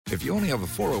If you only have a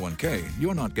 401k,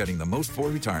 you're not getting the most for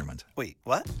retirement. Wait,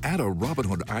 what? Add a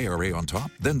Robinhood IRA on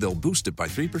top, then they'll boost it by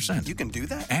 3%. You can do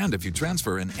that? And if you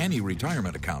transfer in any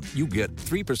retirement account, you get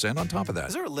 3% on top of that.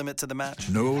 Is there a limit to the match?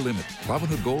 No limit.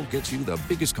 Robinhood Gold gets you the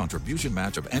biggest contribution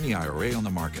match of any IRA on the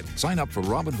market. Sign up for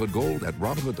Robinhood Gold at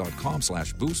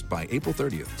Robinhood.com/boost by April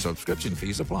 30th. Subscription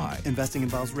fees apply. Investing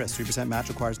involves risk. 3% match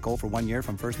requires gold for 1 year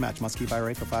from first match. Must keep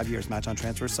IRA for 5 years. Match on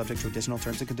transfers subject to additional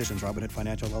terms and conditions. Robinhood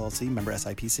Financial LLC, member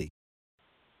SIPC.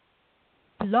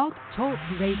 Blog Talk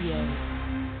Radio.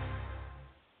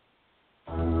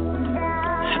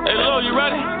 Hey, Lil, you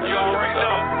ready? You already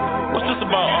know. What's this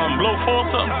about? Blow 4 or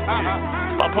something?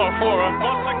 About part 4, right?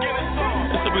 Once again, it's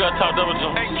on. This is we got top double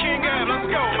jump. Hey, King Ab, let's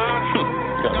go, man.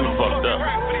 Got me fucked up.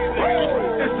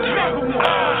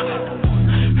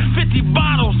 50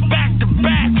 bottles back to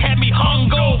back had me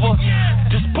hungover.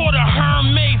 Just bought a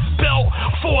Hermes belt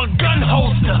for a gun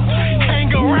holster. Hang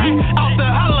a rack out the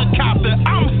helicopter.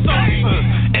 I'm sober.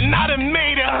 And I done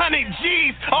made 100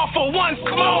 G's off of one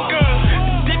smoker.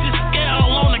 Digit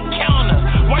scale on the counter.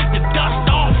 Wipe the dust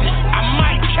off it. I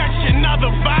might catch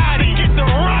another body. Get the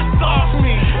rust off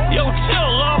me. Yo,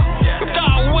 chill, love.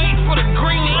 Gotta wait for the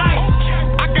green light.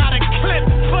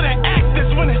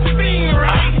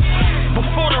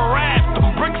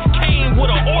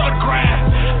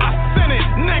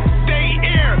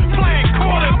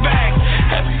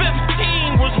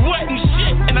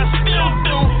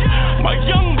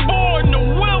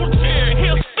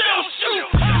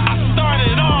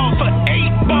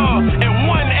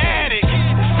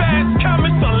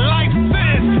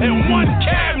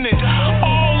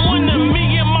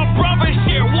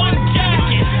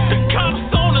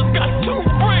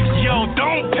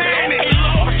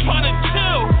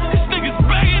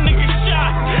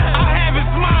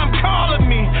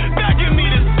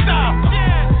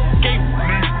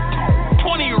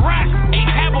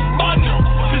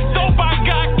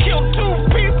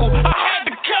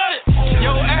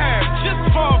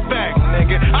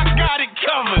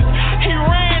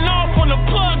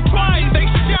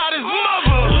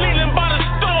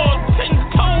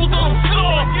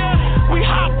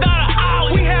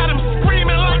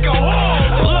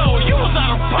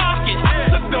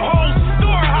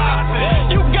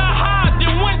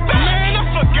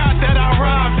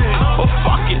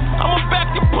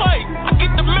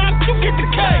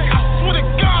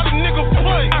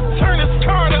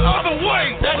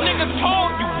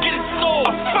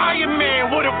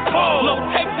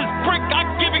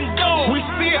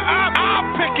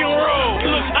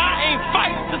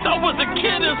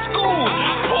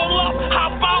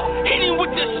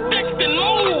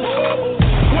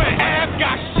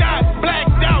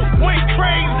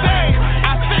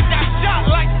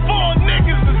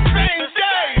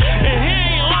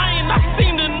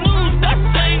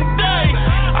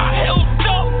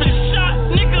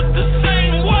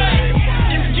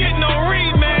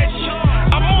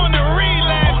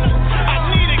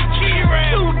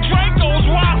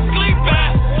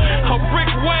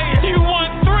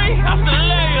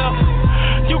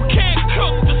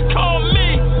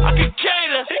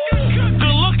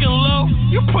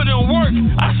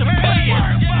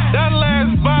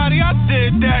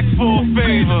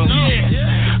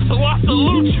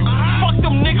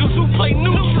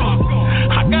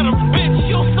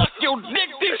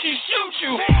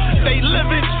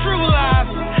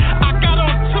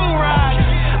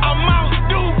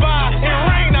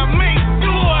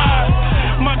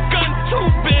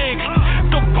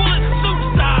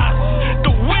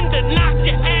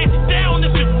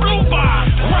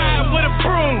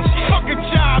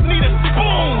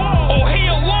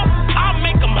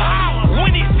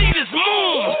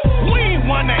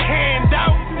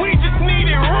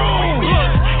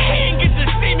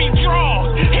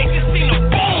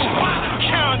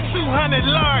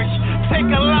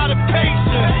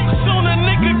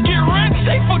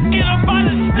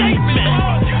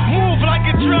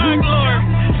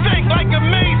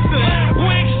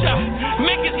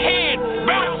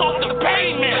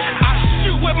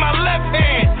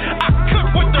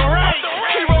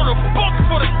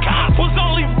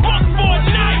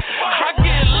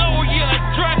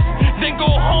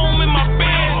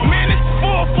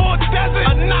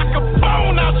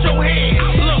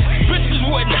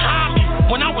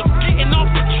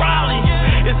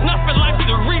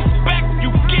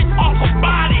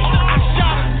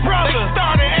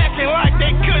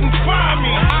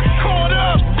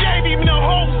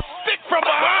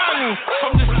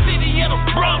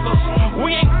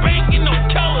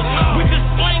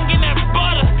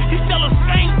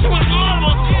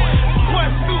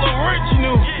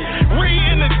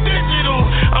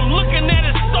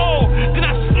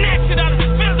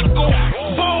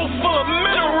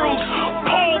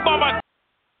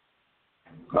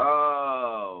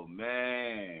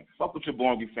 with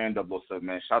your boy Fan 007,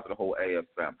 man. Shout out to the whole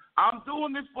AFM. I'm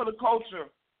doing this for the culture.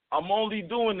 I'm only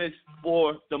doing this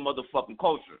for the motherfucking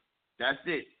culture. That's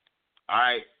it. All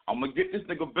right? I'm going to get this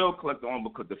nigga bill collector on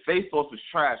because the face-off was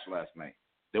trash last night.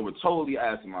 They were totally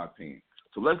ass, in my opinion.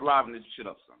 So let's liven this shit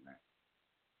up some, man.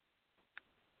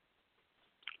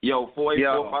 Yo,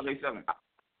 484-587.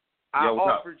 I Yo,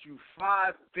 what's offered you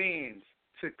 5 bands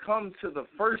to come to the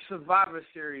first Survivor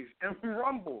Series and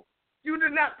rumble. You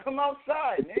did not come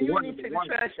outside, man. You didn't take the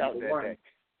trash out that day.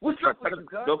 What's up with you,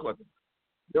 guys?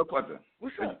 Bill Collector.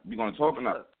 What's up? You going to talk or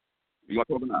not? You going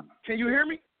to talk or not? Can you hear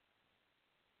me?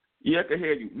 Yeah, I can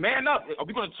hear you. Man up. Are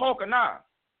we going to talk or not?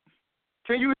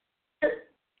 Can you hear?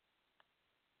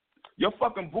 Your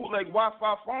fucking bootleg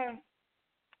Wi-Fi phone?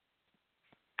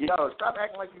 Yo, stop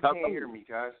acting like you can't hear me,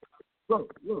 guys.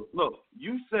 Look.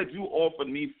 You said you offered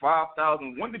me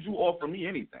 $5,000. When did you offer me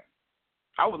anything?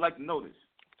 I would like to know this.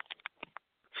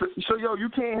 So yo, you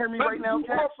can't hear me right now,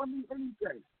 Cat? Offer me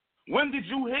anything? When did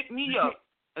you hit me up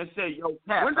and say, yo,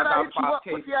 Cat, when did I hit you up?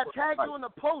 $5K? See, I tagged you in the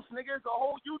post, nigga. It's a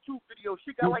whole YouTube video.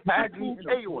 She got like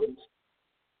 15K on it.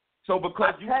 So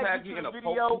because you tagged me in a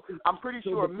video, post, I'm pretty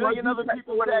sure a million other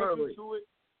people tagged you to it.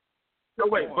 So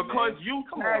wait, because you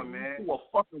tagged me to a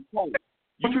fucking post,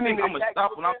 you think I'm going to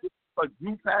stop when I'm because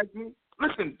you tagged me?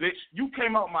 Listen, bitch, you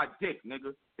came out my dick,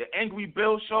 nigga. The Angry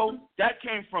Bill show, that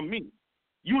came from me.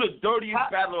 You the dirtiest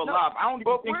battler alive. I don't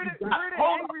even think you got.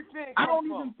 I don't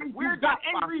even think you got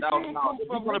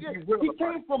 $5,000. He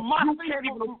came from my Facebook. You can't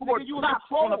even afford stops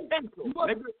on a Facebook,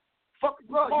 nigga.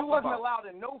 You wasn't allowed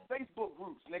in no Facebook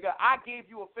groups, nigga. I gave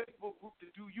you a Facebook group to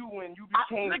do you when you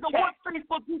became nigga, what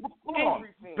Facebook group was on?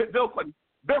 Bill Clinton,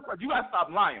 you gotta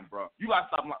stop lying, bro. You gotta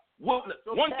stop lying.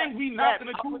 One thing we not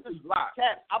gonna do is lie.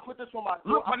 Cat, I put this on my daughter.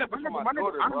 Look, my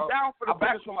nigga, I'm down for the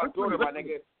back. I put this on my daughter, my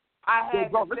nigga. I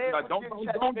had don't do that. Don't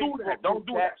do that. Don't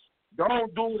do that.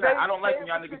 Don't do that. I don't like when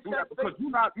y'all niggas do that because you're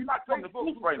not telling the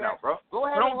truth right now, bro. Go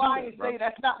ahead and lie and say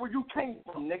that's not where you came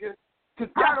from, nigga. Because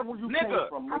that's where you came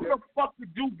from, nigga. How the fuck did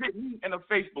you get me in a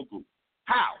Facebook group?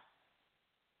 How?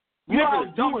 Nigga,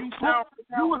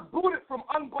 you was booted from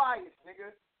Unbiased,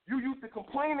 nigga. You used to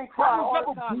complain and cry all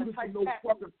the time and type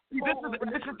See, this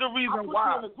is the reason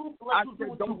why I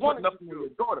said don't put nothing on your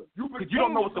daughter. Because you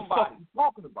don't know what the fuck you're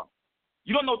talking about.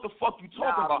 You don't know what the fuck you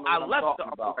talking about. I left the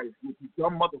Unbiased group, you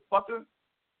dumb motherfucker.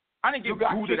 I didn't get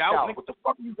booted out. Nigga, what the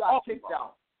fuck you talking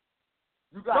about?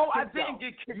 No, I didn't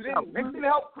get kicked out. You didn't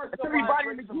help Chris.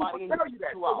 Everybody in the group will tell you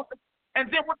that. And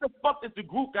then what the fuck does the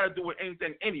group got to do with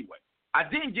anything anyway? I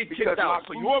didn't get kicked out,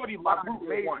 so you already lied.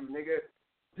 Nigga.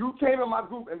 You came in my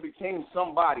group and became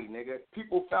somebody, nigga.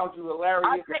 People found you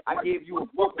hilarious. I gave you a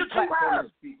fucking platform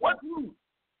to speak. What group?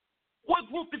 What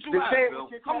group did you have, Bill?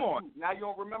 Come on. Now you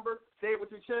don't remember? Say it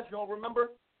with your chest. You don't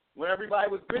remember? When everybody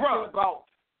was bitching about.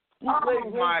 Oh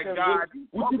my God!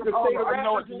 You could say the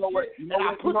rappers and shit. You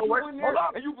know what?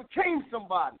 And you became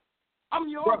somebody. I'm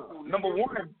your uncle. Number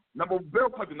one,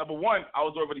 I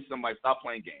was already somebody. Stop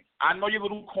playing games. I know your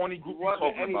little corny group. You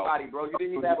wasn't anybody, bro. You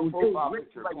didn't even have a profile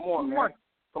picture. Come on, man.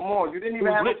 Come on. You didn't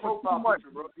even have a profile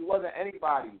picture, bro. You wasn't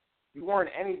anybody. You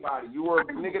weren't anybody. You were a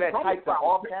nigga that typed the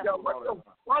all caps. What the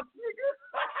fuck, nigga?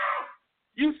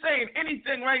 You saying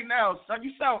anything right now, son?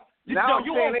 You sound. Now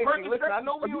you on anything. Listen, I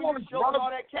know we on your show and all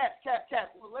that cat.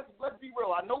 Well, let's be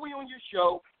real. I know we on your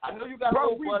show. I know you got a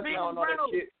little buzz now and all that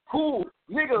shit. Cool.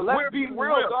 Nigga, let's be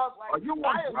real, dog. Like,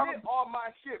 I admit all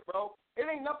my shit, bro. It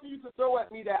ain't nothing you can throw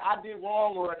at me that I did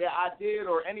wrong or that I did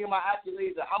or any of my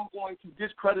accolades that I'm going to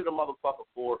discredit a motherfucker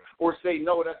for or say,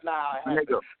 no, that's not how it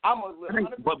happened. I'm a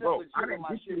 100% legit on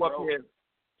my shit, bro.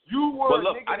 You were a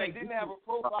nigga that didn't have a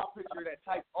profile picture that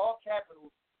typed all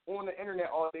capitals on the internet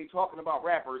all day talking about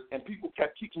rappers, and people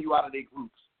kept kicking you out of their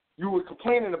groups. You were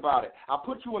complaining about it. I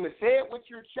put you in the Say It With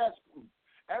Your Chest group.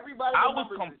 Everybody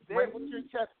remembers the Say It With Your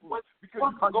Chest group because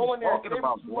you can go in there and say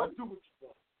what you want to do with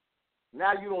yourself.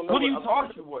 Now you don't know what are you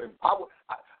talking about.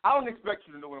 I don't expect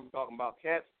you to know what I'm talking about,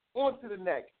 Cats. On to the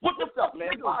next. What's up,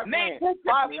 man?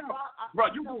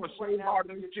 Bro, you going so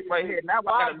hard on this shit right here. Now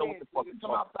I gotta know what the fuck you're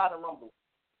talking about. Come outside and rumble.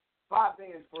 5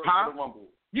 bands for the rumble.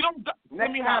 You don't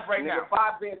send me half right now.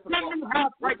 5 bands for the rumble. Send me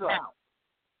half right now.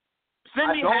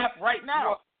 Send me half right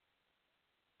now.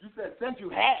 You said send you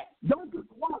half. Don't do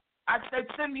what? I said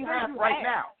send me half right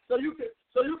now. So you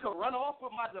can run off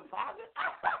with my deposit?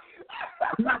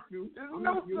 Not you.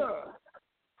 No, sir.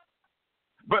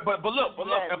 But look,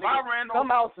 if I ran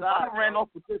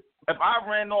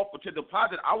off with your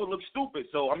deposit, I would look stupid.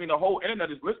 So I mean, the whole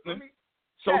internet is listening.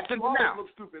 So send it now. Look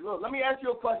stupid. Look, let me ask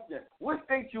you a question. What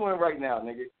state you in right now,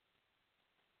 nigga?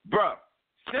 Bruh,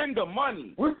 send the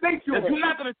money. What state you in? If you're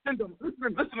not gonna send them,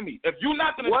 listen to me. If you're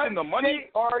not gonna send the money,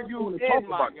 what state are you in,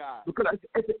 my guy? Because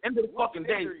at the end of the fucking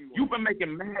day, you've been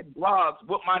making mad blogs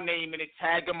with my name in it,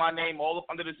 tagging my name all up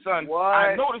under the sun. What?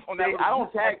 I noticed on that. I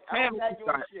don't tag you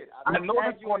on shit. I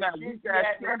noticed on that weak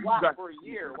ass you blocked for a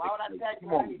year. Why would I tag you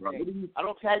on anything? I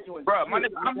don't tag you on bro, shit. my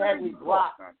nigga, I'm letting you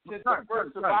block since the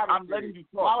first Survivor. I'm letting you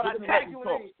talk. Why would I tag you on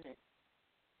anything?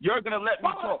 You're gonna let me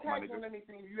talk, my nigga. Why would I tag you on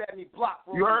anything if you had me blocked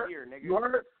for a year, nigga? You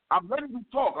heard? I'm letting you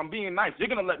talk. I'm being nice. You're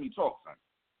gonna let me talk, son.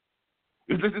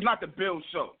 This is not the Bill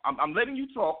show. I'm letting you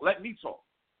talk. Let me talk.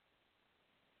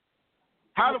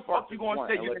 How the fuck you gonna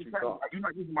say you're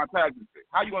not using my tag?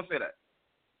 How you gonna say that?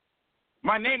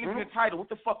 My name is in the title. What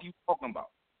the fuck are you talking about?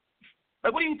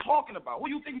 Like, what are you talking about? Who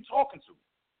do you think you're talking to?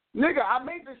 Nigga, I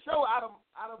made the show out of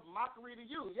mockery to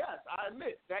you. Yes, I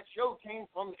admit that show came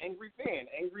from Angry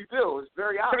Fan, Angry Bill. It's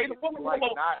very obvious. It's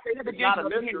not a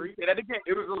mystery. Say that again.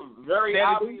 It was a very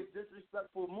obvious,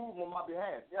 disrespectful move on my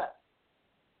behalf. Yes.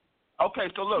 Okay,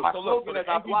 so look. My So slogan is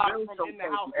I block from in the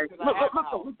house because I have a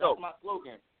house. That's my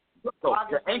slogan.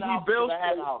 The Angry Bill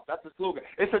house. That's the slogan.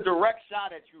 It's a direct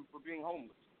shot at you for being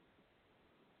homeless.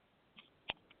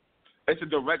 It's a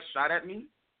direct shot at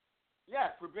me?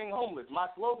 Yes, for being homeless. My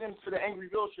slogan for the Angry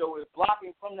Bill show is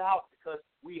blocking from the house because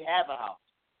we have a house.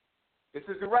 It's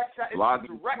a direct shot. It's a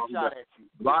direct shot at you.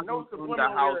 There's no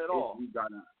subliminal here at all.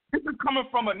 This is coming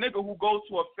from a nigga who goes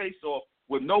to a face-off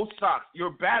with no socks.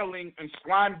 You're battling in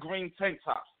slime green tank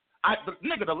tops.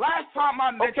 Nigga, the last time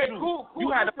I met you, cool.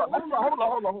 You had a hold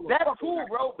on. That's cool,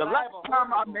 bro. The last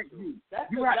time I met you,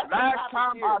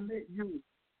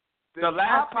 The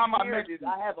last time I met you,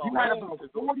 you had about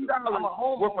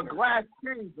 $40 worth of glass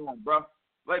chains on, bro.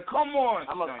 Like, come on,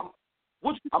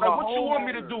 what you want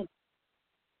me to do?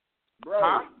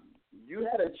 Bro, you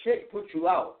had a chick put you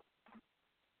out.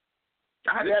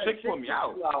 I had a chick put me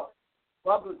out.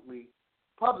 Publicly.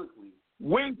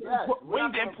 Wing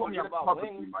didn't put me out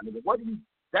publicly, my nigga.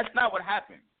 That's not what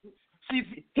happened.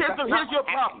 See, here's your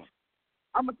problem.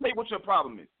 I'm going to tell you what your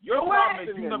problem is. Your problem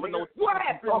is you never know what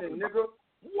happened, nigga.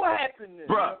 What happened then?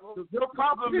 Bro, your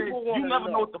problem is you never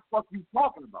know what the fuck you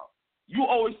talking about. You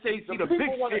always say the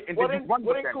big shit and then you run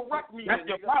with that. Correct me. That's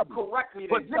your problem. Correct me.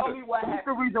 But tell me what happened. That's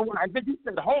the reason why. And then you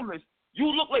said homeless.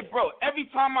 You look like, bro, every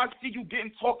time I see you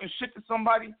talking shit to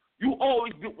somebody, you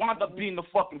always wind up being the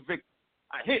fucking victim.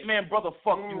 A hitman brother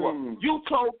fucked you up. You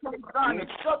told K-Sign to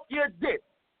suck your dick,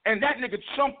 and that nigga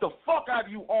chumped the fuck out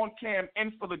of you on cam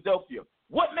in Philadelphia.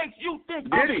 What makes you think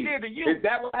I'm scared of you? Is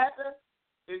that what happened?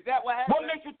 What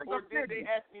makes you think or did they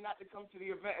ask me not to come to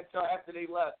the event until after they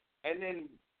left, and then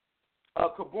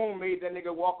Kaboom made that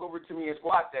nigga walk over to me and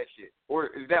squat that shit? Or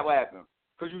is that what happened?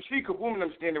 Because you see Kaboom and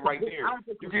them standing right there.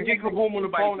 You can get Kaboom on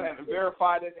the phone and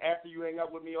verify this after you hang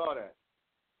up with me, all that.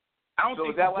 I don't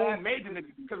think Kaboom made the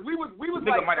nigga. Because we was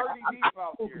like 30 deep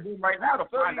out here. Right now to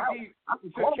find out.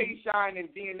 To K-Shine and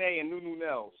DNA and Nunu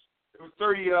Nels. It was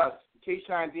 30 of us,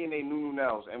 K-Shine, DNA, Nunu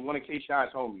Nels, and one of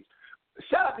K-Shine's homies.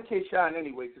 Shout out to K-Shine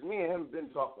anyway, because me and him have been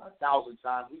talking 1,000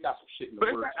 times. We got some shit in the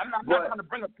works. I'm not trying to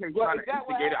bring up K-Shine and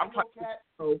instigate it. I'm trying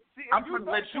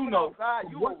to let you know.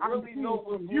 You will really know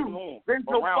what's going on. There's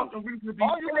no fucking reason to be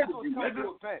scared of you,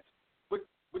 nigga.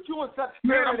 But you in such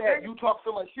fear that you talk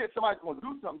so much shit, somebody's going to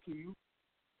do something to you.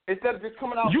 Instead of just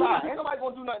coming outside. Ain't nobody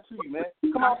going to do nothing to you, man.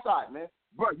 Come outside, man.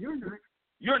 Bro, you're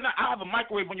not. I have a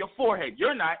microwave on your forehead.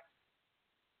 You're not.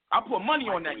 I put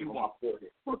money on that you want.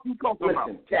 What you talking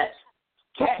about? Cat,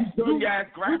 you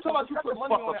talking about you put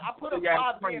money on it. I put up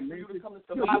 5 grand for you to come to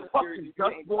Survivor Series.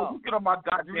 You get on my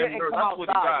goddamn nerves. I swear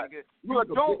to God. You like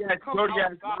a big ass, dirty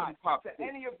ass pop to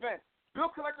any event. Bill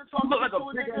Collector talking like a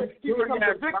big ass, he becomes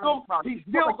a victim. He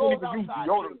still goes outside.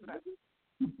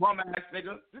 You bum ass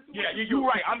nigga. Yeah, you're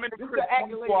right. I'm in the crib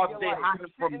 24 hours a day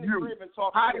hiding from you.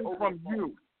 Hiding from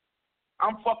you.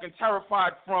 I'm fucking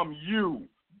terrified from you.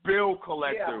 Bill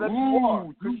Collector. Yeah,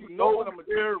 ooh, you know what I'm going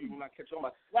to do when I catch on my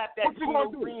slap that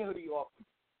green hoodie off.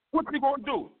 What you going to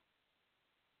do?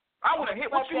 I want to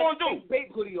hit. What you going to do? Bait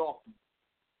hoodie off.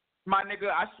 My nigga,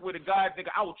 I swear to God,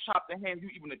 nigga, I will chop the hand you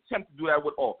even attempt to do that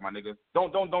with off, my nigga.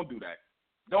 Don't do that.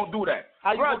 Don't do that.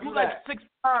 How bro, you like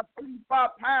 6'5", 85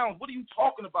 pounds. What are you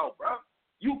talking about, bro?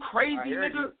 You crazy,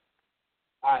 nigga?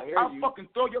 I hear you. I'll fucking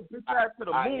throw your bitch ass to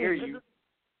the moon, I hear nigga. you.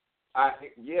 I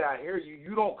hear you.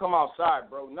 You don't come outside,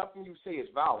 bro. Nothing you say is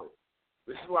valid.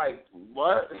 It's like,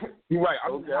 what? You're right.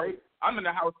 I'm I'm in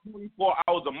the house 24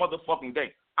 hours a motherfucking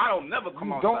day. I don't never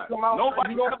come outside. Don't come outside.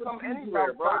 Nobody don't ever come sees anywhere,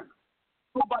 me bro.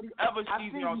 Nobody ever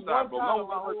sees me outside, bro. In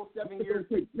my whole 7 years.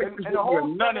 In the whole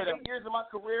 8 years of my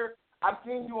career, I've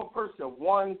seen you in person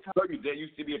one time. You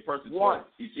see me in person once.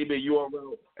 You see me at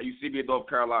URL, and you see me in North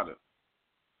Carolina.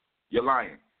 You're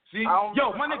lying. See,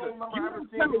 yo, my nigga, you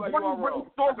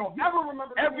don't ever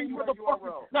remember every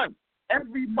motherfucking son.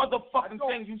 Every motherfucking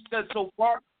thing you said so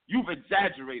far, you've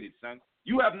exaggerated, son.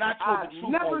 You have not told the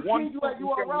truth on one. I've never seen you at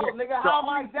URL, nigga. How am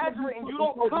I exaggerating? You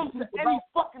don't come to any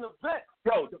fucking event.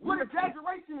 Yo, what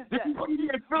exaggeration is that?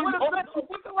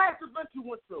 What's the last event you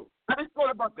went to? I just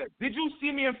thought about that. Did you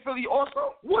see me in Philly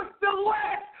also? What's the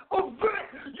last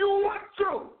event you went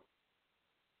to?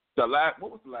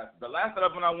 What was the last? The last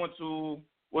event I went to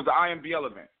was the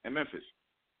IMBL event in Memphis.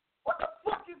 What the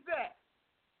fuck is that?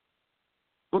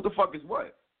 What the fuck is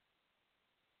what?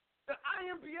 The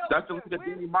IMBL. That's the league that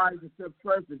Danny Myers and Seth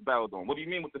Presley battled on. What do you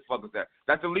mean? What the fuck is that?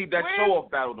 That's the league that Show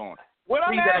Off battled on. What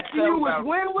I'm asking you is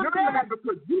when was that?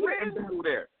 Because you didn't battle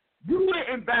there. You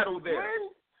didn't battle there.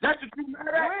 When? That's what you mad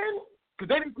at? When? Because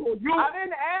they didn't call you. I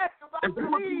didn't ask about the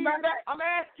league. I'm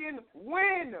asking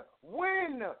when?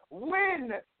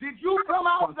 Did you come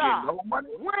outside?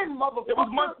 When, motherfucker? It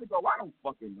was months ago. I don't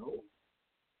fucking know.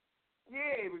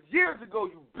 Yeah, it was years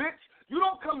ago, you bitch. You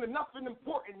don't come to nothing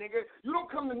important, nigga. You don't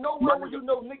come to nowhere where you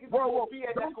know niggas will be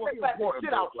at that's going to slap the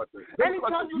shit out you.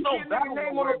 Anytime you see a nigga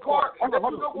name on a card that you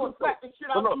know going to slap the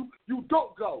shit out you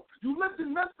don't go. You lived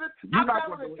in Memphis, I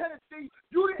battled in Tennessee.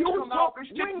 You didn't come out. When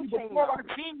came out? I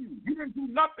seen you. You didn't do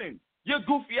nothing. Your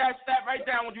goofy ass sat right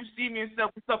down when you see me and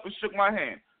said what's up and shook my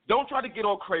hand. Don't try to get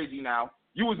all crazy now.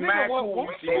 You was mad cool.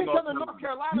 When we came to North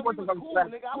Carolina, we was cool,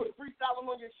 nigga. I was freestyling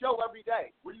on your show every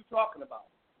day. What are you talking about?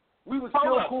 We was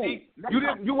still cool.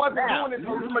 You wasn't doing it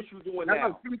as much you doing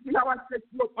now. See how I set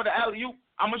you up for the alley-oop?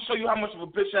 I'm going to show you how much of a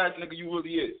bitch-ass nigga you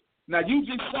really is. Now, you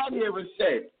just sat here and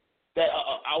said that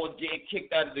I was getting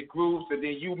kicked out of the groups and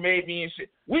then you made me and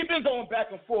shit. We've been going back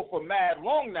and forth for mad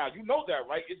long now. You know that,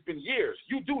 right? It's been years.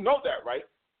 You do know that, right?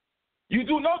 You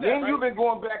do know that, right? You've been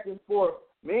going back and forth.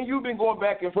 Man, you've been going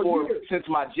back and forth since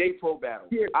my J-Pro battle.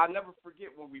 Yeah. I'll never forget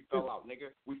when we fell out, nigga.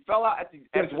 We fell out at the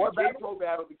J-Pro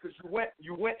battle because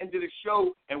you went and did a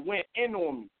show and went in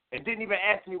on me and didn't even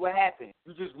ask me what happened.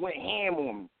 You just went ham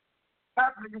on me.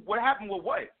 What happened with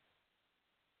what?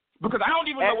 Because I don't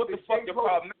even know what the fuck your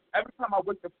problem is. Every time I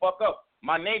wake the fuck up,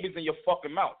 my name is in your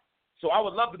fucking mouth. So I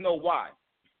would love to know why.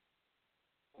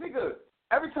 Nigga.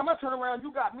 Every time I turn around,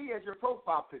 you got me as your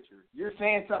profile picture. You're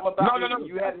saying something about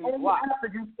me. You had me blocked. After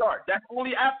you start. That's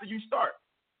only after you start.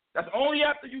 That's only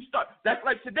after you start. That's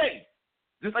like today.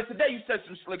 Just like today, you said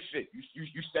some slick shit.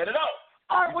 You set it up.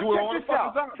 All right, well,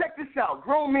 check this out.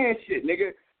 Grown man shit,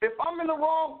 nigga. If I'm in the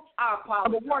wrong, I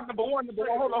apologize. Number one.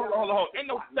 Hold on.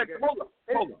 Ain't no check. Hold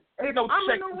on. Ain't no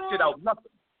check shit out.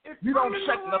 Nothing. You don't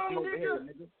check nothing over here,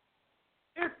 nigga.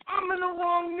 If I'm in the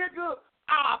wrong, nigga,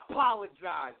 I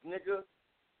apologize, nigga.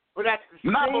 But that's the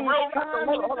same time.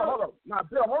 Hold on. Nah,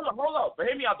 Bill, hold on.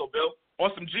 But hear me out, though, Bill. On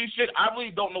some G shit, I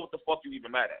really don't know what the fuck you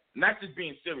even mad at. And that's just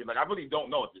being serious. Like, I really don't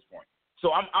know at this point.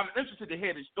 So I'm interested to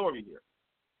hear this story here.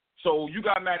 So you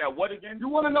got mad at what again?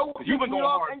 You want to know what pissed me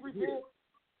off, Angry Fan?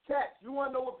 Cat, you want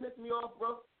to know what pissed me off,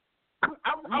 bro?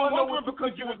 I'm wondering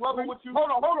because you was loving what you...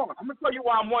 Hold on. I'm going to tell you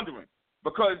why I'm wondering.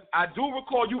 Because I do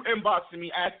recall you inboxing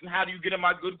me asking how do you get in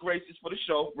my good graces for the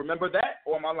show. Remember that?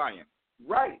 Or am I lying?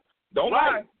 Right. Don't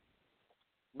lie.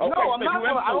 Okay, no, I'm not.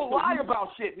 I don't lie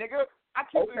about shit, nigga. I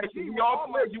keep it G. You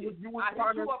was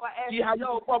trying to see how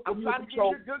you fuck with me. I'm trying to get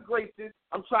your good graces.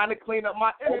 I'm trying to clean up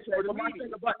my image for the media.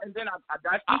 And then I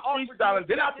got you freestyling.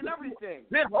 Then I everything.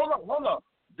 Then hold up.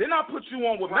 Then I put you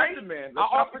on with Method Man. I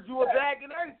offered you a bag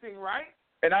and everything, right?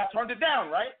 And I turned it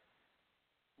down, right?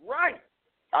 Right.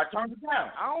 I turned it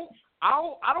down.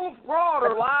 I don't fraud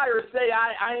or lie or say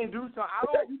I ain't do something. I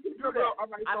don't do that. All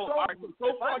right,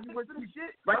 so far you went through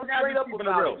shit. Right now you're keeping it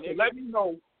real. So let me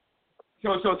know.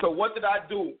 So what did I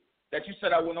do that you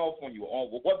said I went off on you?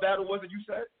 What battle was it you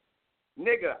said?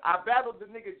 Nigga, I battled the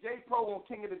nigga J-Pro on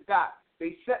King of the Dot.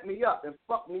 They set me up and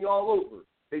fucked me all over.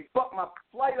 They fucked my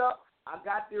flight up. I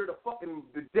got there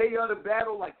the day of the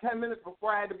battle, like 10 minutes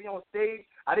before I had to be on stage.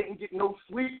 I didn't get no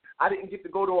sleep. I didn't get to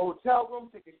go to a hotel room,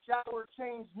 take a shower,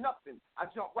 change, nothing. I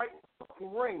jumped right in the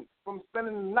fucking ring from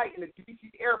spending the night in the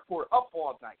D.C. airport up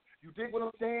all night. You dig what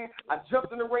I'm saying? I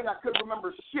jumped in the ring. I couldn't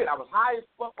remember shit. I was high as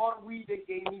fuck on the weed they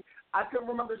gave me. I couldn't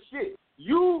remember shit.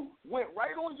 You went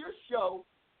right on your show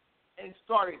and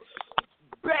started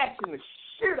bashing the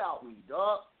shit out of me,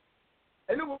 dog.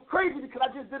 And it was crazy because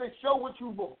I just did a show with you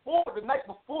before, the night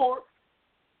before.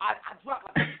 I dropped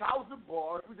like 1,000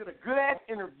 bars. We did a good-ass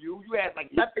interview. You had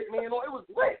like Method Man on. It was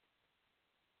lit.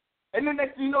 And then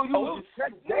next thing you know, you was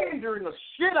just slandering the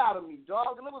shit out of me,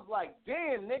 dog. And it was like,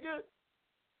 damn, nigga.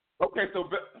 Okay,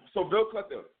 so Bill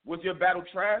Clutter, was your battle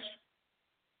trash?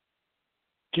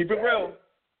 Keep it real.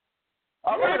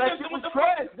 All right, that shit was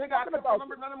trash, nigga. I couldn't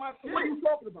remember none of my shit. What are you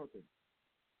talking about then?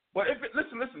 But if it,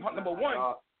 listen, number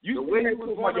one, you the way you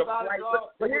was on your about flight.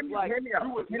 it was like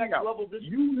you was next level.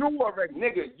 You knew already,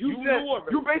 nigga. You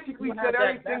basically said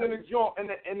everything in the joint and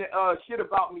the shit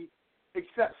about me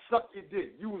except suck your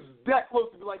dick. You was that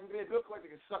close to be like, man, Bill Collector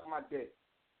can suck my dick.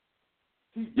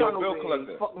 He's done Bill over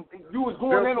Collector. You was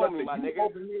going in on me, my you nigga.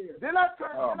 Then I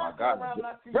turned around and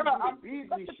I see you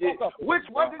Beasley shit, which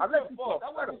wasn't your fault.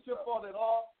 That wasn't your fault at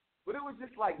all. But it was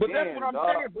just like, but damn, that's what I'm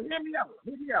saying. But hear me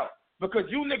out. Because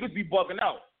you niggas be bugging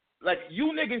out. Like,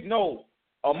 you niggas know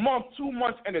a month, 2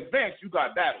 months in advance you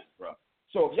got battles, bro.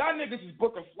 So if y'all niggas is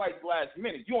booking flights last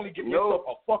minute, you only give yourself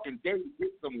a fucking day to get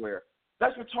somewhere.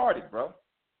 That's retarded, bro.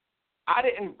 I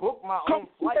didn't book my own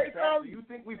flight. Do you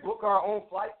think we book our own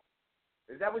flight?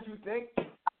 Is that what you think?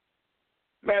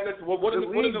 Man, listen, what is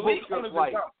the league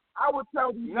flight? I would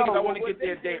tell these niggas I want to get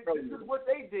their day early.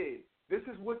 This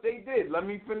is what they did. Let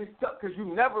me finish up because you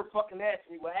never fucking asked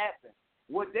me what happened.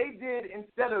 What they did,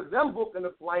 instead of them booking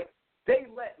the flight, they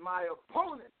let my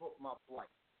opponent book my flight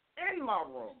in my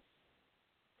room.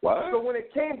 What? So when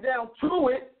it came down to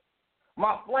it,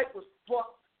 my flight was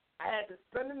fucked. I had to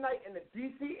spend the night in the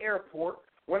D.C. airport.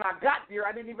 When I got there,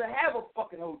 I didn't even have a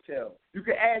fucking hotel. You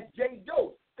can ask J.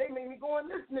 Joe. They made me go in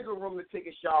this nigga room to take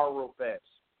a shower real fast.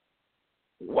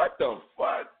 What the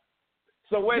fuck?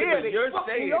 So wait a minute, you're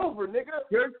saying me over, nigga.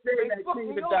 You're saying that King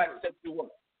of the Dot set you up.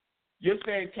 You're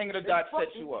saying King of the Dot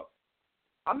set you up.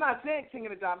 I'm not saying King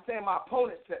of the Dot. I'm saying my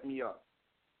opponent set me up.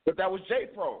 But that was J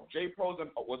Pro. J Pro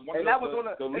was one and of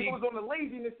the league. It was on the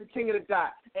laziness of King of the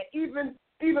Dot. And even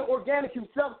Organic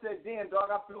himself said, damn, dog,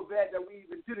 I feel bad that we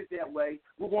even did it that way.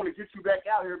 We're going to get you back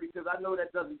out here because I know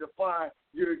that doesn't define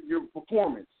your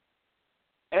performance.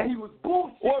 And he was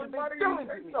bullshit. Well, they still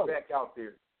didn't get me back out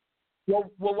there.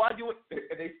 Well, why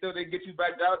they still didn't get you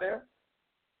back out there?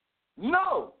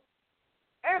 No.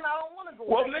 And I don't want to go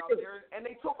back out there. And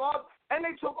they took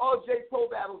all J Pro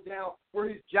battles down for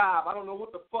his job. I don't know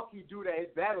what the fuck he do that his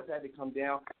battles had to come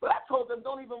down. But I told them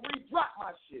don't even re-drop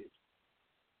my shit.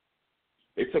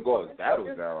 They took all his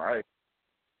battles down, right?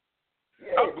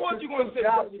 Yeah, of course you're gonna say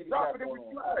drop it and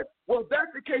retry. Well, if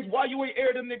that's the case, why you ain't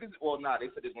air them niggas? Well,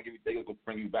 they said they gonna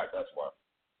bring you back. That's why.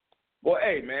 Well,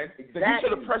 hey man, exactly. You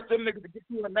should have pressed them niggas to get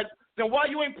you in the next. Then why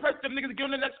you ain't pressed them niggas to get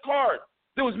on the next card?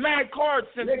 There was mad cards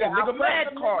since then, nigga.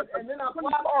 Mad cards. And then I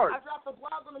dropped the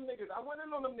blog on them niggas. I went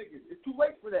in on them niggas. It's too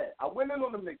late for that. I went in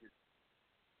on them niggas.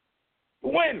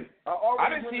 When?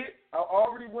 I didn't see it. I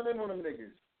already went in on them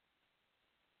niggas.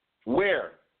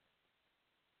 Where?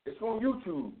 It's on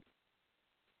YouTube.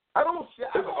 I don't share.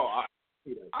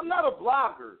 I'm not a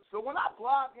blogger, so when I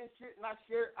blog and shit and I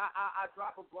share, I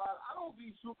drop a blog. I don't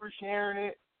be super sharing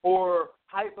it or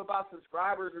hype about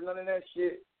subscribers or none of that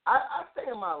shit. I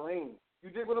stay in my lane. You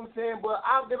dig what I'm saying? But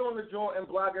I'll get on the joint and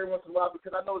blog every once in a while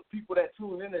because I know it's people that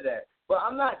tune into that. But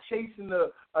I'm not chasing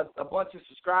a bunch of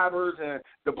subscribers and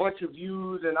the bunch of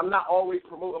views, and I'm not always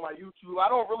promoting my YouTube. I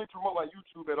don't really promote my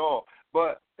YouTube at all.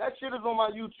 But that shit is on my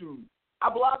YouTube. I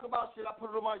blog about shit. I put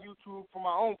it on my YouTube for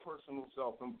my own personal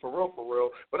self and for real.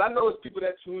 But I know it's people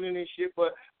that tune in and shit,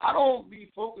 but I don't be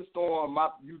focused on my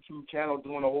YouTube channel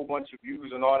doing a whole bunch of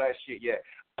views and all that shit yet.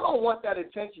 I don't want that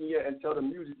attention yet until the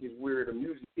music is where the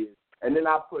music is. And then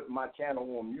I put my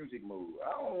channel on music mode.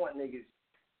 I don't want niggas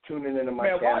tuning into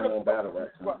my channel on battle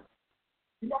rap.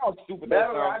 You know how stupid that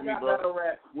sounds to me, bro? I got battle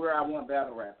rap where I want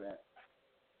battle rap at.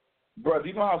 Bro, do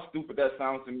you know how stupid that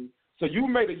sounds to me? So you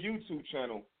made a YouTube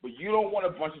channel, but you don't want a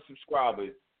bunch of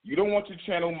subscribers. You don't want your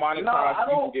channel monetized. No, I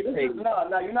don't. Get paid.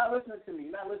 No, you're not listening to me.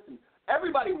 You're not listening.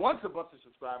 Everybody wants a bunch of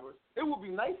subscribers. It would be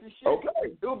nice as shit.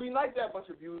 Okay. It would be nice to have a bunch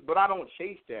of views, but I don't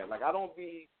chase that. Like, I don't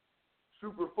be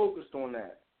super focused on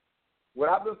that. What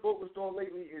I've been focused on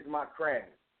lately is my craft.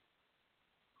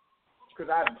 Because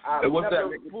I've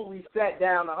never fully sat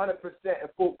down 100% and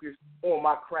focused on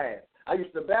my craft. I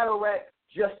used to battle rap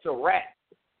just to rap.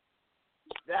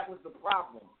 That was the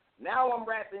problem. Now I'm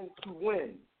rapping to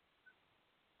win.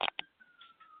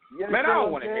 Man, I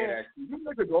don't want to hear that. You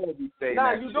niggas always be saying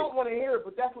that. Nah, you don't want to hear it,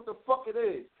 but that's what the fuck it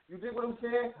is. You dig what I'm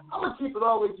saying? I'm going to keep it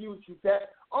always YouTube,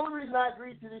 Pat. Only reason I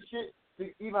agreed to this shit to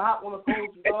even hop on the phone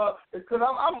with you, dog, is because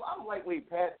I'm lightweight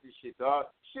past this shit, dog.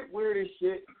 Shit weird as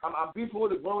shit. I'm beefing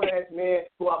with a grown-ass man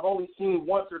who I've only seen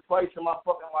once or twice in my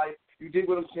fucking life. You dig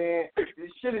what I'm saying?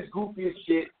 This shit is goofy as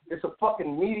shit. It's a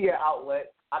fucking media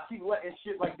outlet. I keep letting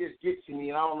shit like this get to me,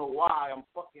 and I don't know why. I'm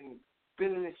fucking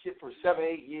spinning this shit for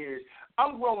 7-8 years.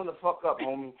 I'm growing the fuck up,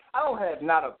 homie. I don't have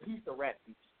not a piece of rap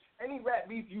beef. Any rap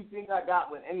beef you think I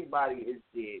got with anybody is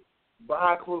dead.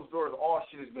 Behind closed doors, all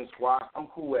shit has been squashed. I'm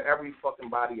cool with every fucking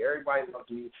body. Everybody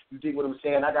loves me. You dig what I'm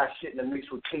saying? I got shit in the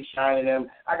mix with K-Shine and them.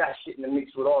 I got shit in the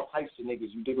mix with all types of niggas.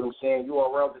 You dig what I'm saying?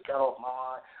 URL just got off my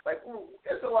line. Like,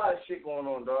 there's a lot of shit going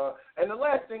on, dog. And the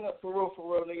last thing, for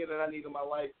real, nigga, that I need in my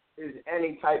life is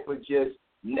any type of just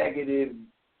negative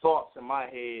thoughts in my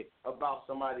head about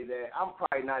somebody that I'm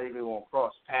probably not even going to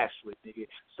cross paths with, nigga.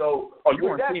 So, you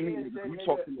want to see me, nigga? You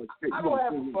talk too much shit. I don't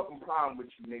have a fucking problem with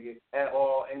you, nigga, at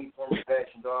all, any form of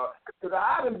fashion, dog. Because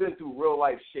I haven't been through real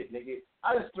life shit, nigga.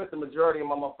 I just spent the majority of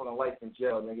my motherfucking life in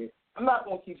jail, nigga. I'm not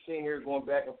going to keep sitting here going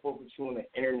back and forth with you on the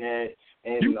internet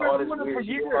and all this weird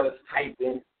shit, all this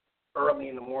typing early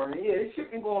in the morning. Yeah, this shit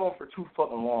been going on for too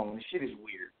fucking long. This shit is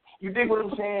weird. You dig what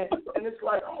I'm saying? And it's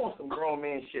like, I'm on some grown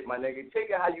man shit, my nigga.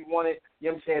 Take it how you want it. You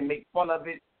know what I'm saying? Make fun of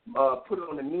it. Put it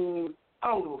on the news. I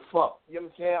don't give a fuck. You know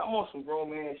what I'm saying? I'm on some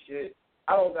grown man shit.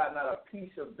 I don't got not a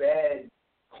piece of bad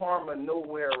karma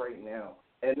nowhere right now.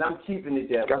 And I'm keeping it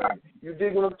that way. You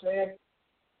dig what I'm saying?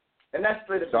 And that's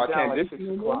straight up so down like 6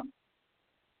 o'clock.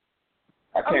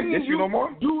 I can't diss you no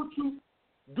more? Do what you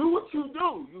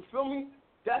do. You feel me?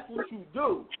 That's what you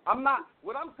do.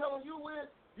 What I'm telling you is,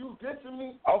 you dissing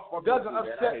me doesn't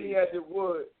upset me as it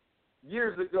would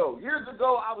years ago. Years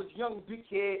ago, I was young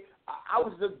dickhead. I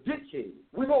was a dickhead.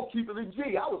 We gonna keep it a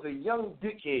G. I was a young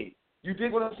dickhead. You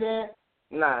dig what I'm saying?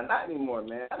 Nah, not anymore,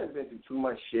 man. I done been through too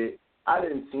much shit. I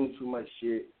done seen too much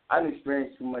shit. I done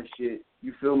experienced too much shit.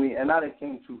 You feel me? And I done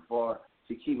came too far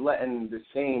to keep letting the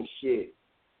same shit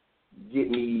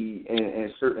get me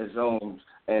in certain zones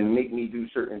and make me do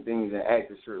certain things and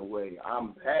act a certain way.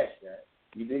 I'm past that.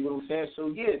 You dig what I'm saying? So,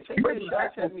 yeah, take your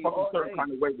shots at me all day. Certain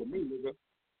kind of way with me, nigga.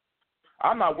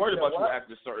 I'm not worried about you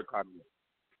acting a certain kind of way.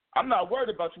 I'm not worried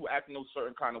about you acting no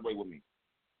certain kind of way with me.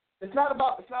 It's not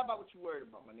about what you're worried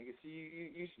about, my nigga. See,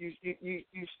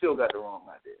 you still got the wrong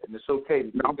idea, and it's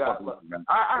okay. What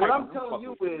I'm telling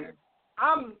you is,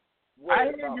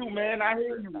 I hear you, man.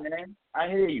 I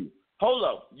hear you. Hold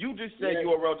up. You just said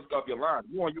URL just got off your line.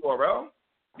 You on URL?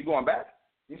 You going back?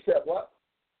 You said what?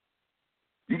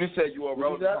 You just said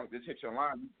URL just hit your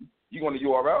line. You going to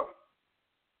URL?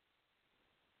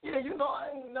 Yeah, you know, I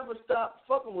ain't never stopped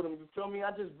fucking with him. You feel me?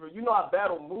 I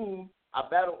battle Moon. I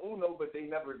battle Uno, but they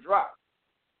never drop.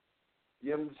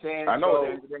 You know what I'm saying? I know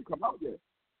they didn't come out yet.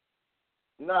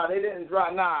 Nah, they didn't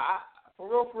drop. For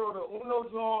real, the Uno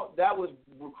joint, that was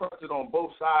requested on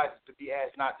both sides to be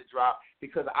asked not to drop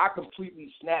because I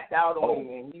completely snapped out on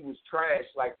him and he was trash,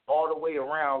 like all the way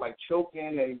around, like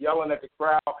choking and yelling at the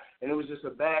crowd, and it was just a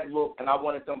bad look, and I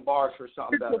wanted them bars for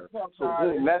something better. So,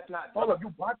 boom, that's not. Hold up,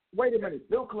 wait a minute,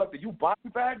 Bill Collector, you body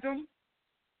bagged him?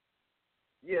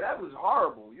 Yeah, that was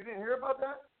horrible. You didn't hear about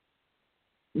that?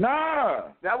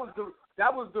 Nah. That was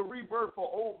the rebirth for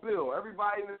Old Bill.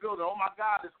 Everybody in the building, oh my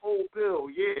God, it's Old Bill,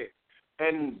 yeah.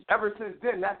 And ever since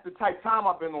then, that's the type time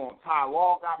I've been on. Ty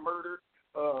Law got murdered.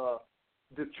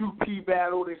 The 2P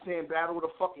battle, they saying battle of the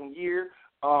fucking year.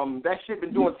 That shit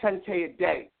been doing 10K a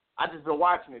day. I just been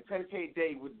watching it. 10K a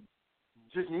day with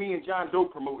just me and John Doe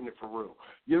promoting it for real.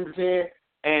 You know what I'm saying?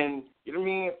 And, you know what I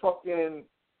mean? Fucking,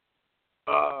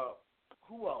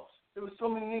 who else? There was so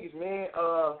many niggas, man.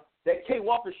 That K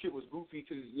Walker shit was goofy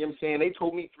because, you know what I'm saying? They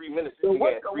told me 3 minutes. So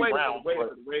wait a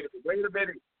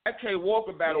minute. That K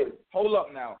Walker battle, hold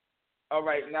up now. All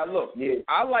right, now look,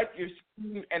 I like your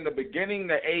scheme in the beginning,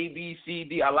 the A, B, C,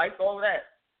 D. I liked all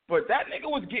that. But that nigga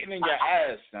was getting in your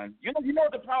ass, son. You know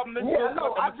what the problem is? Yeah,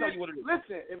 no, I'm tell you what it is.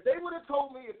 Listen, if they would have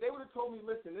told me,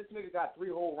 listen, this nigga got 3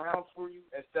 whole rounds for you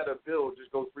instead of Bill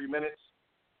just go 3 minutes,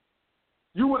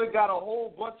 you would have got a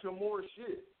whole bunch of more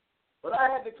shit. But I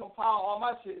had to compile all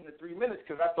my shit into 3 minutes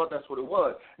because I thought that's what it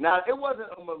was. Now, it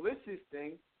wasn't a malicious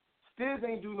thing. Stiz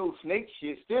ain't do no snake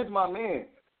shit. Stiz my man.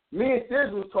 Me and Stiz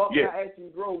was talking. I asked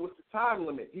him, bro, what's the time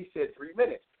limit? He said 3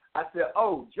 minutes. I said,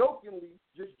 jokingly,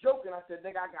 just joking. I said,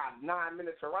 nigga, I got 9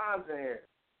 minutes of rhymes in here.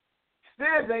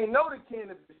 Stiz ain't know the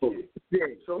cannabis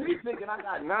shit. So he's thinking I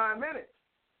got 9 minutes.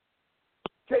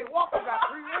 K Walker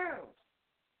got 3 rounds.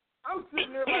 I'm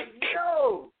sitting there like,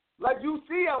 yo. Like you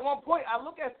see at one point, I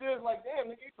look at Stiz like,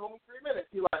 damn, nigga, he told me 3 minutes.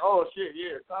 He like, oh shit,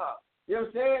 yeah, it's time. You know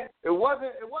what I'm saying? It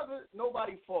wasn't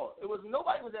nobody's fault.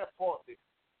 Nobody was at fault there.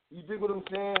 You dig what I'm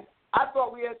saying? I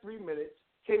thought we had 3 minutes.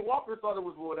 K Walker thought it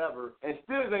was whatever, and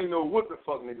still ain't know what the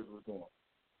fuck niggas was doing.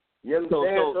 You know what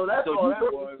I'm saying? So that's all that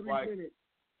was. Like,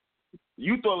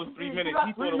 you thought it was 3 minutes.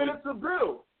 You got 3 minutes to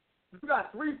build. You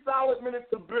got 3 solid minutes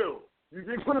to build. You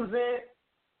dig what I'm saying?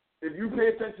 If you pay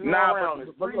attention around,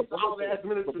 it's 3 solid ass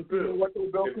minutes to build.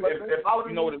 If I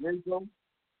you know what it is, though?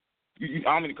 I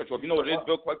don't mean to cut you off. You know what it is,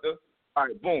 Bill Collector? All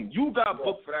right, boom. You got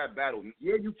booked for that battle.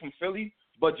 Yeah, you from Philly,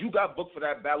 but you got booked for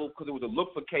that battle because it was a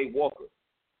look for K Walker.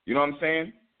 You know what I'm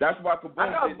saying? That's why Kaboom I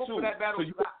got did booked too. for that battle.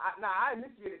 So I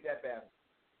initiated that battle.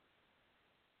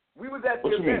 We was at the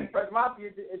event. Fresh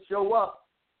Mafia didn't show up.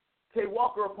 K.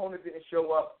 Walker opponent didn't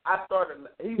show up.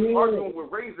 He was arguing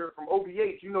with Razor from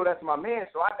OVH. You know that's my man.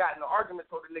 So I got in an argument,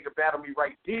 told the nigga battle me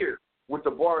right there with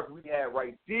the bars we had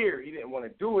right there. He didn't want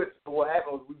to do it. So what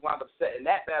happened was we wound up setting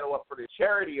that battle up for the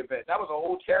charity event. That was a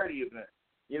whole charity event.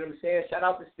 You know what I'm saying? Shout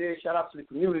out to Sid, shout out to the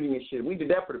community and shit. We did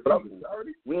that for the people.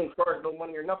 We didn't charge no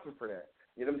money or nothing for that.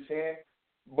 You know what I'm saying?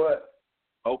 But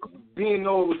being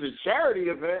though it was a charity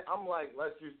event, I'm like,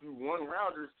 let's just do one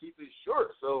round, just keep it short.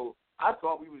 So I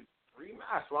thought we was 3 minutes.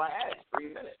 That's why I asked 3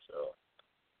 minutes. So,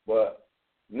 but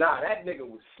nah, that nigga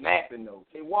was snapping though.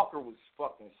 K. Walker was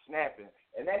fucking snapping,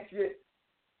 and that shit.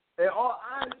 In all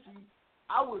honesty,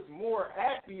 I was more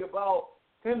happy about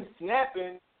him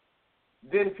snapping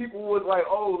than people was like,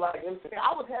 oh, like, you know what I'm saying?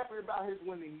 I was happier about his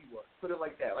win than he was. Put it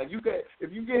like that. Like,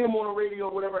 if you get him on the radio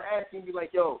or whatever, ask him, be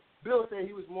like, yo, Bill said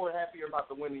he was more happier about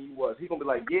the win than he was. He gonna be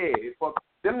like, yeah,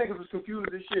 them niggas was confused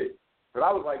as shit. But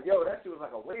I was like, yo, that shit was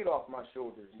like a weight off my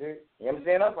shoulders, dude. You know what I'm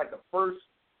saying? That was like the first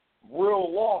real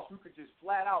loss. You could just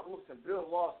flat out, listen, Bill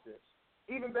lost this.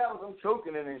 Even battles I'm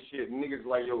choking in and shit, and niggas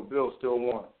like, yo, Bill still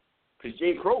won. Because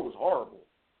J. Crow was horrible.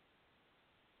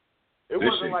 It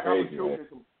wasn't like I was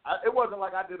choking. It wasn't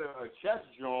like I did a chest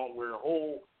jump where a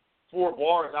whole 4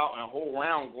 bars out and a whole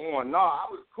round going. Nah, I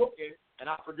was cooking, and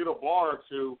I forget a bar or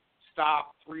two,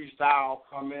 stop, freestyle,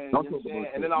 come in, you know what I'm saying?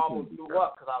 And then I almost blew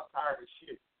up because I was tired of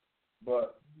shit.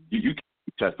 But you can't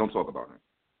beat Chess. Don't talk about him.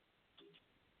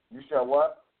 You said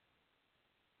what?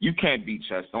 You can't beat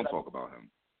Chess. Don't talk about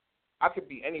him. I could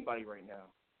beat anybody right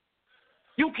now.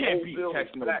 You can't beat Chess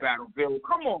in no battle, Bill.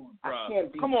 Come on, bro. I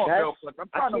can't beat Come on, Chess. Bill. I'm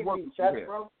trying to work with Chess, you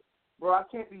bro. Bro, I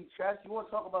can't beat Chess. You want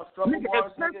to talk about struggle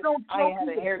bars? I ain't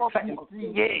had a haircut in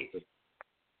 3 years.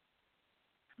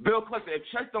 Bill Cluster, if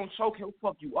Chess don't choke, he'll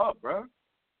fuck you up, bro.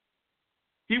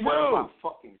 He will. My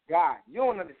fucking guy. You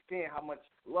don't understand how much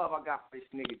love I got for this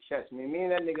nigga Chess, man. Me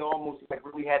and that nigga almost like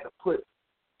really had to put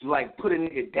a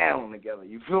nigga down together.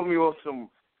 You feel me? On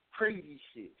some crazy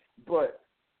shit. But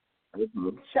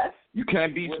Chess, you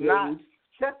can't beat Sways.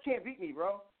 Chess can't beat me,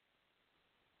 bro.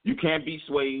 You can't beat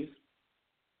Sways.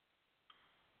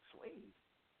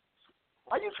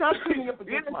 Why you trying to put me up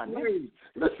against my niggas?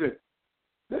 Listen,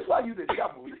 this is why you the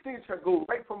devil. This thing trying to go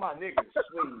right for my niggas.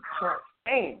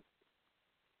 Sway,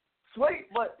 Sway,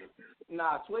 but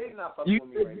nah, Sway's not fucking with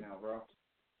me right now, bro.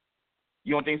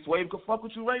 You don't think Sway could fuck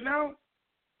with you right now?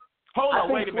 Hold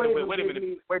on, wait a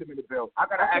minute, Bill. I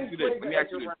gotta ask you this. Let me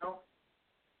ask you this.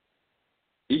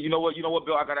 You know what,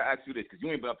 Bill? I gotta ask you this because you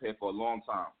ain't been up here for a long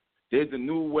time. There's a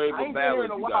new wave of battles.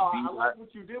 You got beat. I like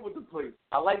what you did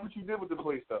with the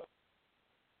place. Though.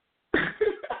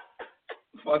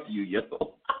 Fuck you, yo.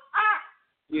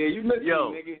 Yeah, you missed me,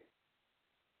 nigga.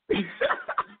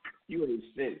 You ain't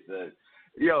shit, son.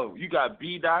 Yo, you got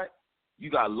B-Dot, you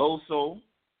got Loso,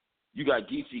 you got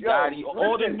Geechee Gotti,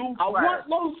 all the new I want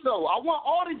Loso. I want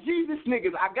all the Jesus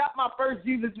niggas. I got my first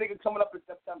Jesus nigga coming up in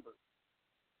September.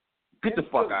 Get the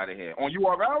fuck out of here. On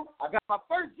URL? I got my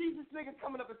first Jesus nigga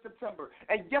coming up in September.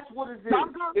 And guess what it is?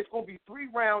 It's going to be 3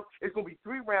 rounds. It's going to be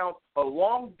 3 rounds, a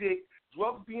long dick,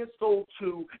 drugs being sold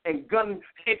to, and gun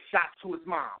headshots to his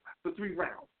mom for 3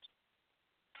 rounds.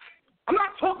 I'm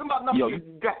not talking about nothing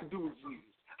you got to do with Jesus.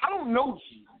 I don't know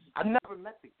Jesus. I never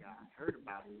met the guy. I heard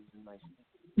about him. He's a nice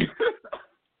man.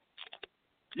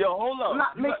 Yo, hold up. I'm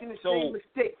not making the same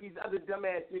mistake these other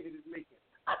dumbass niggas is making.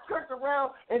 I turned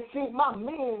around and seen my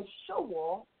man show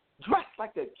off dressed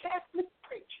like a Catholic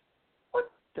preacher.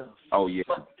 What the Oh, yeah.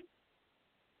 fuck?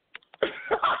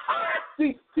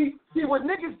 see, what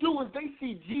niggas do is they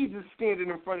see Jesus standing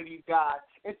in front of these guys.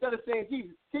 Instead of saying,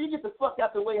 Jesus, can you get the fuck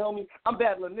out the way, homie? I'm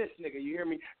battling this nigga, you hear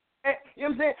me? And, you know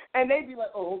what I'm saying? And they be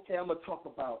like, oh, okay, I'm going to talk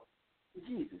about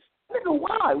Jesus. Nigga,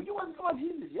 why? You wasn't talking about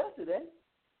Jesus yesterday.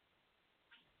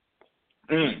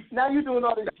 Now you're doing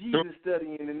all this Jesus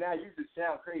studying, and now you just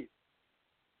sound crazy.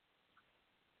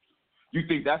 You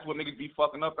think that's what niggas be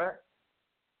fucking up at?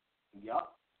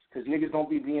 Yup. Because niggas don't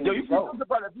be being Yo, you think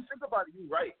about it, you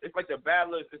right. It's like the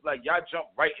battlers, it's like y'all jump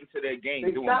right into their game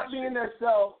they doing stop that being shit.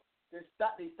 themselves. They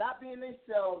stop being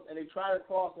themselves, and they try to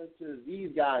cross into these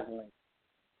guys' lane.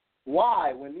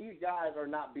 Why? When these guys are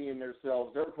not being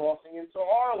themselves, they're crossing into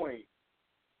our lane.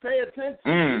 Pay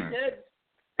attention, kids.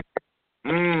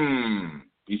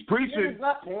 He's preaching. Niggas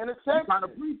not paying attention. Kind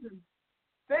of preaching.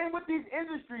 Same with these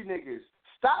industry niggas.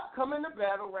 Stop coming to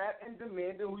battle rap and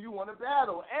demanding who you want to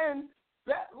battle. And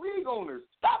league owners,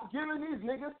 stop giving these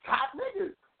niggas top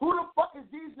niggas. Who the fuck is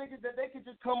these niggas that they can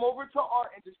just come over to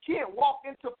art and just can't walk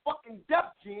into fucking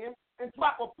Def Jam and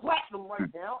drop a platinum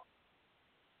right now?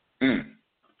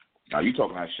 Now you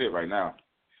talking that shit right now.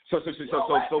 So,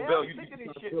 Bill, you sick of this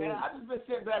shit, man. I just been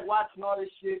sitting back watching all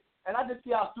this shit. And I just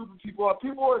see how stupid people are.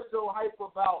 People are so hype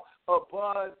about a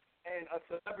buzz and a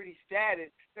celebrity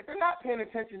status that they're not paying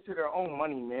attention to their own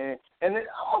money, man. And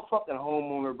I'm a fucking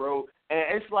homeowner, bro.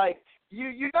 And it's like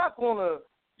you're not gonna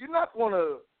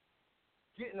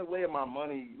get in the way of my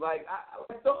money. Like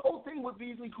the whole thing would be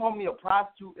easily call me a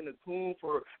prostitute and a coon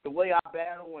for the way I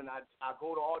battle and I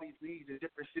go to all these leagues in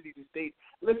different cities and states.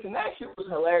 Listen, that shit was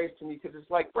hilarious to me because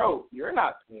it's like, bro, you're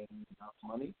not paying me enough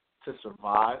money to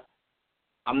survive.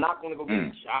 I'm not going to go get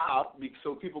a job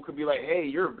so people could be like, hey,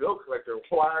 you're a bill collector.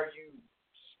 Why are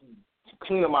you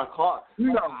cleaning my car?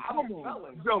 No, I'm a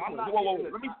felon. Whoa.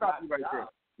 Let me stop you right there.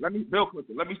 Let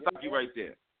me stop you right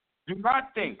there. Do not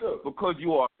think because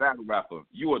you are a battle rapper,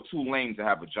 you are too lame to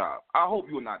have a job. I hope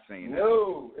you are not saying that.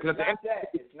 No, it's not that.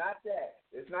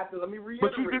 It's not that. Let me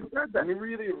reiterate. But you just said that.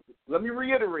 Let me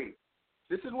reiterate.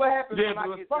 This is what happens when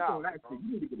I get jobs.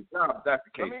 You need to get a job if that's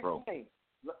the case, bro.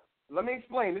 Let me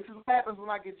explain. This is what happens when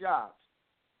I get jobs.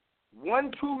 One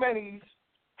too many's,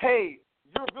 hey,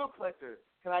 you're a bill collector.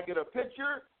 Can I get a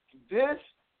picture? This,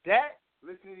 that,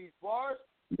 listen to these bars.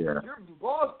 Yeah. Your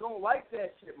boss don't like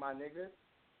that shit, my nigga.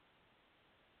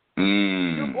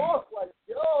 Your Mm. boss like,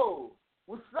 yo,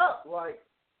 what's up? Like,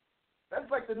 that's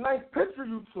like the nice picture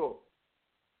you took.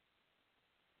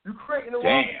 You creating the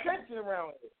wrong attention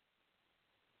around it.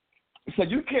 So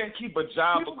you can't keep a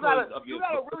job because of your... You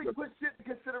gotta really put shit in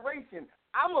consideration.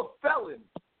 I'm a felon.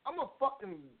 I'm a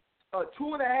fucking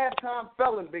 2.5-time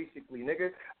felon, basically, nigga.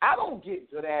 I don't get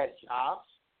good-ass jobs.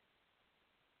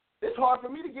 It's hard for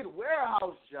me to get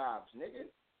warehouse jobs, nigga.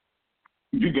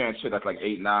 You getting shit that's like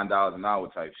 $8, $9 an hour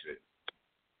type shit.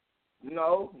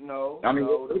 No. I mean,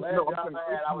 the last job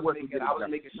I had, I was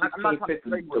making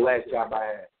 $16.50. The last job I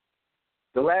had.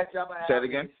 The last job I had, Say it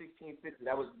again? $16.50.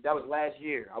 That was last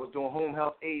year. I was doing home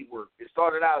health aid work. It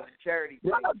started out as a charity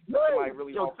thing. Yo,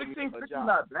 really $16.50 is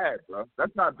not bad, bro.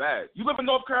 That's not bad. You live in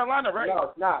North Carolina, right? No,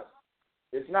 it's not.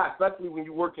 It's not, especially when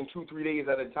you're working 2-3 days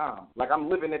at a time. Like, I'm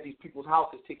living at these people's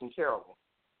houses taking care of them.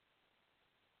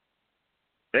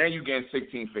 And you getting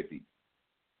 $16.50.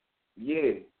 Yeah,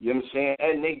 you know what I'm saying?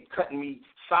 And they cutting me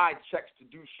side checks to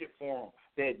do shit for them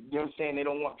that, you know what I'm saying, they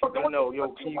don't want people to know. Yo,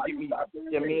 can you give me, you know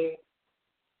what I mean?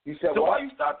 You said, so what? why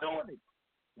you stop doing it?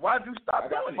 Why did you stop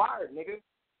doing it? I got fired, nigga.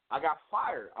 I got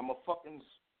fired. I'm a fucking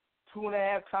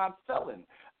 2.5-time felon.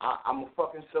 I'm a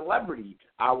fucking celebrity.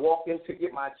 I walk in to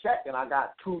get my check, and I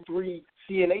got 2-3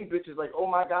 CNA bitches like, oh,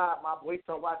 my God, my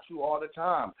boyfriend watch you all the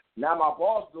time. Now my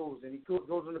boss goes, and he goes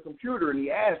on the computer, and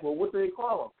he asks, well, what do they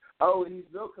call him? Oh, he's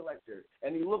bill collector.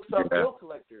 And he looks up bill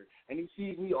collector, and he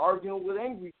sees me arguing with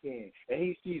ANGRYFAN, and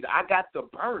he sees I got the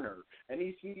burner, and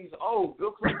he sees, oh,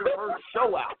 bill collector first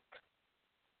show out.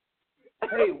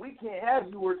 Hey, we can't have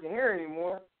you working here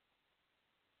anymore.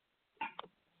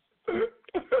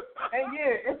 And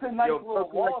yeah, it's a nice little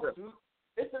lawsuit.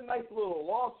 It's a nice little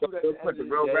lawsuit at the end of the day.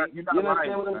 You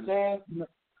understand what I'm saying?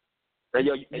 Hey,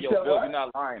 yo, Bill, you're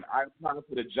not lying. I applied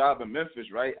for the job in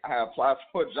Memphis, right? I applied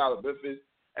for a job in Memphis,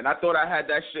 and I thought I had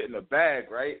that shit in the bag,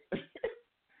 right?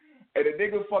 And the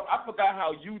nigga, I forgot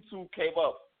how YouTube came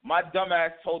up. My dumb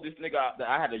ass told this nigga that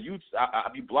I had a YouTube, I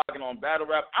be blogging on battle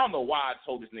rap. I don't know why I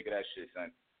told this nigga that shit,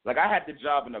 son. Like, I had the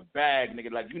job in the bag,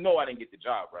 nigga. Like, you know I didn't get the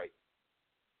job, right?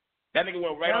 That nigga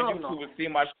went right on YouTube and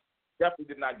seen my shit.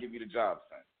 Definitely did not give you the job,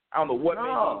 son. I don't know what made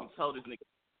me even tell this nigga.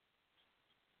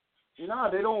 No,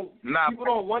 they don't. People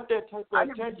don't want that type of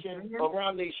attention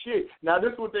around their shit. Now,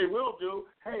 this is what they will do.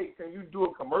 Hey, can you do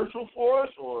a commercial for us,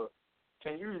 or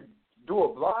can you do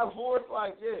a blog for us?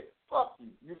 Like, yeah, fuck you.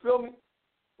 You feel me?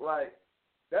 Like,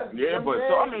 that's but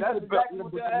so I mean, that's exactly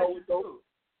what they ask you to do.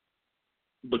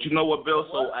 But you know what, Bill?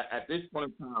 So at this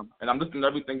point in time, and I'm listening to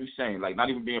everything you're saying, like not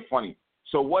even being funny.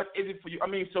 So what is it for you? I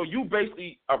mean, so you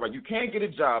basically, all right, you can't get a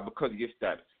job because of your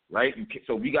status, right?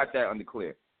 So we got that under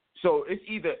clear. So it's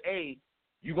either A,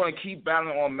 you're going to keep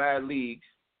battling on mad leagues,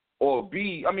 or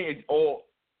B, what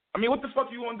the fuck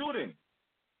you going to do then?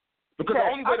 Because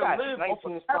the only way to live off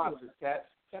of sponsors, Cats.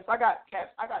 I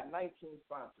got 19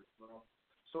 sponsors, bro.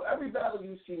 So every battle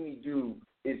you see me do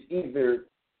is either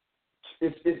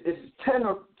it's 10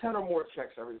 or more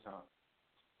checks every time.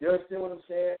 You understand what I'm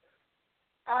saying?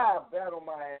 I battle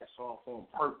my ass off on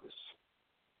purpose.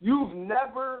 You've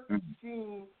never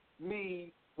seen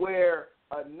me wear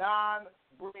a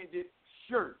non-branded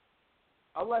shirt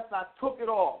unless I took it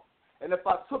off. And if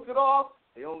I took it off,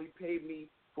 they only paid me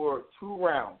for 2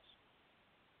 rounds.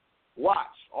 Watch.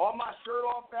 All my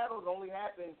shirt-off battles only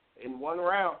happen in 1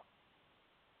 round.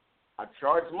 I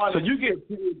charge money. So you get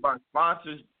paid by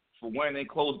sponsors for when they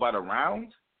close by the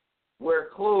round? Wear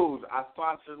clothes. I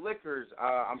sponsor liquors.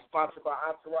 I'm sponsored by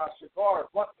Entourage Cigars,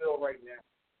 Buckville right now.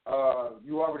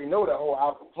 You already know that whole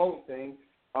Al Capone thing.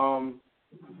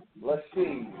 Let's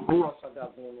see. Who else I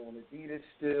got going on? Adidas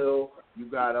still. You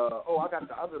got, I got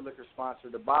the other liquor sponsor.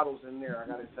 The bottle's in there. I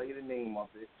got to tell you the name of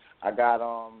it. I got,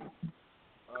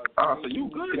 so you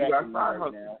good. You got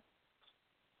right now.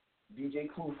 DJ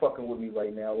Clue fucking with me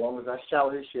right now. As long as I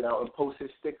shout his shit out and post his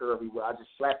sticker everywhere, I just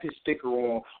slap his sticker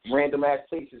on random ass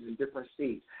places in different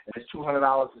states, and it's $200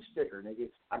 a sticker, nigga.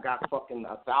 I got fucking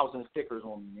 1,000 stickers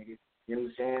on me, nigga. You know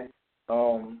what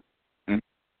I'm saying?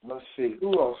 Let's see.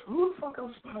 Who else? Who the fuck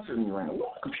else sponsors me right now?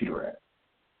 Where's my computer at?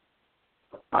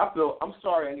 I'm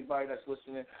sorry, anybody that's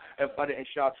listening. If I didn't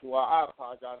shout you out, I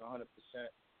apologize 100%.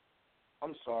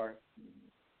 I'm sorry.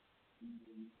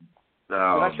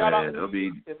 Oh, man. It'll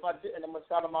be... If I didn't, I'm going to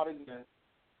shout them out again.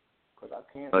 Because I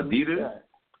can't... Adidas?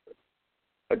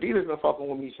 Adidas been fucking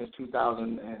with me since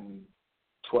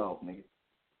 2012, nigga.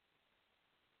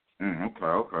 Okay.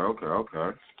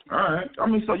 All right. I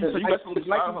mean, so you got some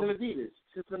Nikes and Adidas.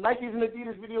 Since the Nikes and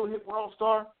Adidas video hit World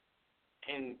Star,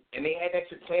 and they had that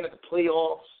shit playing at the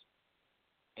playoffs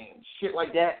and shit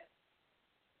like that,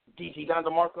 DG Don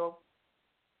DeMarco.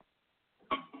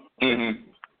 Mm-hmm.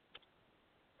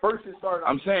 First it started.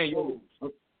 I'm saying,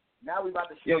 now we about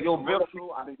to show Bill.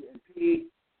 I've been getting paid.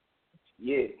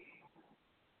 Yeah.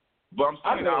 But I'm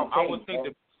saying,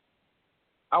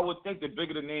 I would think the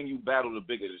bigger the name you battle, the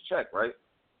bigger the check, right?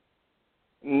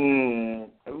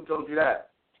 Who told you that?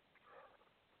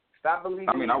 Stop believing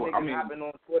hopping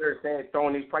on Twitter saying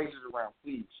throwing these prices around,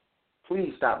 please.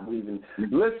 Please stop believing.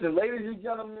 Listen, ladies and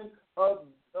gentlemen of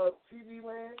TV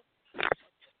land,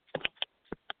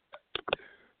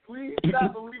 please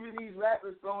stop believing these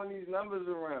rappers throwing these numbers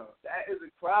around. That is a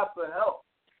cry for help.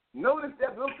 Notice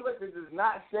that Bill Collector does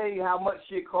not say how much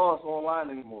shit costs online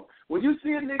anymore. When you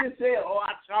see a nigga say,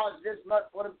 I charge this much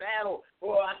for the battle,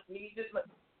 or I need this much,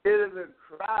 it is a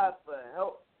cry for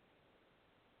help.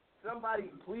 Somebody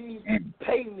please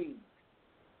pay me.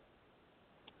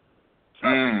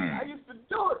 I used to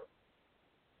do it.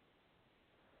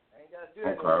 I ain't got to do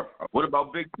that anymore. What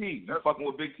about Big T? You fucking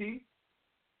with Big T?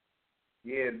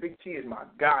 Yeah, Big T is my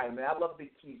guy, man. I love Big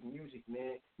T's music,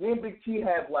 man. Me and Big T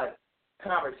have,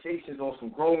 conversations on some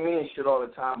grown men shit all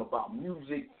the time about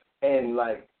music. And,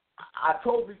 I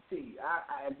told Big T,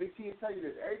 and Big T will tell you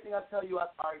this. Everything I tell you, I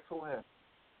already told him.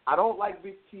 I don't like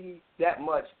Big T that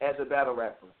much as a battle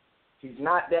rapper. He's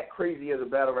not that crazy as a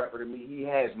battle rapper to me. He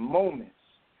has moments.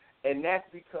 And that's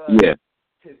because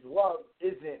his love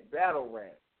isn't battle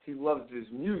rap. He loves his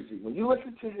music. When you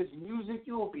listen to his music,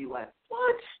 you will be like,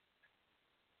 what?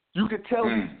 You could tell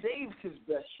he saves his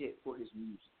best shit for his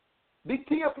music. Big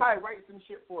T will probably write some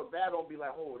shit for a battle and be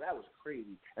like, oh, that was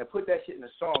crazy, and put that shit in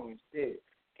a song instead.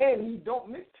 And he don't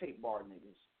mixtape bar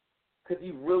niggas because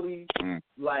he really,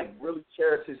 really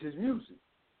cherishes his music.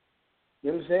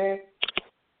 You know what I'm saying?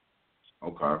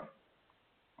 Okay.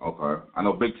 I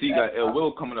know Big T got Ill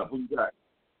Will coming up. Who you got?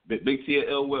 Big T or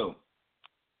Ill Will?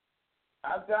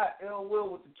 I got Ill Will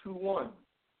with the 2-1.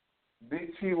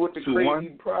 Big T with the 2-1?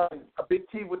 Crazy Pride. Big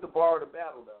T with the bar of the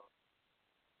battle, though.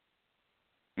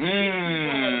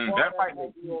 That might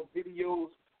be on videos.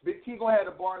 Big T gonna have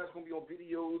the bar that's gonna be on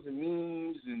videos and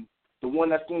memes and the one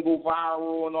that's gonna go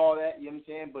viral and all that. You know what I'm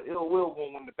saying? But Ill Will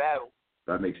gonna win the battle.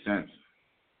 That makes sense.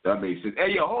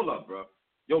 Hey, yo, hold up, bro.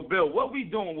 Yo, Bill, what we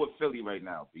doing with Philly right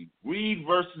now? B? Reed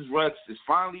versus Rex is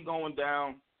finally going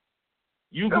down.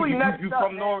 You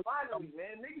from North? Finally,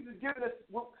 man. Niggas is giving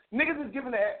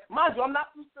us. Mind you, I'm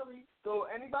not from Philly, so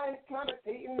anybody kind of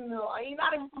hating, I ain't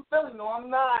not even from Philly. No, I'm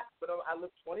not. But I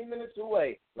live 20 minutes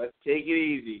away. Let's take it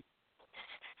easy.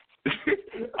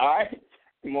 All right?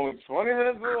 I'm only 20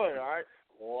 minutes away, all right?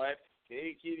 Let's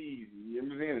take it easy. You know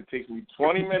what I'm saying? It takes me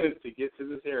 20 minutes to get to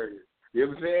this area. You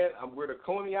know what I'm saying? We're the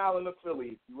Coney Island of Philly.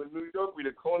 If you in New York, we're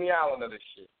the Coney Island of this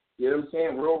shit. You know what I'm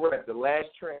saying? We're over at the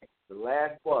last train, the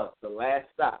last bus, the last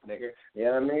stop, nigga. You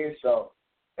know what I mean? So,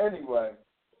 anyway,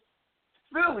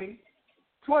 Philly,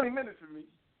 20 minutes from me,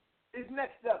 is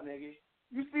next up, nigga.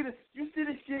 You see the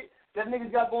shit that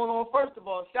niggas got going on? First of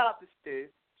all, shout out to Stiz,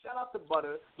 shout out to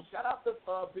Butter, shout out to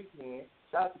Big Hand,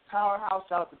 shout out to Powerhouse,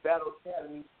 shout out to Battle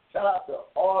Academy, shout out to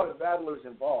all the battlers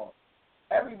involved.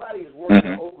 Everybody is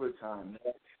working overtime,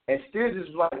 man. And Stiz is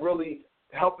really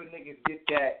helping niggas get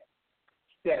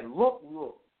that look.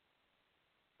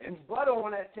 And Butter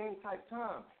on that same type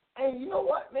time. And you know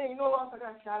what, man? You know what else I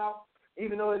got to shout out?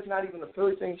 Even though it's not even a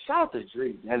Philly thing, shout out to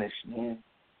Dre Dennis, man.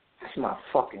 That's my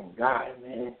fucking guy,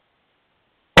 man.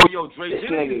 Oh, yo, Dre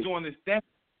Dennis is doing this thing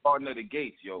starting at the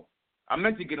gates, yo. I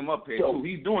meant to get him up here, too.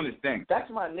 He's doing this thing. That's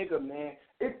my nigga, man.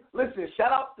 Listen,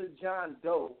 shout out to John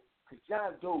Doe, because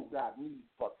John Doe got me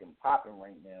fucking popping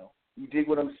right now. You dig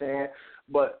what I'm saying?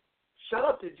 But shout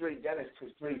out to Dre Dennis,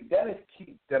 because Dre Dennis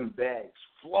keeps them bags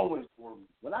flowing for me.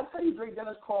 When I tell you Dre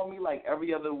Dennis called me like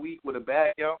every other week with a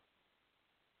bag, yo.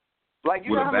 Like,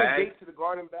 you know how many dates to the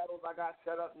Garden battles I got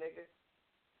set up, nigga?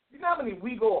 You know how many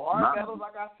We Go Hard battles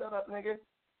I got set up, nigga?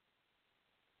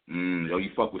 Yo,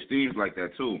 you fuck with Steve like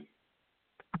that, too.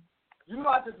 You know,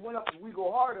 I just went up to We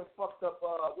Go Hard and fucked up,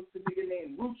 what's the nigga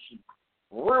named Lucci?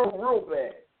 Real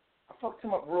bad. I fucked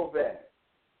him up real bad.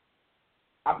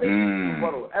 I basically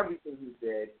rebutted everything he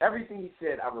said. Everything he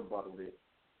said, I rebutted it.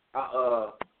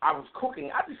 I was cooking.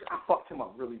 I fucked him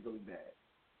up really, really bad.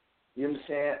 You know what I'm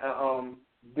saying?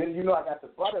 Then, you know, I got the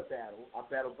Butter battle. I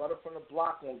battled Butter from the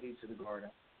Block on Gates of the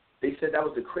Garden. They said that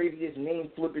was the craziest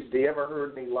name flippage they ever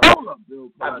heard in their life. Hold up,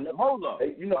 Bill. Hold up.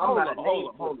 You know, I'm not a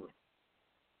name flipper.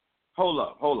 Hold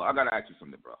up. I got to ask you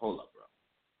something, bro. Hold up, bro.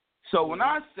 So when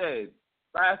I said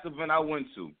last event I went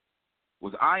to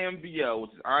was IMBL,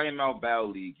 which is IML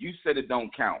Battle League, you said it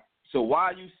don't count. So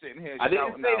why are you sitting here shouting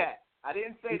out? I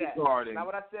didn't say that. That's not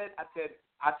what I said.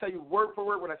 I'll tell you word for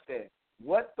word what I said.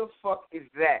 What the fuck is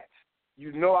that?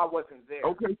 You know I wasn't there.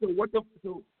 Okay,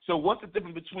 so what's the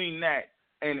difference between that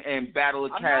and Battle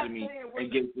Academy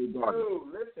and Gates of the Garden? Dude,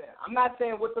 listen, I'm not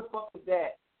saying what the fuck is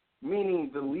that, meaning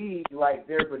the league like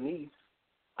they're beneath.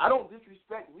 I don't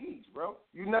disrespect leagues, bro.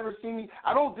 You never see me.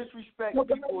 I don't disrespect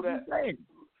people that.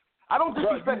 I don't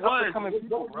disrespect up-and-coming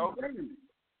people, bro.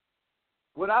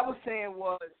 What I was saying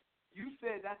was, you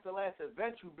said that's the last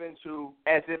event you've been to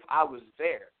as if I was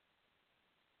there.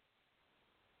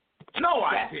 No,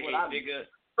 I didn't, nigga.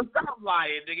 Stop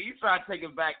lying, nigga. You try to take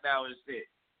it back now and shit.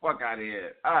 Fuck out of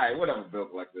here. All right, whatever, Bill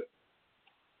Collector.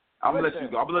 I'm going to let you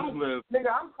go. I'm going to let you live.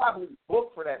 Nigga, I'm probably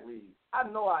booked for that league. I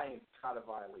know I ain't trying to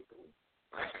violate the league.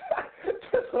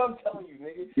 That's what I'm telling you,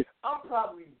 nigga. I'm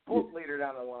probably booked later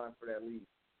down the line for that league.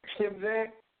 You know what I'm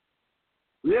saying?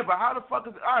 Yeah, but how the fuck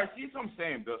is it? All right, see what I'm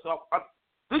saying, Bill. So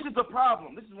this is the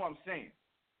problem. This is what I'm saying.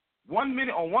 1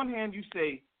 minute, on one hand, you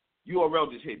say,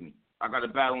 URL just hit me. I got a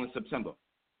battle in September.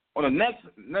 On the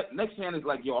next hand is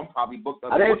like, yo, I'm probably booked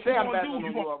up. I didn't say I'm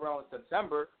battling URL in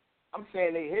September. I'm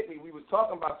saying they hit me. We was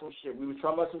talking about some shit. We was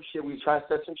talking about some shit. We was trying to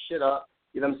set some shit up.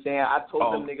 You know what I'm saying? I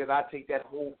told them niggas I'd take that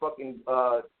whole fucking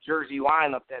Jersey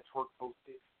lineup that Twerk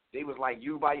posted. They was like,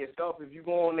 you by yourself. If you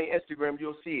go on their Instagram,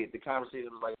 you'll see it. The conversation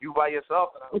was like, you by yourself.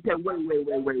 Okay,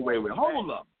 wait. Hold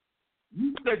up.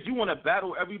 You said you want to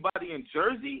battle everybody in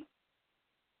Jersey?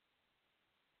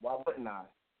 Why wouldn't I?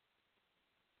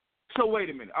 So wait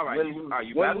a minute. All right,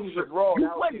 you battle Raw.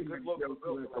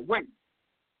 Wait.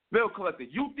 Bill Collector,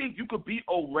 you think you could beat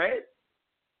O-Red?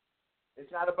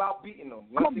 It's not about beating them.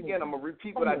 Once again, I'm going to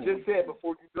repeat what I just said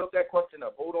before you built that question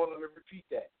up. Hold on, let me repeat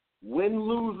that. Win,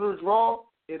 lose, or draw,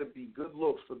 it'll be good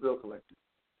looks for Bill Collector.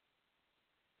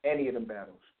 Any of them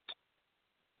battles.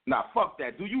 Nah, fuck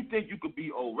that. Do you think you could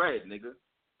beat O-Red, nigga?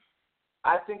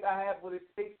 I think I have what it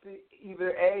takes to either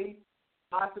A,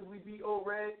 possibly beat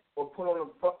O-Red, or put on a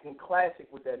fucking classic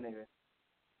with that nigga.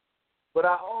 But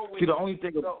I always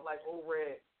felt like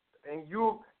O-Red, and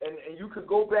you could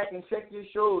go back and check your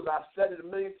shows. I've said it a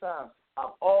million times.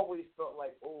 I've always felt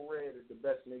like O-Red is the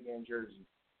best nigga in Jersey.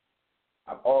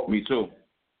 Me too.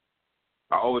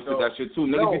 I always said that shit too.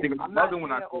 Niggas be thinking another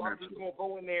one. I'm just gonna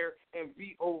go in there and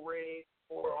beat O-Red,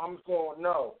 or I'm just going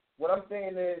no. What I'm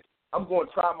saying is I'm going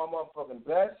to try my motherfucking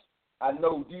best. I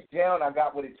know deep down I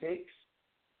got what it takes.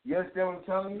 You understand what I'm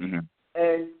telling you? Mm-hmm.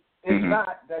 And if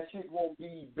not, that shit won't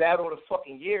be battle of the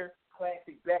fucking year.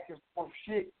 Classic back and forth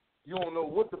shit. You don't know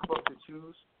what the fuck to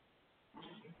choose.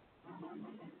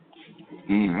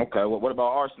 Okay. Well, what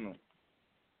about Arsenal?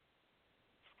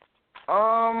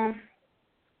 I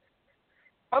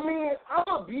mean, I'm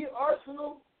going to beat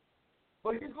Arsenal,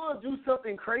 but he's going to do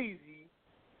something crazy,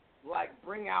 like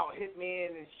bring out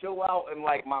Hitman and show out and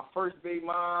like my first baby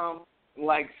mom,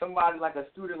 like somebody like a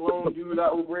student loan dude I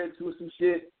overread to or some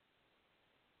shit.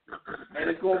 And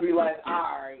it's going to be like, all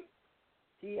right,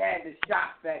 he had the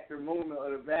shock factor moment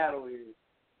of the battle here,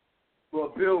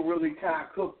 but Bill really kind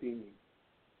of cooked him.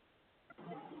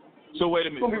 So wait a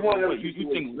minute. You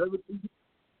think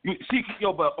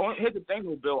here's the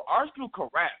thing, Bill. Arsenal can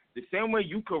rap. The same way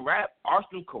you can rap,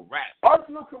 Arsenal can rap.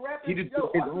 Arsenal can rap.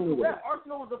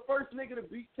 Arsenal was the first nigga to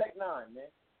beat Tech-9, man.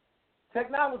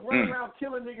 Tech-9 was running around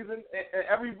killing niggas and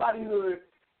everybody hood,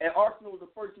 and Arsenal was the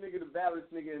first nigga to battle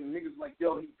this nigga, and niggas like,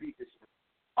 yo, he beat this shit.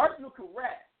 Arsenal can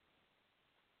rap.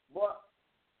 But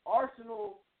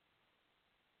Arsenal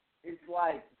is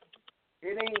like,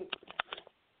 it ain't,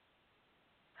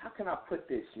 how can I put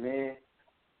this, man?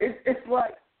 It's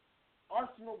like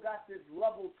Arsenal got this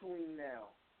level to him now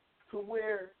to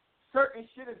where certain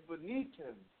shit is beneath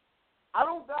him. I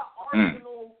don't got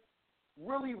Arsenal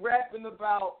really rapping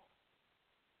about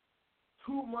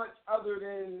too much other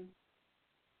than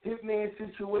Hitman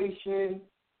situation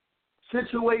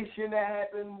that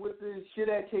happened with the shit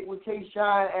with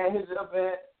K-Shine at his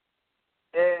event,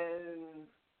 and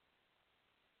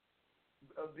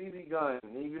a BB gun.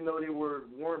 Even though they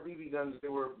weren't BB guns, they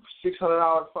were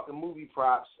 $600 fucking movie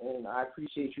props, and I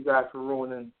appreciate you guys for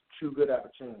ruining two good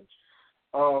opportunities.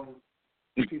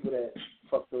 People that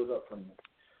fuck those up for me.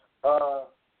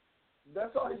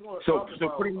 That's all he's going to talk about. So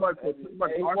pretty much he's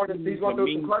going to throw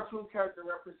some cartoon character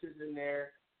references in there,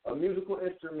 a musical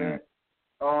instrument,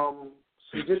 some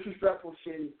disrespectful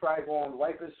shit. He's probably going to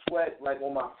wipe his sweat like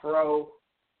on my fro.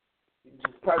 He's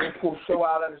probably going to pull show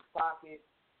out of his pocket.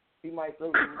 He might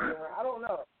throw some around. I don't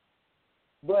know.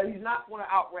 But he's not going to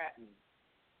out-rap me.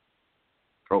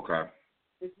 Okay.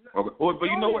 Okay. Well, but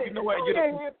you know what? There's only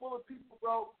a handful of people,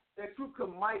 bro, that you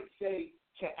might say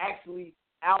can actually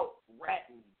out-rap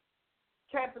me.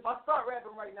 Cap, if I start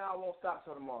rapping right now, I won't stop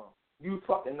till tomorrow. You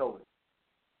fucking know it.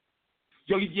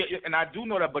 Yo, yeah, and I do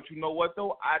know that, but you know what,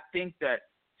 though? I think that,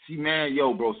 see, man,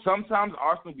 bro, sometimes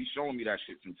Arsenal be showing me that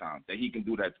shit sometimes, that he can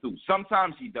do that, too.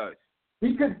 Sometimes he does.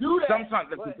 He could do that.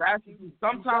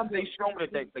 Sometimes they show me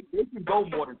that they can go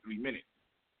more than 3 minutes.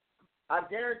 I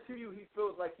guarantee you he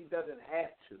feels like he doesn't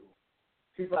have to.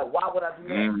 He's like, why would I do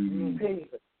that? You didn't pay me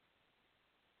for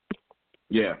that.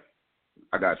 Yeah.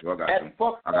 I got you.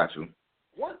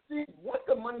 Once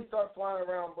the money starts flying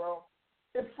around, bro,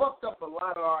 it fucked up a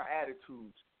lot of our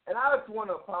attitudes. And I just want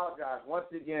to apologize once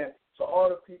again to all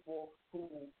the people who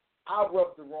I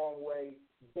rubbed the wrong way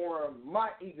during my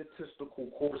egotistical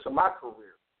course of my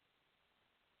career.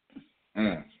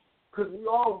 Because we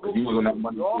all go through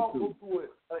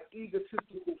an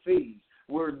egotistical phase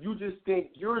where you just think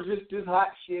you're just this hot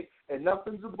shit and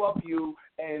nothing's above you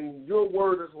and your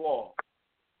word is law.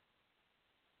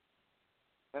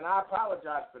 And I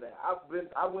apologize for that.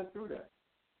 I went through that.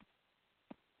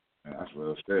 Yeah, that's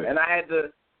real shit. And I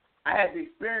had to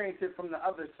experience it from the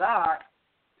other side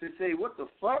to say, what the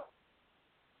fuck?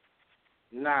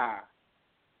 Nah,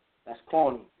 that's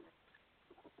corny.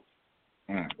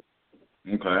 Okay.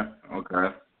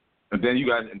 And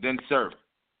then Surf.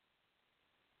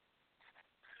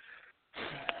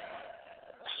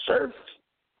 Surf.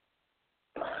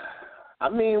 I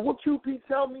mean, what QP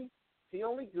tell me? He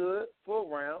only good for a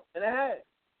round and a half.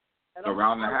 And a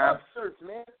round and a half? Surf,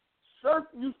 man. Surf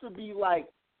used to be like,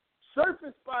 Surf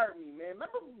inspired me, man.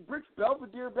 Remember Brick's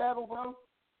Belvedere battle, bro?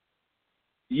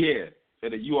 Yeah,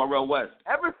 at the URL West.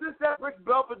 Ever since that Brick's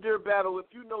Belvedere battle, if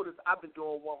you notice, I've been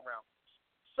doing one round.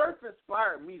 Surf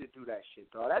inspired me to do that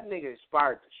shit, dog. That nigga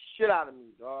inspired the shit out of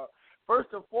me, dog.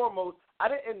 First and foremost,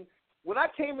 when I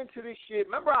came into this shit,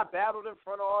 remember I battled in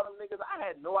front of all them niggas? I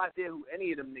had no idea who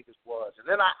any of them niggas was. And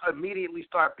then I immediately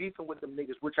started beefing with them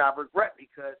niggas, which I regret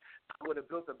because I would have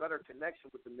built a better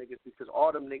connection with them niggas because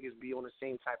all them niggas be on the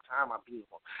same type of time I be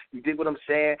on. You dig what I'm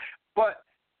saying? But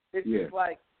it's just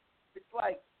like,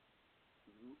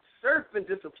 Surf been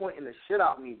disappointing the shit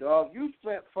out of me, dog. You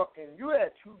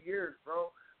had 2 years,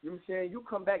 bro. You know what I'm saying? You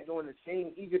come back doing the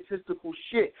same egotistical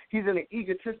shit. He's in an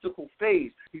egotistical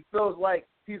phase. He feels like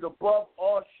he's above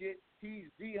all shit. He's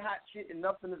the hot shit and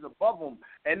nothing is above him.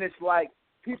 And it's like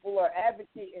people are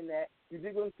advocating that. You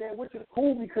dig what I'm saying? Which is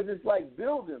cool because it's like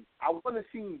build him. I want to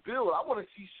see him build. I want to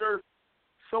see Surf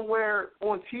somewhere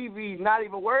on TV not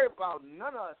even worry about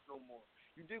none of us no more.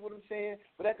 You dig what I'm saying?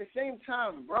 But at the same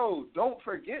time, bro, don't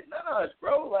forget none of us,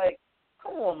 bro. Like,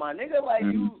 come on, my nigga. Like,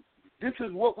 this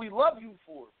is what we love you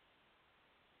for.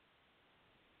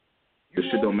 This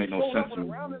shit don't make no sense to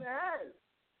me.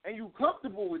 And you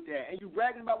comfortable with that, and you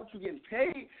bragging about what you getting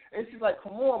paid. And it's just like,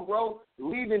 come on, bro.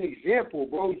 Lead an example,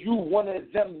 bro. You one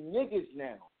of them niggas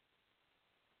now.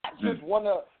 You're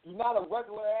not a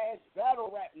regular ass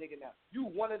battle rap nigga now. You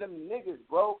one of them niggas,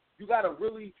 bro. You gotta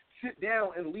really sit down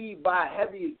and lead by a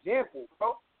heavy example,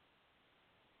 bro.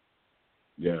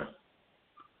 Yeah.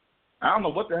 I don't know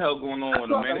what the hell going on with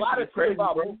him, man. I talk a lot of shit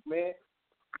about Mook, man.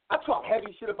 I talk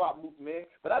heavy shit about Mook, man.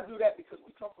 But I do that because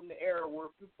we come from the era where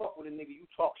if you fuck with a nigga, you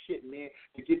talk shit, man,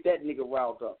 to get that nigga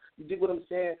riled up. You dig what I'm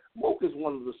saying? Mook is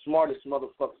one of the smartest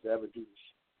motherfuckers to ever do this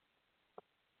shit.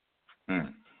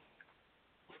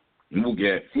 Mook,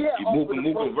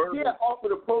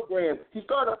 offered a program. He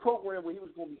started a program where he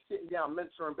was going to be sitting down,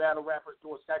 mentoring battle rappers,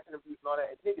 doing sack interviews and all that.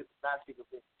 And niggas did not take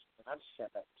advantage. And I just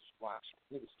sat back and just watched.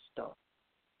 Niggas is dumb.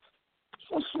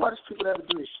 It's one of the smartest people to ever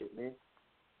do this shit, man.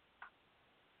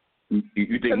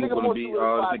 You think Mook going to be?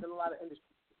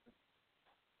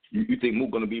 You think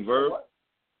Mook going to be Verb?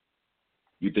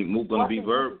 You think Mook going to be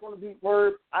Verb?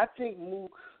 I think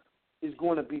Mook is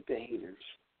going to beat the haters.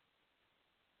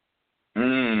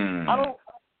 I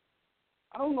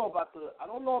don't know about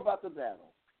the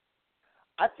battle.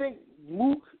 I think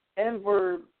Mook and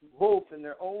Verb both in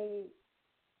their own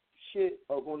shit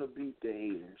are going to beat the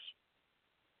haters.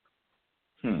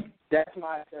 That's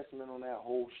my assessment on that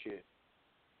whole shit.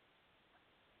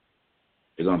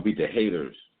 They're going to beat the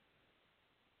haters.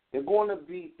 They're going to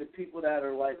beat the people that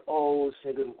are like, oh,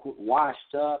 this nigga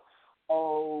washed up.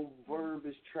 Oh, Verb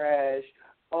is trash.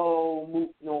 Oh,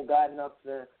 Mook don't got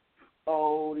nothing.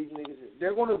 Oh, these niggas.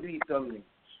 They're going to beat them niggas.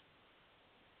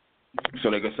 So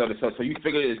you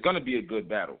figure it's going to be a good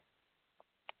battle.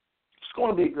 It's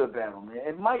going to be a good battle, man.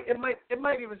 It might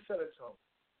even set a tone.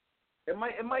 It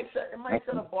might set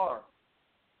a bar.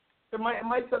 It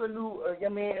might set a new.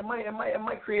 It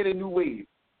might create a new wave.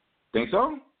 Think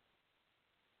so?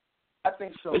 I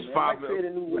think so. It's man. It might create a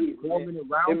new wave.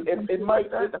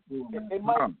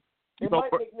 It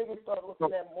might make niggas start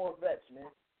looking at more vets,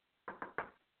 man.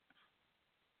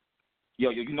 Yo,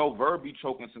 you know Verb be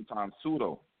choking sometimes too,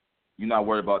 though. You not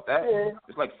worried about that? Yeah.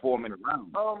 It's like 4-minute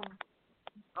rounds.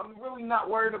 I'm really not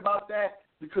worried about that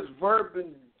because Verb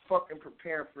been fucking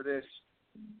preparing for this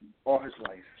all his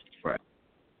life. Right.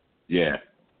 Yeah.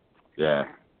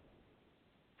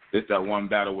 This that one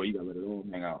battle where you gotta let it all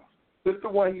hang out. This is the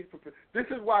one he's prepared. This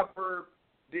is why Verb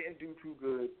didn't do too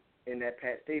good in that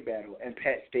Pat Stay battle, and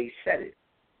Pat Stay said it.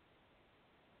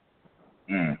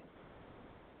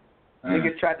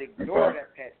 Niggas tried to ignore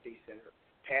that Pat Stay said it.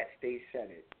 Pat Stay said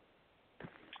it.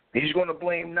 He's going to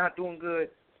blame not doing good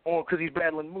on because he's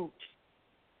battling Mook.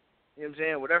 You know what I'm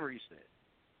saying? Whatever he said.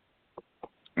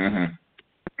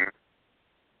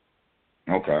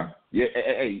 Okay. Yeah.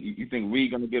 Hey, you think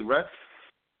Reed gonna get Rex?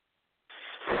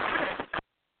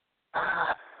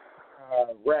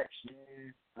 Rex,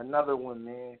 man. Another one,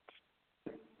 man.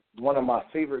 One of my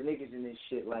favorite niggas in this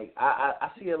shit. Like, I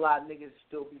see a lot of niggas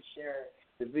still be sharing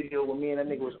the video where me and that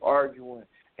nigga was arguing,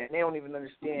 and they don't even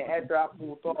understand. After I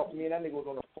pulled off, me and that nigga was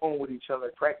on the phone with each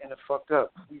other, cracking the fuck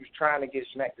up. We was trying to get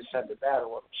smacked to set the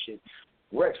battle up and shit.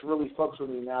 Rex really fucks with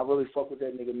me now. I really fuck with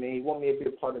that nigga, man. He want me to be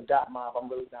a part of Dot Mob. I'm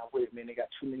really not with it, man. They got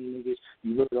too many niggas.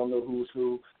 You really don't know who's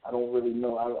who. I don't really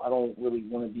know. I don't really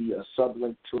want to be a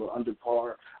sublink to an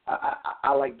underpar.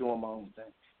 I like doing my own thing.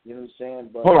 You know what I'm saying?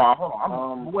 But hold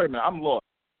on. Wait a minute. I'm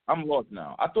lost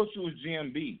now. I thought you was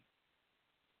GMB.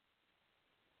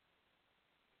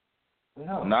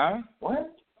 No. Nah?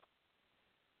 What?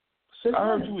 I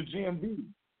heard you was GMB.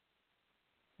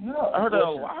 No. I heard that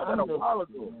a while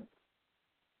ago.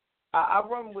 I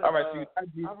run with. All right,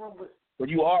 I run with. But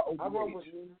you are OVH. I run with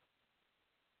you.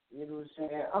 You know what I'm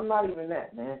saying? I'm not even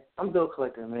that, man. I'm Bill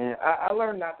Collector, man. I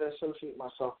learned not to associate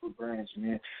myself with brands,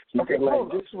 man. Okay,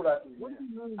 this is what I do. What do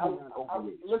you mean?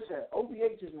 Listen,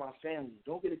 OVH is my family.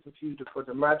 Don't get it confused for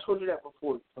them. I told you that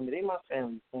before. I mean, they my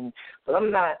family, but I'm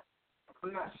not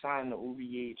signed to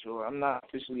OVH or I'm not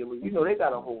officially. You know, they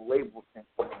got a whole label thing.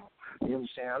 You know what I'm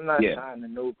saying? I'm not signed to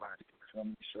nobody. You feel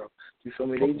me? So, you feel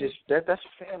me? They just that's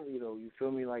family though. You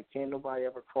feel me? Like, can't nobody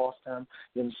ever cross them.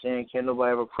 You know what I'm saying? Can't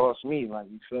nobody ever cross me. Like,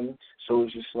 you feel me? So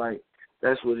it's just like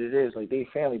that's what it is. Like, they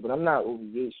family, but I'm not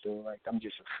OVH though. Like, I'm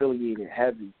just affiliated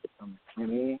heavy. You know what I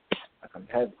mean? Like, I'm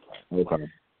heavy. Okay.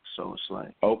 So it's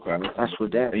like that's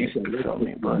what that is. You feel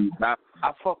me? But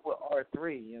I fuck with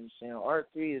R3. You know what I'm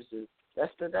saying? R3 is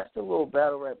that's the little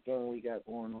battle rap game we got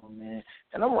going on, man.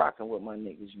 And I'm rocking with my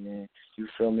niggas, man. You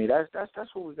feel me? That's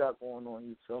what we got going on.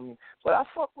 You feel me? But I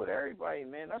fuck with everybody,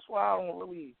 man. That's why I don't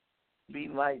really be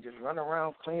like just run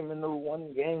around claiming no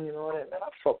one gang and all that. Man, I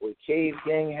fuck with Cave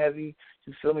Gang heavy.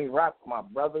 You feel me? Rock with my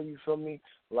brother. You feel me?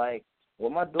 Like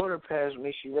when my daughter passed,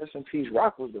 may she rest in peace.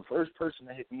 Rock was the first person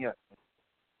to hit me up.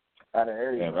 Out of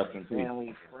everybody,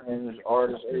 family, friends,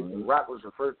 artists, everything. Rock was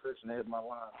the first person to hit my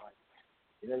line. Like,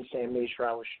 you know what I'm saying? Made sure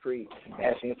I was straight,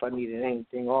 asking if I needed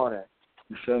anything, all that.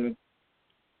 You feel me?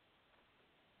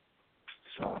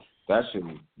 So that shit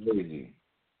is crazy.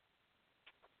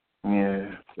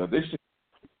 Yeah. So this shit.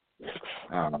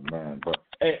 Oh man, but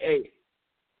hey,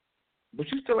 but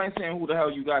you still ain't saying who the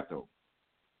hell you got though.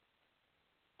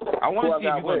 I want to see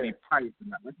if you're gonna be biased or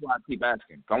not. That's why I keep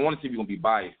asking. I want to see if you're gonna be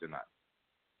biased or not.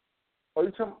 Oh,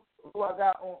 you talking who I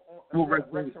got on Rex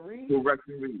and Reed? Who Rex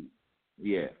and Reed?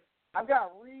 Yeah. I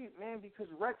got Reed, man, because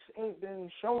Rex ain't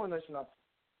been showing us nothing.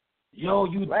 Yo,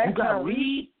 you got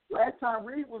Reed? Last time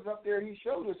Reed was up there, he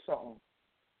showed us something.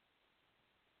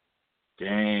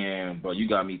 Damn, bro, you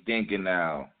got me thinking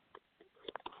now.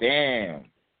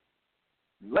 Damn.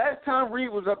 Last time Reed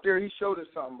was up there, he showed us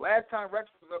something. Last time Rex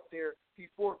was up there, he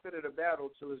forfeited a battle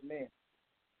to his man.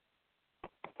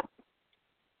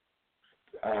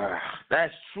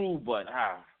 That's true, but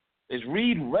is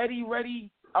Reed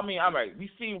ready? I mean, all right, we've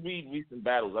seen Reed recent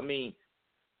battles. I mean,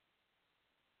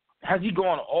 Has he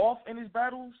gone off in his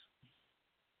battles?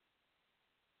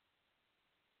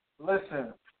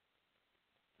 Listen,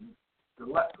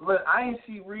 I ain't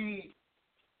see Reed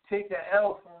take the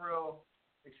L for real,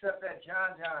 except that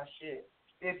John shit,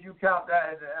 if you count that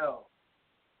as an L.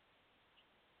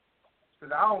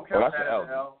 Because I don't count that as an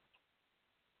L.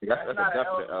 That's not an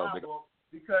L.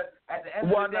 Because at the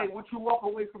end of the day, what you walk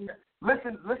away from that?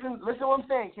 Listen what I'm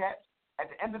saying, Cat. At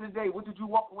the end of the day, what did you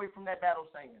walk away from that battle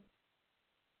saying?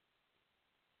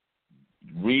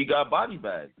 Reed got body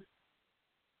bags.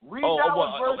 Reed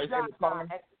versus John.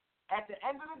 At the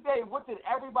end of the day, what did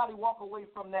everybody walk away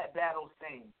from that battle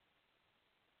saying?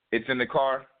 It's in the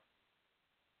car.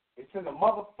 It's in the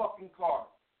motherfucking car.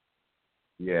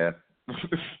 Yeah.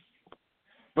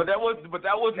 but that wasn't a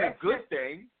good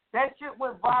thing. That shit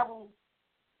went viral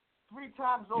 3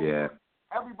 times over. Yeah.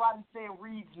 Everybody saying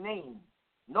Reed's name.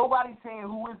 Nobody saying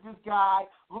who is this guy.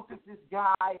 Look at this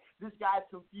guy. This guy's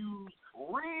confused.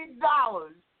 Reed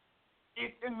Dollars.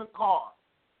 It's in the car.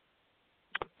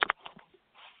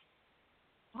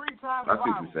 3 times I see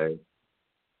what you say.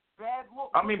 Bad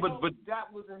look. I mean, but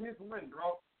that was in his win,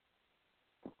 bro.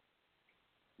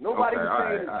 Nobody was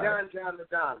saying John the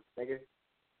Don, nigga.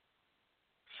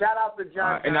 Shout out to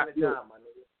John the Don, my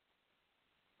nigga.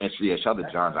 And shout out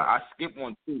to John. I skipped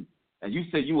one too. And you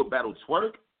said you would battle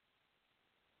Twerk?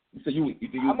 You said you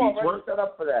beat Twerk? I'm already set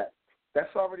up for that.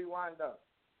 That's already lined up.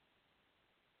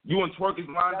 You and Twerk is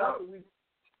lined up?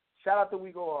 Shout out to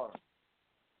We Go Hard.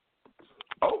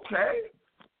 Okay.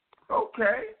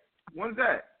 When's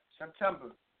that?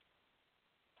 September.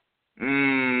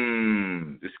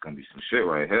 This is gonna be some shit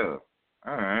right here.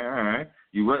 All right.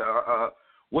 You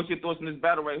what's your thoughts on this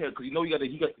battle right here? Because you know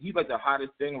he's like the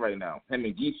hottest thing right now. Him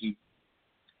and Geechee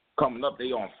coming up, they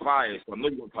on fire. So I know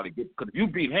you're gonna try to get. Because if you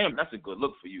beat him, that's a good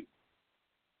look for you.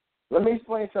 Let me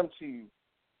explain something to you.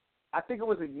 I think it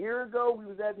was a year ago. We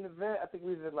was at an event. I think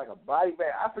we was at like a body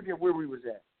bag. I forget where we was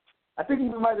at. I think we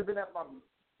might have been at my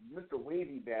Mr.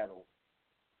 Wavy battle.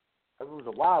 It was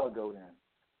a while ago then.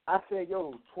 I said,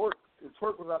 yo, Twerk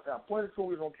was out there. I pointed to him,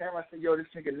 we was on camera. I said, yo,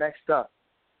 this nigga next up.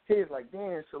 He was like,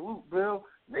 damn, salute, Bill.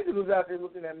 Niggas was out there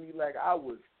looking at me like I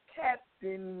was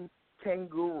Captain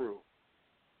Kangaroo.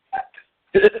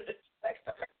 Get the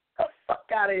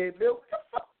fuck out of here, Bill. What the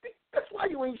fuck? That's why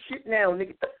you ain't shit now,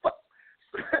 nigga. The fuck?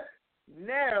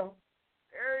 Now,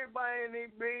 everybody in their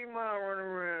baby mom running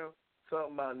around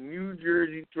talking about New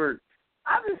Jersey Twerk.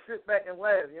 I just sit back and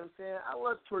laugh, you know what I'm saying? I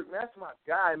love Twerk, man. That's my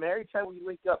guy, man. Every time we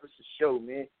link up, it's a show,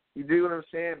 man. You do what I'm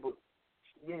saying? But,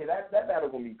 yeah, that battle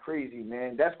going to be crazy,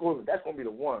 man. That's going to be the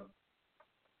one.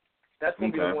 That's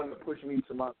going to be the one to push me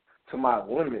to my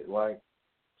limit, like.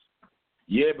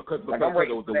 Yeah, because I'm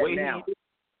ready the way now.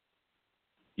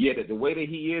 The way that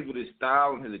he is with his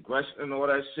style and his aggression and all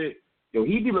that shit, yo,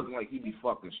 he be looking like he be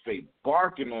fucking straight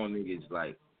barking on niggas.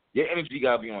 Like, your energy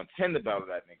got to be on 10 about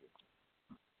that nigga.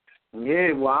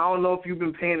 Yeah, well, I don't know if you've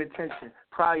been paying attention.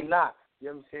 Probably not. You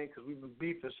know what I'm saying? Because we've been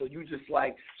beefing. So you just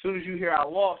like, as soon as you hear I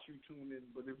lost, you tune in.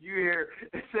 But if you hear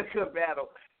it's a good battle,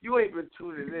 you ain't been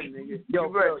tuning in, nigga. Yo,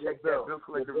 Bill,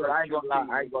 I ain't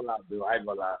gonna lie, Bill.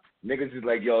 Niggas is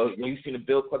like, yo, when you seen the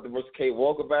Bill Collector versus K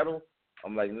Walker battle?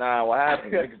 I'm like, nah, what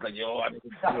happened? Niggas like, yo, I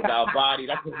niggas without body.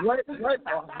 That's what?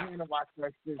 Oh, I ain't gonna watch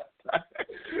that shit. I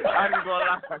ain't gonna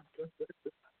lie.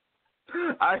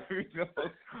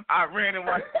 I ran and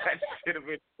watched that shit a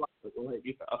bit.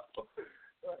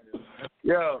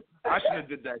 Yo, I should have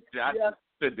did that shit. I should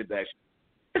have did that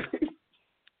shit.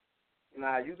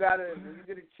 Nah, you gotta, when you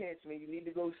get a chance, man, you need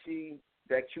to go see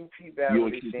that QP battle.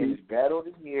 They're saying it's Battle of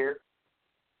the Year.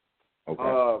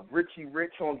 Okay. Richie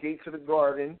Rich on Gates of the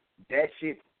Garden. That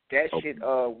shit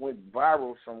went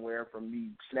viral somewhere from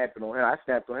me snapping on him. I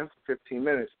snapped on him for 15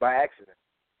 minutes by accident.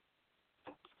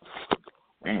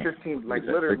 15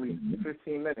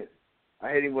 minutes.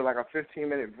 I hit him with like a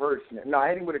 15-minute verse. No, I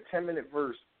hit him with a 10-minute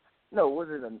verse. No,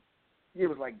 it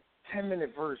was like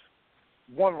 10-minute verse,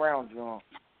 one round, John.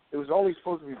 It was only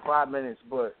supposed to be 5 minutes,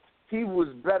 but he was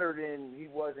better than he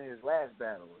was in his last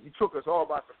battle. He took us all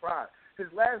by surprise.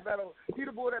 His last battle, he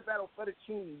the boy that battled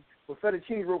Fettuccine, but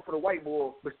Fettuccine wrote for the white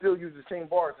boy, but still used the same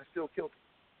bars and still killed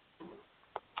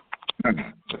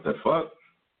him. What the fuck?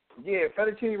 Yeah,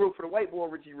 Fettuccine wrote for the white boy,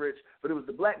 Richie Rich, but it was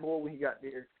the black boy when he got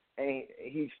there, and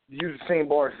he used the same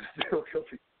bars and still killed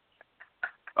him.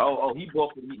 Oh, he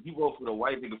wrote for the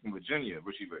white nigga from Virginia,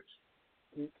 Richie Rich.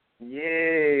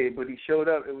 Yeah, but he showed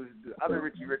up. It was the other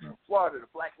Richie Rich from Florida, the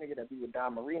black nigga that be with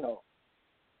Don Marino.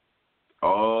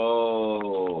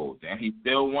 Oh, damn, he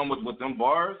still won with them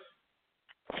bars?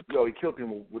 Yo, he killed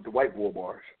him with the white boy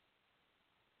bars.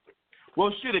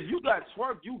 Well, shit, if you got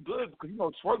Twerk, you good,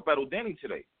 because, Twerk battled Danny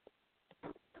today.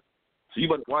 So you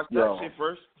better watch that shit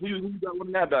first. Who you got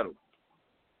winning that battle?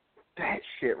 That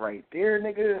shit right there,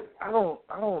 nigga. I don't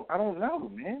know,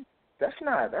 man. That's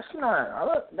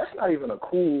not even a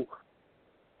cool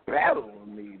battle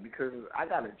with me because I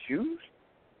gotta choose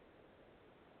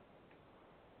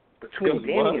between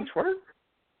Danny and Twerk.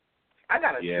 I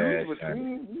gotta choose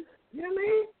between. You know what I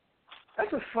mean?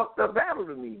 That's a fucked up battle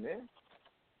to me, man.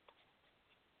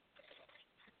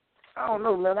 I don't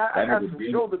know, man. I got some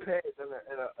shoulder pads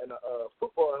and a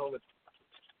football helmet,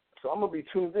 so I'm gonna be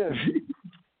tuned in.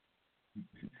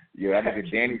 Yeah, I think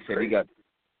Danny said he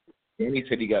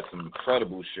got some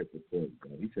incredible shit for Twerk.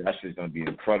 He said that shit's gonna be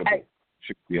incredible. Hey,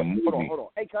 should be a movie. Hold on.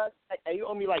 Hey, cuz, hey, you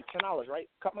owe me like $10, right?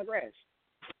 Cut my grass.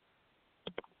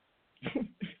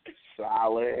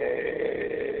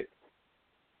 Solid.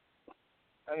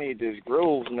 I need this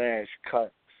Groves Nash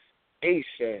cut.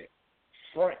 ASAP.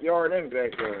 Front yard and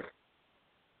backyard.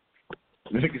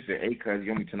 The nigga said, hey, cuz,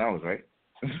 you owe me $10, right?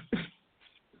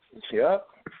 Yep.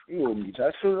 You owe me.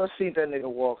 As soon as I see that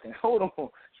nigga walking, hold on.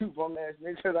 You bum ass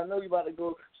nigga, cause I know you about to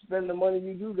go spend the money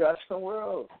you do got somewhere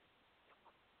else.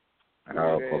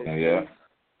 Oh, fucking yeah.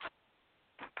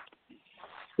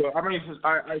 So, I mean, so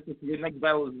your next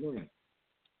battle is when?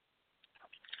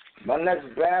 My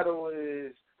next battle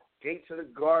is Gate to the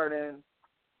Garden,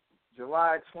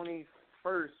 July 21st.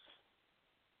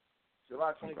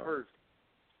 July 21st.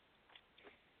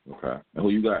 Okay. And who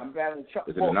you got? I'm battling Chuck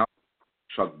Book. Is it announced?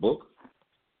 Chuck Book?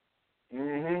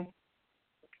 Mm-hmm.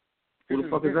 Who the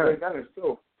fuck is that? That is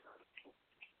still.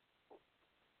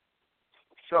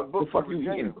 Chuck Book. The fuck you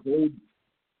eating cold?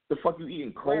 The fuck you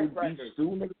eating cold beef stew,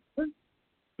 nigga?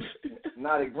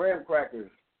 Nah, they graham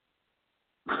crackers.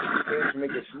 They used to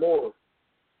make it s'mores.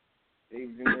 They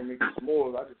used to make it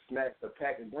s'mores. I just smacked a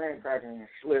pack of graham crackers and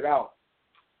slid out.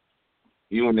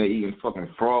 You in there eating fucking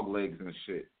frog legs and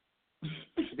shit.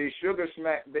 They sugar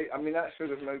smack. Not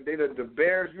sugar smack. They the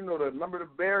bears. You know remember the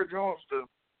bear joints,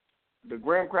 the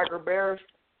graham cracker bears.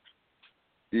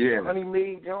 Yeah. Honey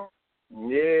made joints.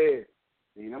 Yeah.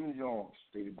 They them joints.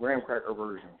 They the graham cracker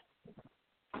version.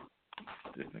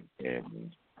 Yeah,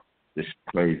 man. This is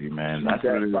crazy, man. That's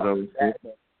what it is over here.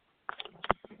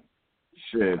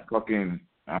 Shit, fucking.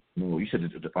 I don't know. You said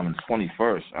it on the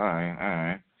 21st. All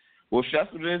right. Well, shit,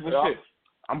 that's what it is. Well, shit.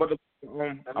 I'm about to.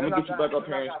 I'm gonna get you back up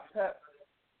here.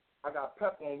 I got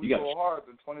Pep on We Go Hard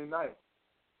the 29th.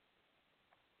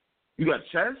 You got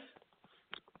Chess?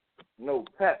 No,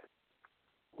 Pep.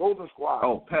 Golden Squad.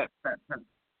 Oh, Pep.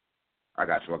 I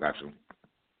got you.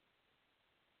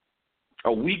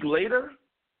 A week later?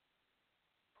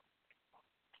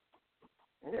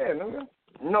 Yeah, nigga.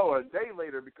 No, a day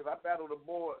later because I battled a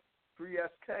boy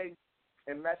 3SK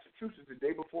in Massachusetts the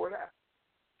day before that.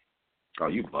 Oh,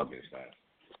 you bugging, son.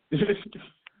 This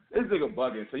nigga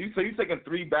bugging. So you taking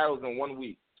 3 battles in 1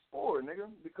 week? 4, nigga,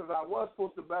 because I was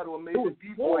supposed to battle a Major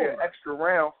B-Boy an extra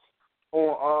round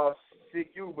on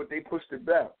CQ, but they pushed it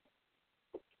back.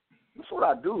 That's what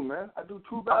I do, man. I do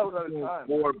 2 battles at a time.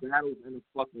 4 battles in a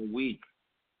fucking week.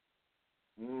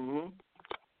 Mm-hmm.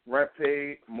 Rent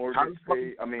paid, mortgage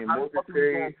paid. Mortgage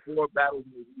paid. 4 battles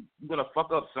in a week? You gonna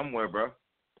fuck up somewhere, bro.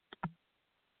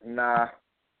 Nah.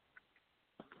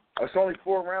 It's only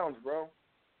 4 rounds, bro.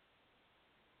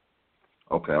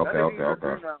 Okay.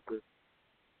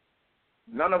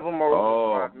 None of them are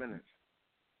over 5 minutes.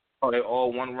 Oh, they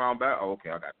all 1 round battle? Oh, okay,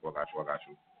 I got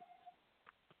you.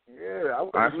 Yeah, I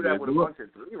wouldn't do that with a bunch of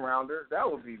 3-rounders. That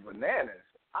would be bananas.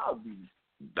 I would be.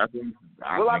 That's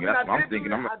what I'm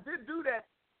thinking. I did do that.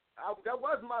 That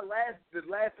was the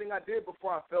last thing I did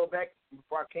before I fell back.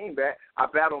 Before I came back, I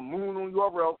battled Moon on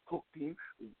URL, Cook Team.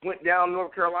 Went down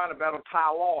North Carolina, battled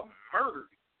Ty Law, murdered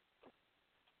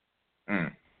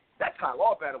him. That Ty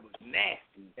Law battle was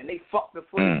nasty, and they fucked the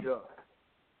footage up.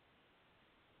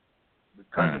 The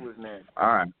country was nasty. All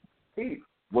right.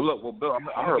 Well, Bill, I'm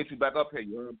gonna get you back up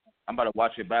here. I'm about to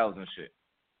watch your battles and shit.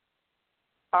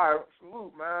 All right,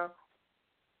 salute, man.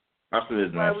 That's what it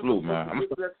is, man. Salute, man. I'm get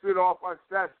that shit off our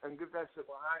stats and get that shit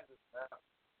behind us,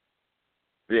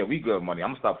 man. Yeah, we good, money.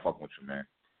 I'm gonna stop fucking with you, man.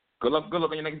 Good luck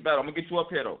on your next battle. I'm gonna get you up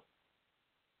here though.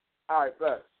 All right,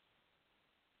 thanks.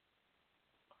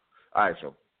 All right,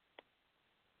 so.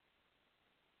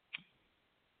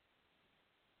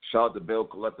 Shout out to Bill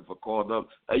Collector for calling up.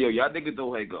 Hey, yo, y'all niggas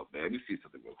don't hang up, man. Let me see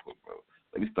something real quick, bro.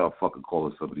 Let me start fucking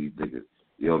calling some of these niggas.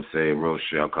 You know what I'm saying? Real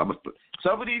shit.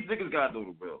 Some of these niggas gotta know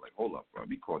the real. Like, hold up, bro. Let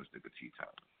me call this nigga T-Time.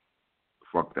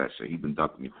 Fuck that shit. He been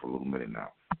ducking me for a little minute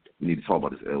now. We need to talk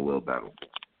about this LL battle.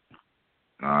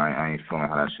 No, I ain't feeling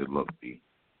how that shit look, B.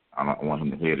 I want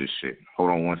him to hear this shit. Hold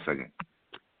on 1 second.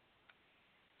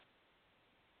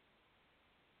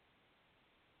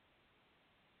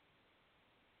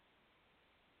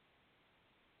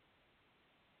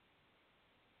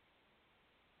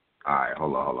 All right,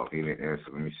 hold on. He didn't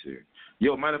answer. Let me see.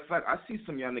 Yo, matter of fact, I see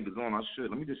some of y'all niggas on. I should.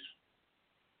 Let me just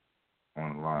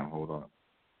on the line. Hold on.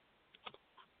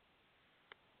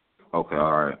 Okay,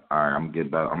 all right. I'm gonna get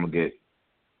back. I'm gonna get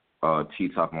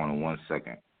T-Top on in 1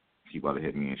 second. He about to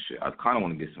hit me and shit. I kind of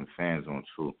want to get some fans on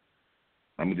too.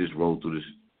 Let me just roll through this.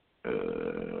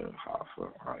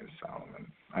 All right,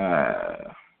 Solomon. All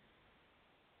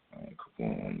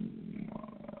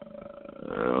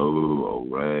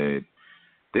right.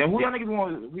 Damn, who y'all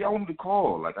want me to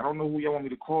call? Like, I don't know who y'all want me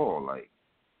to call. Like,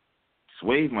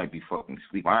 Swave might be fucking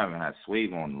asleep. I haven't had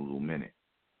Swave on in a little minute.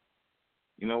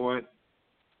 You know what?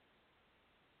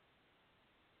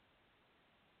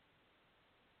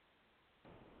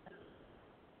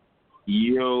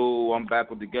 Yo, I'm back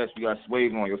with the guest. We got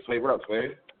Swave on. Yo, Swave, what up,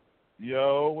 Swave?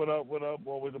 Yo, what up?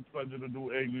 Always a pleasure to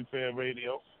do Angry Fan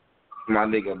Radio. My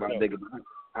nigga.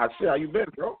 How you been,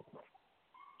 bro?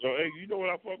 So, hey, you know what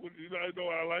I fuck with? You know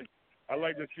what I like? I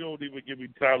like that you don't even give me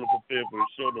time to prepare for the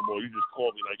show no more. You just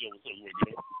call me like, yo, what's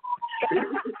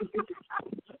up,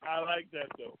 I like that,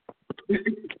 though.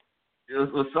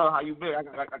 What's up? How you been? I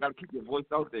got to keep your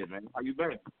voice out there, man. How you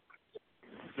been?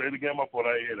 Say it again, my fault.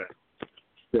 I hear that.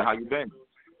 Yeah, how you been?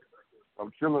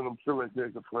 I'm chilling.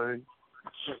 Can't complain.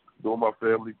 Doing my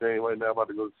family thing right now. About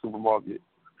to go to the supermarket.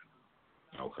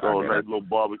 Okay. So a nice little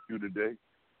barbecue today.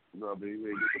 You know what I mean? We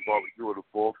ain't get the barbecue or the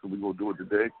fork, so we gonna do it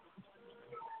today.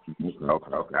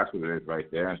 Okay. That's what it is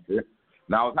right there.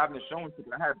 Now, I was having a show and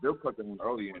I had Bill cooking him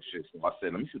earlier and shit, so I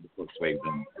said, let me see what the fuck Swave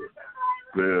doing.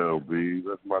 Bill, B.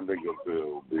 That's my nigga,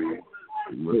 Bill, B.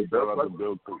 Shout out to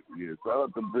Bill. Yeah, shout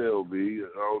out to Bill, B. I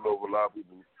don't know if a lot of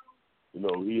people, you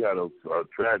know, he had a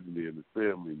tragedy in his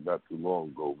family not too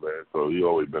long ago, man. So he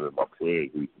always been in my prayers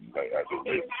recently. Like,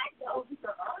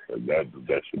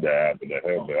 that should have happened to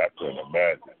him, but I couldn't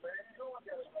imagine.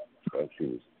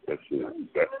 That's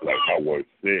like my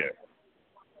worst fear.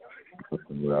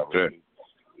 You know what I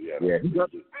mean?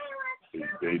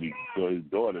 His baby, so his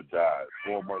daughter died,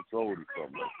 4 months old or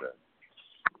something like that.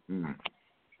 That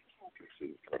shit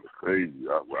is kind of crazy.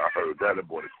 When I heard that, it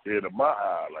brought a tear to my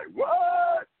eye. Like,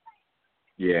 what?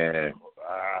 Yeah.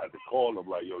 I had to call him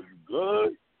like, yo, you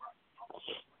good?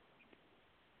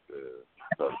 Yeah,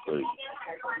 that's crazy.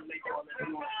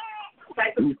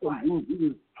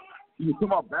 He was talking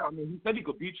about battle. I mean, he said he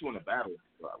could beat you in a battle.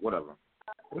 Whatever.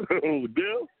 Oh,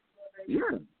 Bill?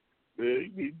 Yeah. Yeah,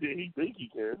 he think he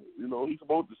can. You know, he's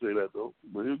supposed to say that, though.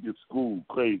 But he'll get schooled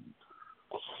crazy.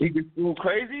 He gets schooled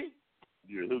crazy?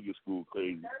 Yeah, he'll get schooled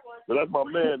crazy. But that's my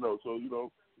man, though. So, you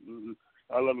know,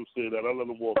 I let him say that. I let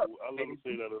him walk. I let him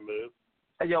say that and live.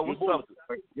 Hey, yo, what's up?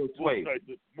 Yo, Sway.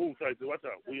 Move tight. Watch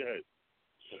out. Where you at?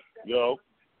 Yo.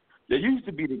 There used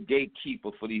to be the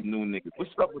gatekeeper for these new niggas.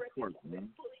 What's up with Twerk, man?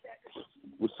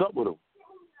 What's up with him?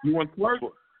 You want Twerk?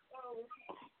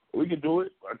 We can do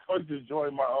it. Twerk just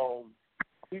joined my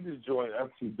he just joined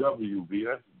FTW, B.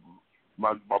 That's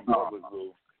my brother's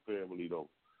little family, though.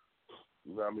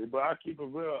 You know what I mean? But I keep it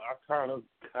real. I kind of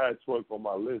had Twerk on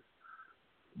my list.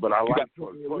 But I like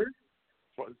Twerk.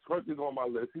 Twerk is on my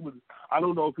list. I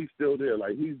don't know if he's still there.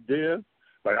 Like, he's there.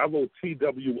 Like, I vote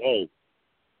TWO.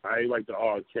 I ain't like the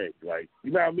RK. Like,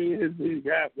 you know what I mean? He's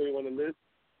halfway on the list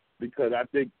because I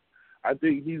think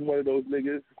he's one of those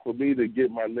niggas, for me to get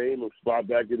my name and spot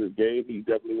back in his game, he's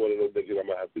definitely one of those niggas I'm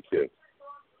going to have to kiss.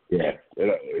 Yeah.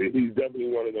 And he's definitely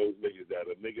one of those niggas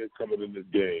that a nigga coming in this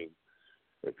game,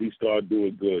 if he start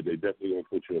doing good, they definitely going to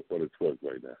put you in front of Twerk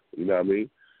right now. You know what I mean?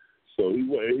 So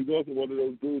he's also one of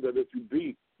those dudes that if you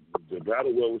beat, the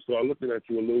battle world will start looking at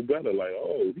you a little better. Like,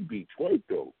 oh, he beat Twerk,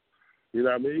 though. You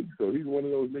know what I mean? So he's one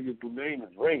of those niggas whose name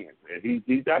is ringing. And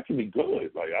he's actually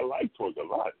good. Like, I like Twerk a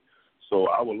lot. So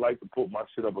I would like to put my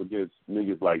shit up against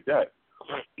niggas like that.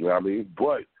 You know what I mean?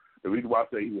 But the reason why I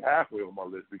say he's halfway on my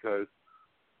list because,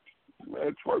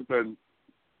 man, Twerk done,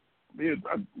 me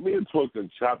and Twerk done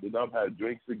chopped it up, had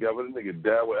drinks together. The nigga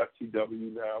down with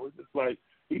FTW now. It's just like,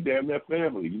 he damn near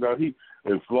family. You know,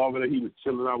 in Florida, he was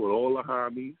chilling out with all the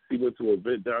homies. He went to an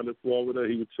event down in Florida.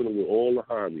 He was chilling with all the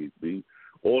homies, B.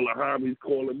 All the homies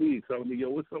calling me, telling me, yo,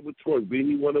 what's up with Twerk, B?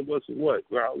 He one of us or what?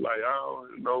 And I was like, I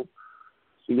don't know.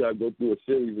 So you got to go through a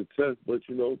series of tests, but,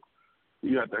 you know,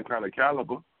 he got that kind of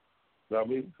caliber. You know what I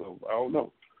mean? So I don't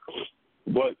know.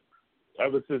 But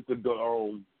ever since the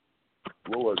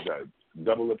what was that?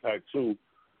 Double Impact 2,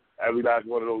 every last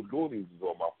one of those Goonies is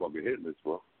on my fucking hit list,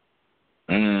 bro.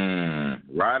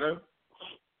 Ryder?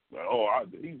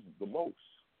 He's the most.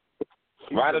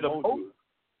 Ryder the most?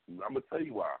 I'm going to tell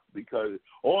you why. Because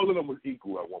all of them was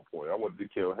equal at one point. I wanted to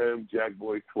kill him, Jack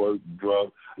Boy, Twerk,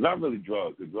 Drugs. Not really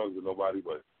Drugs, because Drugs are nobody,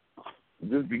 but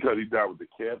just because he's down with the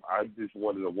camp, I just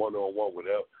wanted a one-on-one with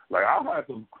him. Like, I had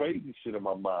some crazy shit in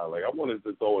my mind. Like, I wanted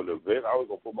to throw an event. I was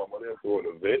going to put my money in for an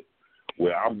event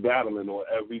where I'm battling on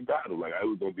every battle. Like, I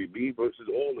was going to be me versus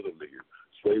all of them niggas.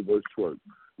 Sway versus Twerk.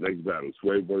 Next battle.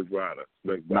 Sway versus Ryder.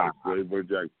 Next battle. Sway versus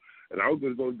Jackson. And I was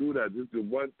just going to do that, just to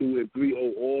 1-2 and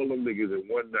 3-0 all them niggas in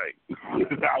one night.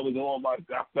 I was on my,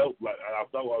 I felt I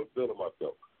was feeling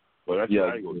myself. But I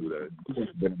ain't going to do that.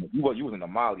 You was in the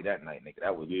Molly that night, nigga.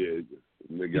 That was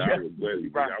nigga, I was ready.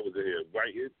 Nigga, I was in here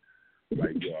writing.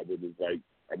 Like, yo,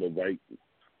 I'm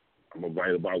gonna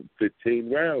write about 15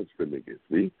 rounds for niggas,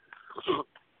 see?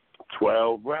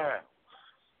 12 rounds.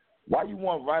 Why you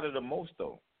want Ryder the most,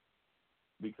 though?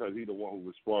 Because he the one who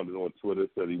responded on Twitter,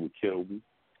 said he would kill me.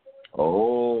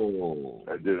 Oh.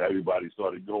 And then everybody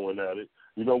started going at it.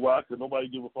 You know why? Because nobody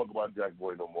give a fuck about Jack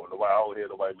Boy no more. I don't hear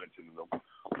nobody mentioning them.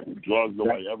 Drugs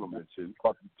nobody ever mentioned.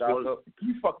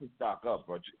 You fucking stock up,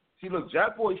 bro. See, look,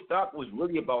 Jack Boy's stock was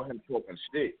really about him talking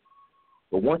shit.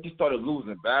 But once he started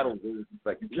losing battles, it was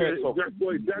like, you can't talk. Jack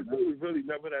Boy was really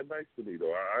never that nice to me,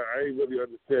 though. I ain't really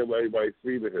understand why everybody's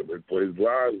feeding him. And for his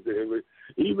lives,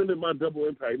 even in my double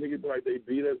impact, niggas like they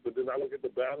beat us, but then I look at the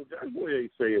battle, Jack Boy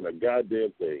ain't saying a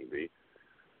goddamn thing, man.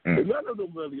 And none of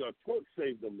them really are. Twerk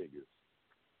saved them niggas.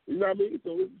 You know what I mean?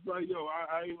 So it's like, yo,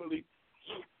 I ain't really,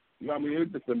 you know what I mean?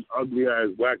 It's just an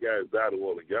ugly-ass, whack-ass battle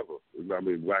altogether. You know what I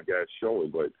mean? Whack-ass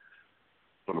showing. But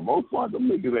for the most part, them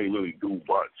niggas ain't really do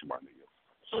much, my nigga.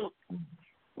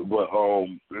 But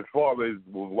as far as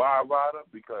with Wild Rider,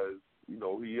 because, you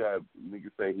know, he had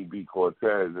niggas saying he beat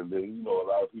Cortez, and then, you know, a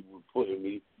lot of people were putting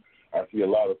me, I see a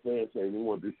lot of fans saying they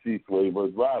want to see Sway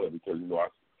versus Rider because, you know, I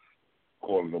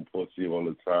calling him pussy all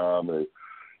the time, and,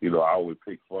 you know, I always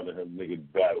pick fun of him. Nigga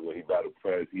battle when he battled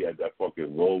Prez, he had that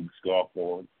fucking rogue scarf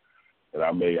on, and I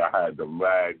had the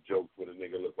rag jokes where the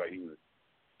nigga looked like he was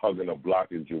hugging a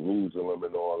block in Jerusalem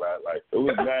and all that. Like, it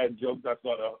was mad jokes.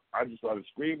 I just started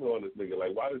screaming on this nigga.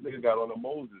 Like, why this nigga got on a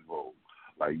Moses robe?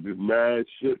 Like, this mad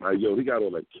shit. Like, yo, he got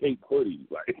on a cape hoodie.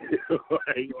 Like,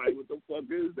 like what the fuck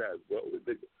is that,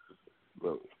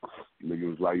 bro? Nigga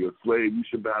was like, yo, Slade, you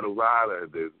should battle Ryder.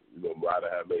 And then, you know, Ryder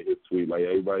had made his tweet, like,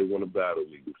 everybody want to battle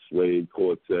me. Slade,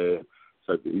 Cortez.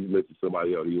 So he mentioned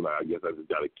somebody else. He was like, I guess I just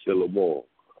got to kill them all.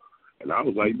 And I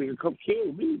was like, nigga, come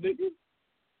kill me, nigga.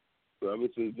 So ever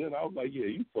since then, I was like, yeah,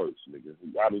 you first, nigga.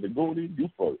 Out of the Goonies, you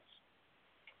first.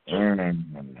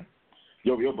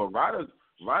 Yo, but Ryder's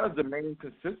the main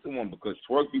consistent one because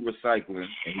Twerk be recycling.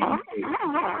 And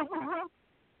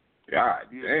God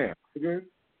damn.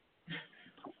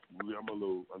 I'm a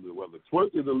little under the weather.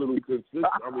 Twerk is a little consistent.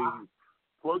 I mean,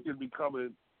 Twerk is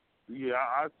becoming,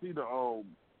 I see the,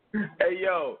 Hey,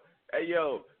 yo,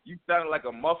 you sound like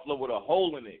a muffler with a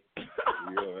hole in it.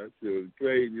 Yo, that shit was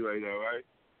crazy right now, right?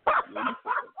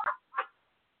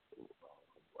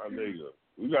 My nigga,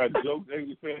 we got jokes,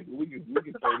 Angry fans. We can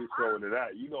turn this show into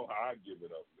that. You know how I give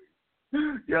it up,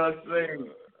 nigga. Yo, saying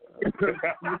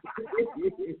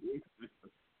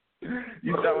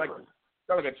you sound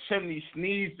like a chimney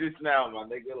sneeze just now, my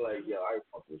nigga. Like, yo, I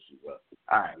fuck this shit up.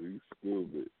 All right, you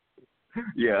stupid.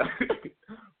 Yeah,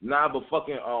 nah, but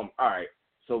fucking all right.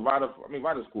 So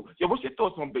Ryder's cool. Yo, what's your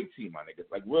thoughts on Big T, my nigga?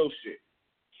 Like real shit.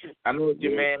 I know it's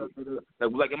your man.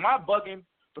 Like, am I bugging?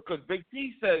 Because Big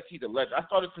T says he's a legend. I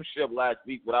started some shit last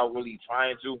week without really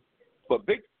trying to, but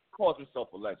Big T calls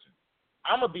himself a legend.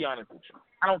 I'm going to be honest with you.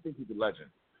 I don't think he's a legend.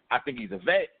 I think he's a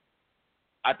vet.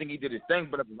 I think he did his thing,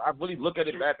 but I really look at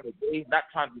it back in the day, not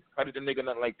trying to discredit the nigga,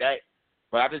 nothing like that,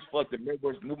 but I just felt the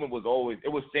Midwest movement was always, it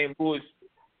was St. Louis,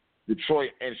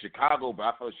 Detroit, and Chicago, but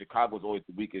I felt Chicago was always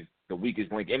the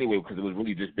weakest link anyway because it was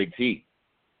really just Big T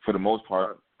for the most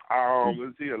part.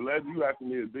 Is he a legend? You asking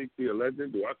me, is Big T a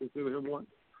legend? Do I consider him one?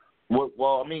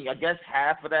 Well, I mean, I guess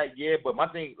half of that, yeah. But my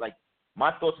thing, like,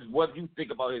 my thoughts is, what do you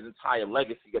think about his entire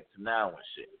legacy up to now and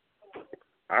shit?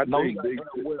 I think Big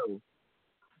T.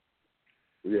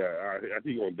 Yeah, I think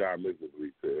he's gonna die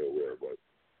miserably to Hillwell, but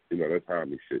you know that's how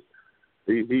me shit.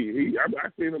 I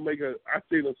seen him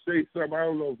say something. I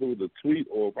don't know if it was a tweet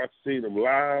or if I seen him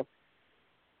live,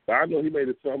 but I know he made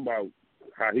it something about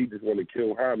how he just want to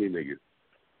kill Homie niggas.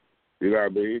 You know what I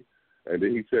mean? And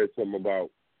then he said something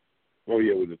about, oh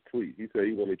yeah, it was a tweet. He said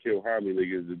he want to kill Homie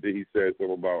niggas, and then he said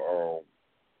something about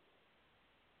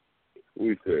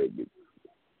we said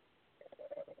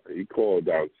he called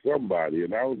out somebody,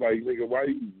 and I was like, nigga, why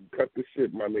you cut the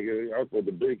shit, my nigga? I was for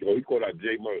the big. He called out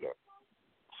Jay Murder.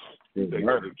 He said,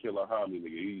 "Murder, kill a Homie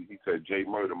nigga." He said Jay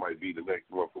Murder might be the next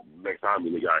one, next Homie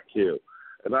nigga I kill.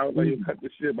 And I was like, you cut the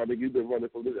shit, my nigga. You've been running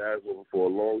from this asshole for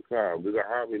a long time. There's a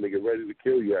Homie nigga ready to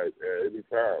kill you at any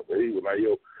time. And he was like,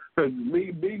 yo, me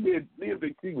and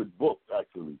Big T was booked,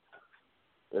 actually.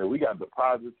 And we got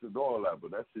deposits and all that,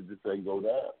 but that shit just ain't go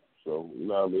down. So, you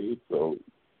know what I mean? So,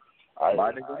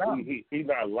 he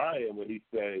not lying when he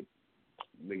said,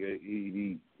 nigga,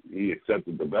 he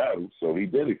accepted the battle. So he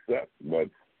did accept, but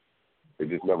it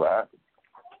just never happened.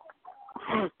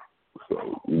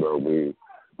 So, you know what I mean?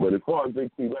 But as far as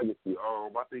Big T legacy,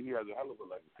 I think he has a hell of a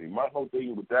legacy. My whole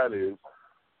thing with that is,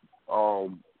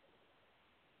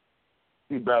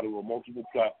 he battled on multiple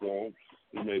platforms.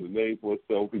 He made a name for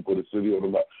himself. He put a city on the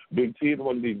map. Big T is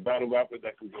one of these battle rappers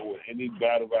that can go in any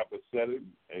battle rapper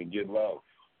setting and get love.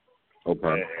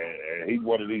 Okay. And he's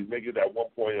one of these niggas at one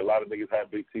point, a lot of niggas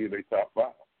had Big T in their top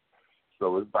 5.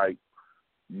 So it's like,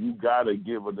 you got to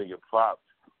give a nigga props.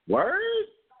 Word?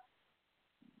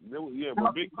 Yeah,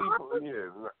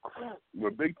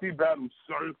 when Big T battled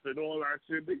Surf and all that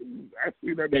shit, I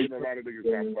see that in a lot of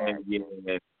niggas top 5.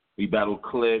 Yeah. We battled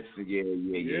Clips. Yeah.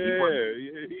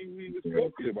 He was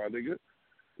talking, my nigga.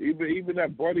 Even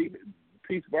that buddy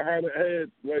piece behind the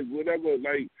head, like whatever,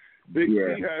 like Big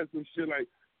T has some shit like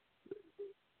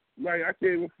I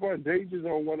can't even front. Danger's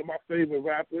on one of my favorite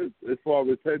rappers as far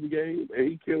as head game, and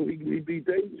he beat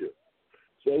Danger.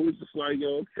 So it's just like,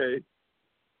 okay.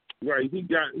 Right, he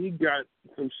got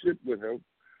some shit with him,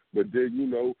 but then,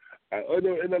 in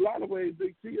a lot of ways,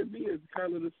 Big T and me is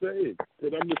kind of the same.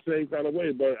 Because I'm the same kind of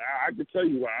way, but I can tell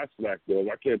you why I slacked off.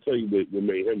 I can't tell you what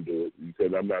made him do it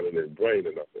because I'm not in his brain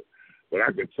or nothing. But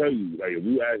I can tell you, like, if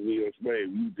you ask me, explain,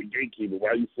 you the gatekeeper,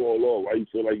 why you fall off, why you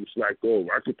feel like you slacked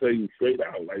off, I can tell you straight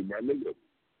out, like, my nigga,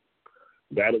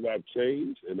 battle rap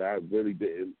changed, and I really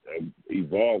didn't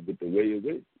evolve with the way it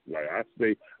went. Like, I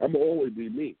say, I'm going to always be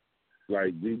me.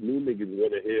 Like, these new niggas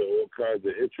want to hear all kinds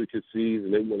of intricacies,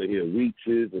 and they want to hear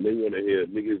reaches, and they want to hear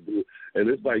niggas do. And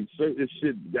it's like certain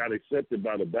shit got accepted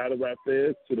by the battle rap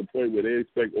fans to the point where they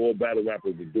expect all battle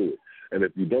rappers to do it. And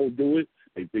if you don't do it,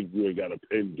 they think you ain't got a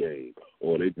pen game,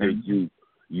 or they think you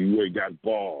ain't got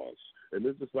bars. And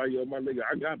it's just like, my nigga,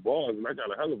 I got bars, and I got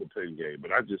a hell of a pen game,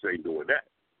 but I just ain't doing that.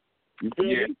 You feel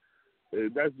me?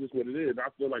 And that's just what it is. I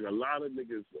feel like a lot of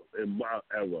niggas in my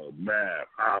era, Mav,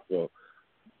 Hopper,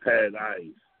 Had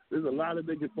Ice. There's a lot of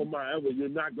niggas from my era you're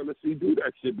not going to see do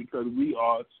that shit because we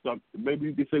are stuck. Maybe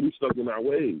you can say we stuck in our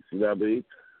ways. You know what I mean?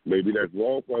 Maybe that's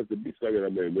wrong for us to be stuck in our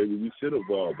ways. Maybe we should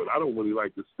evolve. But I don't really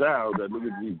like the style that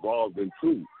niggas evolved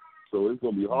into. So it's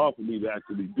going to be hard for me to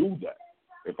actually do that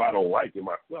if I don't like it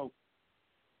myself.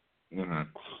 Mm-hmm.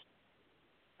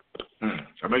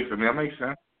 That makes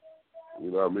sense.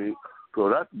 You know what I mean? So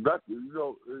that's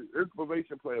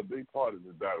inspiration play a big part in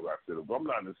this battle rap shit. If I'm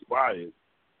not inspired,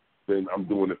 then I'm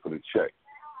doing it for the check.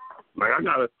 Like I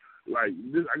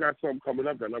got something coming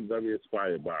up that I'm gonna be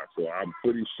inspired by. So I'm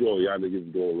pretty sure y'all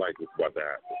niggas don't like what's about to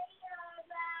happen.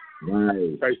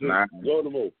 Nice. Hey, go to the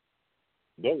move.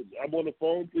 I'm on the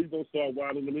phone. Please don't start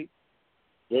whining to me.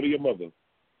 Go to your mother.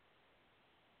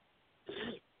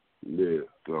 Yeah.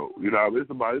 So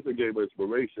it's a game of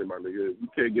inspiration, my nigga. You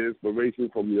can't get inspiration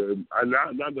from your. I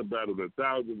not to battle I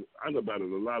done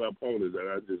battled a lot of opponents that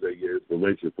I just ain't get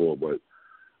inspiration for, but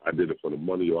I did it for the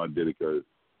money, or I did it because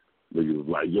niggas was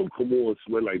like, yo, come on,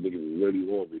 sweat like niggas really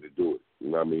want me to do it. You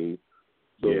know what I mean?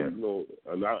 So,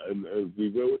 and be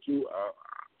real with you,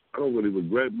 I don't really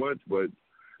regret much, but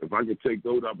if I could take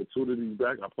those opportunities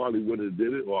back, I probably would have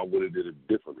did it, or I would have did it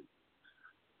differently.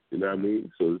 You know what I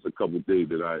mean? So there's a couple of things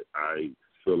that I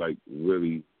feel like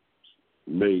really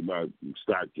made my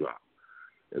stock drop.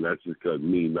 And that's just because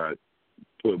me not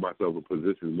putting myself in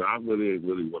positions. Now, I really ain't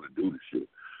really want to do this shit.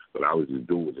 But I was just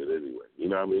doing it anyway. You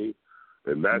know what I mean?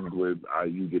 And that's when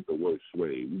you get the worst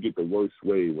sway. You get the worst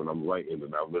sway when I'm writing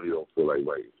and I really don't feel like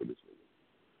writing for this nigga.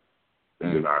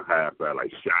 And then I have that,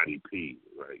 like, Shoddy P.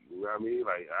 Like, you know what I mean?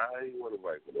 Like, I ain't want to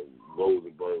write for the Rose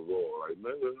and Burn Raw. Like,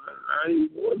 nigga, I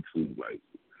ain't want to. Like,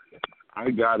 I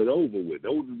got it over with.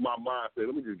 That was my mindset.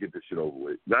 Let me just get this shit over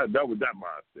with. That was that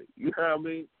mindset. You know what I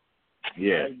mean?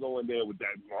 Yeah. I ain't going there with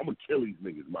that, I'm going to kill these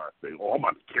niggas mindset. Oh, I'm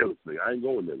about to kill this nigga. I ain't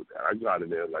going there with that. I got in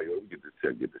there like, let me get this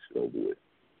shit over with.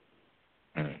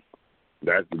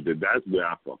 That's where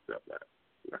I fucked up at.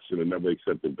 I should have never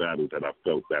accepted battles that I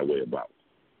felt that way about.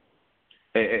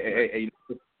 Hey,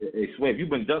 Swift, you've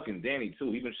been ducking Danny,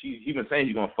 too. He been saying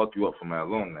he's going to fuck you up for that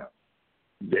long now.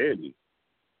 Danny?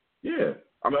 Yeah.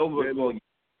 I mean, overall,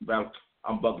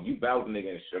 I'm bugging. You battled the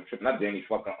nigga in Strip. Not Danny,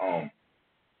 fucking,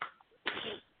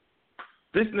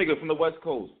 this nigga from the West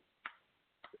Coast.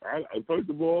 First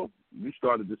of all, you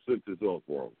started the sentence off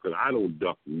wrong, because I don't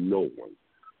duck no one.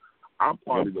 I'm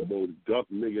probably the most duck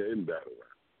nigga in battle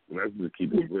rap. And that's just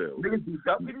keep it real. Niggas be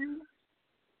ducking you?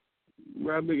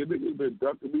 My niggas been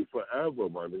ducking me forever,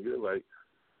 my nigga. Like,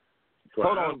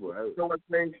 forever. Hold on. So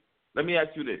let me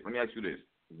ask you this.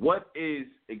 what is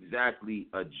exactly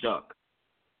a duck?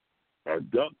 A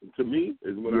duck, to me,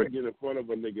 is when I get in front of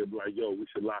a nigga like, yo, we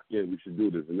should lock in, we should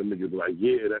do this. And the nigga's like,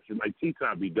 yeah, that's it. Like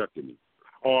T-Top be ducking me.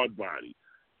 Hard body.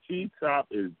 T-Top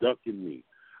is ducking me.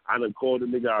 I done called the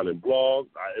nigga out in blogs.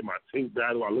 In my tank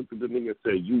battle, I looked at the nigga and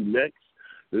said, you next.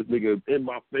 This nigga in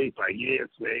my face like, yeah,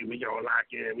 Sway, we gonna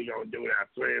lock in, we gonna do it. I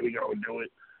swear we gonna do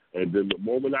it. And then the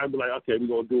moment I be like, okay, we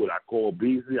gonna do it, I call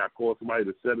Beasley, I call somebody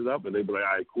to set it up, and they be like,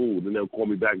 all right, cool. Then they'll call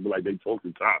me back and be like, they talked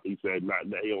to Top. He said, nah,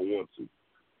 he don't want to.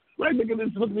 Like, nigga,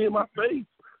 just look me in my face.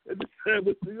 And just said,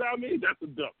 you know what I mean? That's a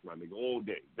duck, my nigga, all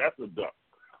day. That's a duck.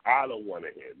 I don't want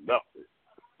to hear nothing.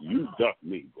 You duck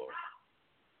me, bro.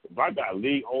 If I got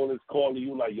league owners calling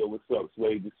you like, yo, what's up,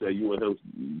 Sway? Just say you and him,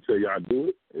 say y'all do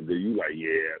it. And then you like,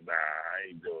 yeah, nah, I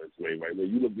ain't doing it, Sway right now.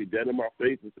 You look me dead in my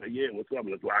face and say, yeah, what's up?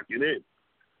 Let's lock it in.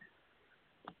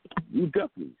 You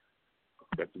duck me.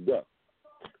 That's a duck.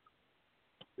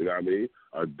 You know what I mean?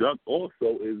 A duck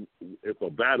also is if a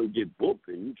battle get booked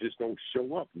and you just don't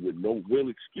show up with no real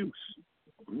excuse.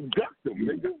 You duck them,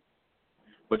 nigga.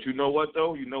 But you know what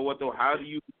though? How do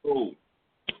you know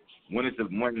when it's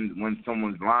when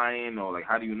someone's lying, or like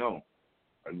how do you know?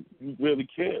 You really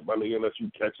can't, my nigga, unless you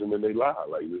catch them and they lie.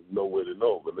 Like there's no way to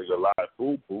know. But nigga lie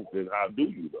proof, then how do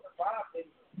you know?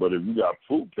 But if you got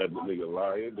proof that the nigga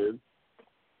lying, then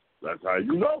that's how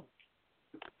you know.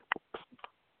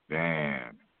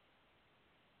 Damn.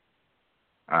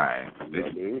 All right.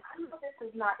 This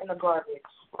is not in the garbage.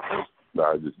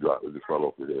 Nah, I just dropped it. It just fell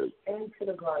off your head. Into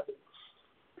the garbage.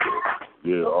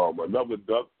 Yeah, another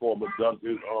duck, former duck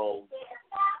is,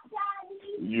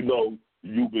 you know,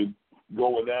 you've been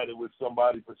going at it with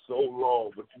somebody for so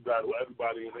long, but you got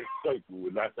everybody in their circle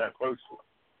and not that person.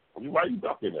 Why you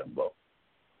ducking them, bro?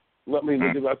 Let me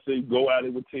niggas, I say go at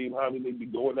it with Team Homie. They be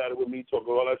going at it with me,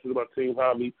 talking all that shit about Team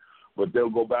Homie, but they'll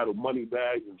go battle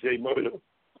Moneybags and Jay Murder.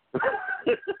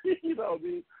 You know what I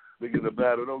mean? Niggas a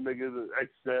battle them niggas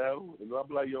Excel, and I'm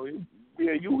like, yo, me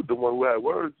and you was the one who had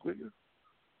words, nigga.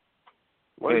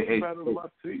 Why you battle my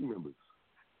team members?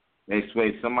 Hey,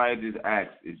 Sway, somebody just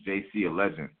asked, is JC a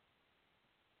legend?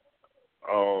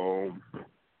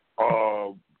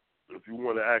 If you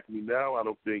want to ask me now, I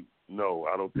don't think not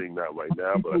right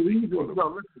now. But I think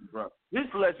listen, bro. This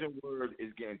legend word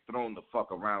is getting thrown the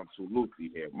fuck around too loosely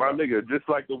here, my bro. nigga, just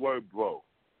like the word bro.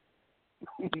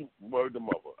 Word to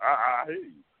mother. I hear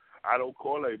you. I don't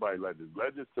call everybody legends.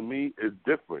 Legends to me is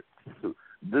different.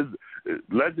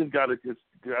 Legends gotta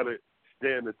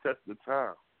stand the test of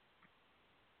time.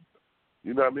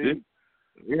 You know what I mean?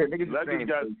 Yeah, niggas legends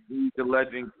got the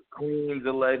legend, Queen's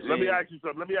a legend. Let me ask you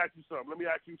something.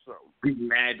 Big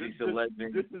Magic's a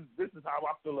legend. This is how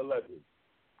I feel a legend.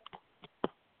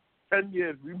 10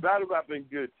 years. We battle rapping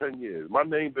good 10 years. My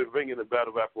name been ringing in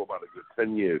battle rap for about a good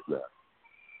 10 years now.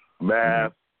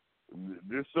 Math.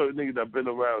 There's certain niggas that been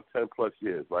around 10 plus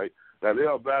years, right? Now there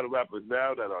are battle rappers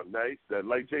now that are nice, that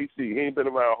like JC, he ain't been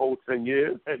around a whole 10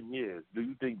 years. 10 years. Do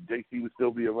you think JC would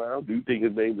still be around? Do you think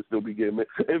his name would still be getting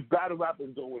mentioned? If battle rap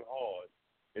is going hard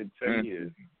in 10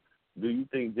 years, do you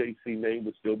think JC name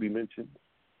would still be mentioned?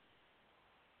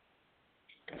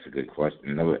 That's a good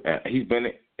question. No, he's been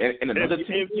in another team.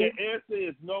 If your answer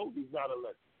is no, he's not a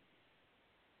legend.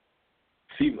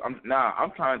 See, I'm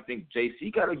trying to think.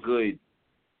 JC got a good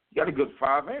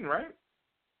 5 in, right?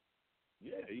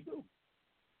 Yeah, he do.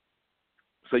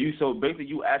 So basically,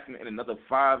 you asking in another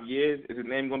 5 years, is his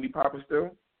name gonna be popping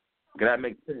still? Can that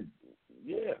make sense?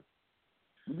 Yeah.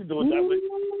 You can do it that way.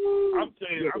 I'm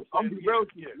saying I got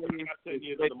 10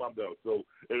 years under my belt. So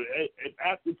if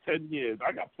after 10 years,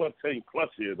 I got 10 plus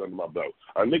years under my belt.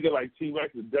 A nigga like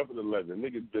T-Rex is definitely a legend.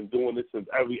 Nigga's been doing this since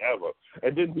ever.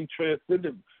 And then he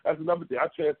transcended. That's another thing. I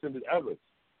transcended ever.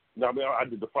 Now, I mean, I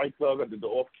did the Fight Club. I did the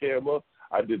Off Camera.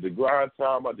 I did the Grind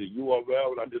Time. I did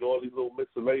URL. And I did all these little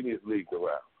miscellaneous leagues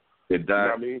around. You know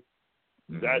what I mean?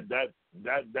 Mm-hmm.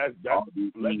 That's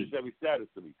legendary status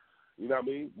to me. You know what I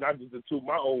mean? Not just to toot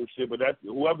my own shit, but that's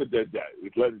whoever did that.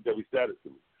 It's legendary status to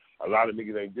me. A lot of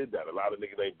niggas ain't did that. A lot of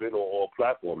niggas ain't been on all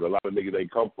platforms. A lot of niggas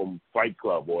ain't come from Fight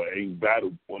Club or ain't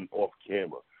battled on Off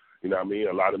Camera. You know what I mean?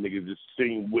 A lot of niggas just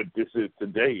seen what this is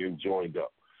today and joined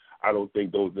up. I don't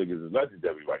think those niggas is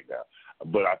legendary right now.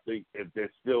 But I think if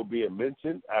they're still being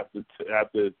mentioned after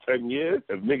 10 years,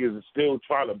 if niggas are still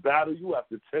trying to battle you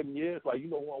after 10 years, like, you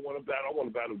know who I want to battle? I want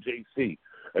to battle JC.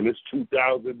 And it's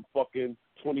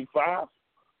 2025?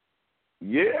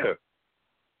 Yeah.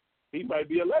 He might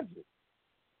be a legend.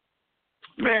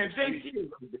 Man, JC,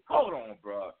 hold on,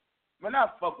 bro. Man, I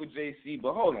fuck with JC,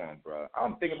 but hold on, bro.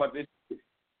 I'm thinking about this.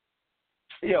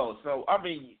 Yo, so, I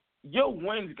mean, your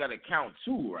wins got to count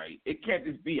too, right? It can't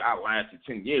just be I lasted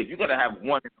 10 years. You got to have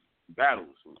one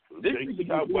battles. This he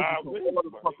got wild wins, all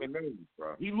the fucking names,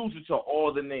 bro. He loses to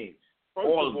all the names. First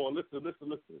of all, listen.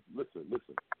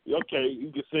 Okay,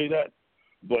 you can say that,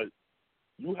 but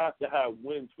you have to have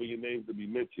wins for your name to be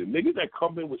mentioned. Niggas that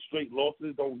come in with straight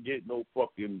losses don't get no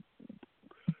fucking.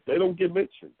 They don't get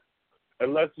mentioned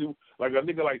unless you like a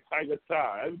nigga like Tiger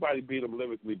Ty. Everybody beat him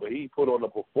lyrically, but he put on a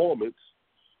performance.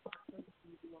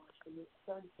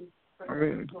 Yeah,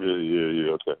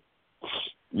 okay.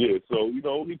 Yeah, so, you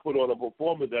know, he put on a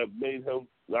performance that made him,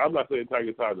 now I'm not saying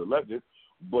Tiger Ty's a legend,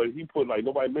 but he put, like,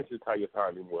 nobody mentions Tiger Ty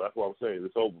anymore. That's what I'm saying.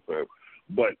 It's over for him.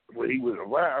 But when he was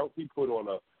around, he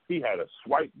had a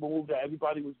swipe move that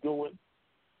everybody was doing.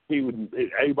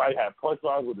 Everybody had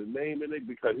punchlines with his name in it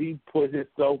because he put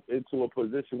himself into a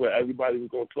position where everybody was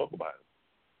going to talk about him.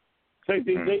 Same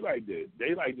thing Daylight did.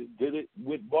 Daylight just did it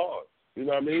with bars. You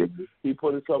know what I mean? He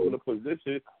put himself in a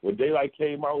position when Daylight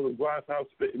came out with Grindhouse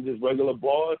spitting just regular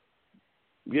bars.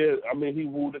 Yeah, I mean, he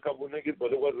wooed a couple of niggas,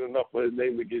 but it wasn't enough for his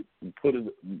name to get put in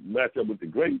match up with the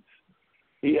greats.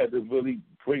 He had to really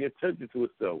bring attention to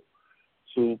himself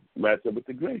to match up with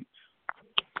the greats.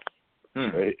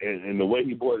 And the way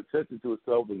he brought attention to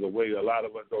himself is a way a lot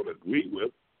of us don't agree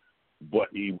with, but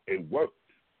it worked.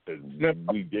 And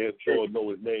we damn sure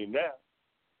know his name now.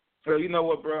 So you know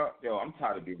what, bro? Yo, I'm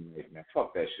tired of being late, man.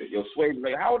 Fuck that shit. Yo, Sway,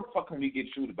 like, how the fuck can we get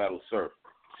you to battle Surf?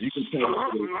 So you can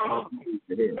tell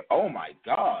oh my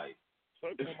God.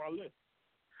 Surf on my list.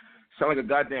 Sound like a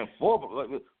goddamn four.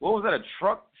 What was that? A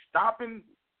truck stopping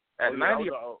at 90?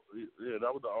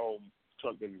 That was the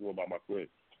truck that was going by my friend.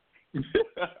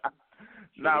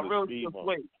 Nah, real shit,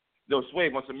 Sway. Yo, Sway,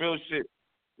 on some real shit.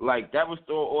 Like that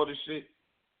restore order shit.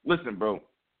 Listen, bro.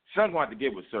 Son gonna have to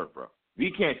get with Surf, bro. We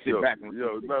can't sit back and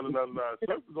no.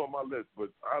 Surf is on my list, but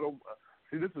I don't.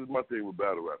 See, this is my thing with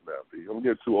battle rap now, B. I'm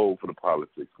getting too old for the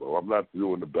politics, bro. I'm not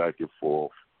doing the back and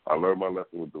forth. I learned my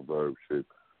lesson with the verb shit.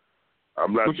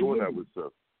 I'm not doing that with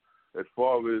Surf. As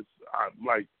far as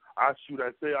I shoot,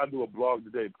 I say I do a blog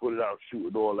today, put it out, shoot,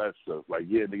 and all that stuff. Like,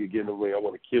 yeah, nigga, get in the ring. I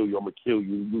want to kill you. I'm gonna kill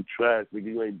you. You trash,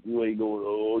 nigga. You ain't going.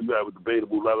 Oh, you have a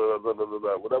debatable. Blah blah blah blah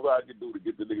blah. Whatever I can do to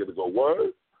get the nigga to go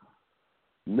word.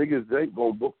 Niggas ain't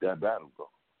gonna book that battle, bro.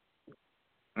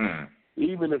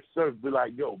 Even if Surf be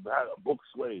like, yo, book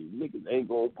Sway, niggas ain't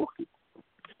gonna book it.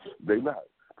 They not,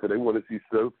 cause they want to see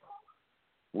Surf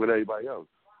with everybody else.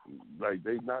 Like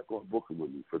they not gonna book it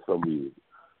with me for some reason.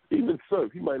 Even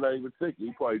Surf, he might not even take it.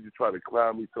 He probably just try to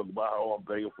clown me, talking about how I'm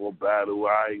begging for a battle.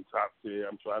 I ain't top tier.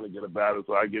 I'm trying to get a battle,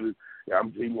 so I get it.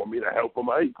 He want me to help him.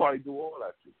 He probably do all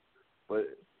that shit, but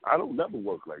I don't never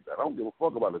work like that. I don't give a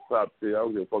fuck about the top tier. I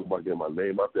don't give a fuck about getting my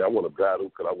name out there. I want to battle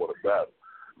because I want to battle.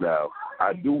 Now,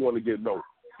 I do want to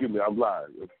I'm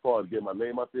lying. As far as getting my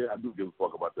name out there, I do give a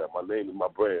fuck about that. My name is my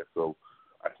brand, so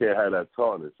I can't have that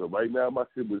tarnished. So right now, my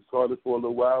shit was tarnished for a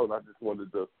little while, and I just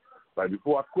wanted to, like,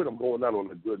 before I quit, I'm going out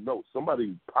on a good note.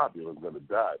 Somebody popular is going to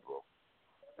die, bro.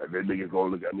 And then niggas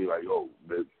going to look at me like, oh,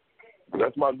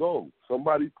 that's my goal.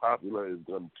 Somebody popular is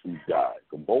going to die.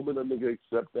 The moment a nigga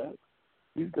accept that,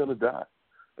 he's going to die.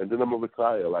 And then I'm going to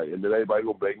retire. And then everybody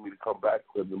going to beg me to come back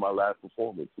because it's my last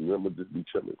performance. And then I'm going to just be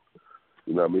chilling.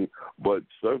 You know what I mean? But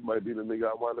Surf might be the nigga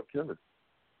I wind up killing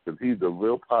because he's the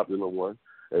real popular one.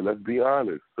 And let's be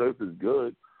honest, Surf is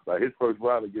good. Like, his first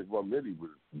round against Rum Nitty was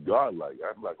godlike.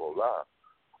 I'm not going to lie.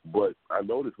 But I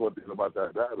noticed one thing about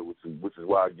that battle, which is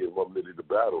why I give Rum Nitty the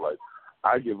battle. Like,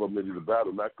 I give Rum Nitty the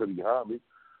battle not because he harmed me,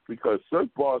 because Surf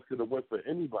bars could have went for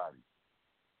anybody.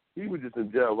 He was just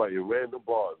in jail writing random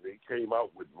bars, and he came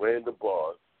out with random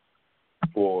bars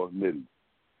for Nitty.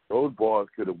 Those bars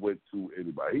could have went to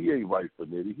anybody. He ain't write for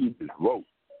Nitty. He just wrote.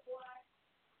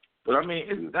 But, I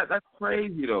mean, that's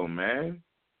crazy, though, man.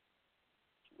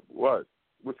 What?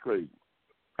 What's crazy?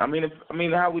 I mean,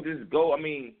 how we just go. I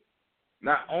mean,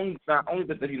 not only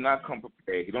does he not come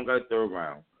prepared, he don't got a third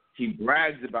round. He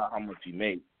brags about how much he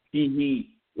made.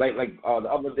 He the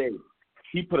other day,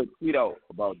 he put a tweet out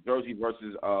about Jersey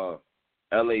versus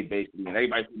LA basically, and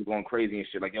everybody was going crazy and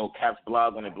shit. Like, yo, Caps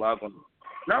blog on it. Now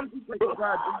I'm just like,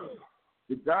 God,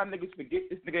 did y'all niggas forget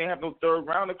this nigga ain't have no third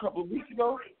round a couple of weeks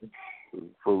ago?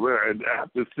 For real, and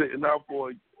after sitting out for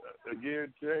a year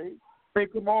and change. Hey,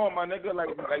 come on, my nigga. Like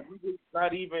we just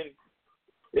not even.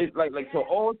 It's like so.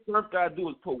 All Surf gotta do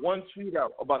is put one tweet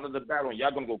out about another battle, and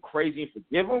y'all gonna go crazy and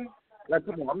forgive him. Like,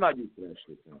 come on, I'm not used to that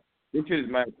shit, man. This shit is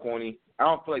mad corny. I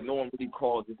don't feel like no one really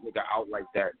calls this nigga out like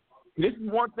that. This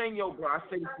is one thing, yo, bro. I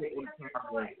say this shit every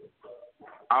time, man.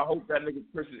 I hope that nigga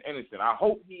Chris is innocent. I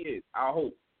hope he is. I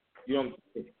hope. You know what I'm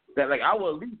saying? That, like, I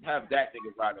will at least have that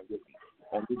nigga riding with me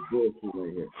on this bullshit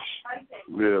right here.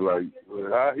 Yeah, like,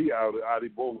 how he out? Adi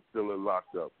Bo's still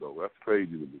locked up, though. That's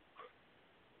crazy to me.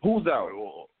 Who's out?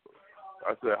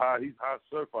 I said, he's hot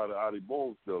certified out of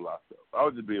Bones still locked up. I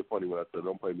was just being funny when I said,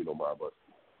 don't pay me no mind, but.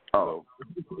 Oh.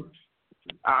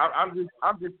 I'm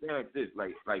just saying like this.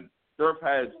 Like Surf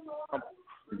has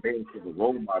something to the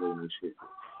role model and shit.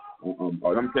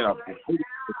 I'm saying,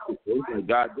 it's like,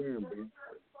 goddamn, man.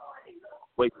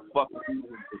 Wait, fucking people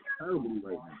is terrible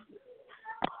right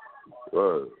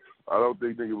now. I don't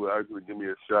think nigga would actually give me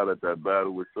a shot at that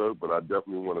battle with Surf, but I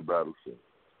definitely want to battle Surf.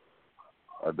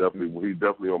 He's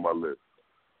definitely on my list.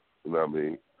 You know what I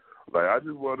mean? Like, I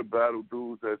just want to battle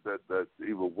dudes that's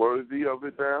either worthy of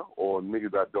it now or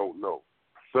niggas I don't know.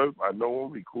 Surf, I know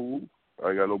him, he cool. I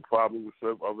ain't got no problem with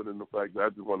Surf other than the fact that I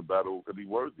just want to battle him because he's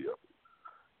worthy of it.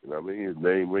 You know what I mean? His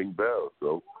name ring bells,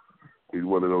 so he's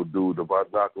one of those dudes. If I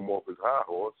knock him off his high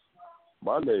horse,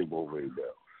 my name won't ring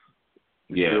bells.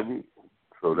 You feel me?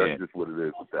 So that's just what it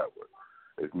is with that one.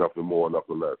 It's nothing more,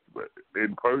 nothing less. But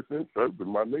in person, Surf is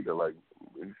my nigga. Like,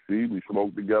 you see, we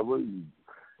smoke together.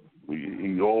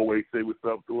 He always say what's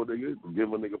up to a nigga,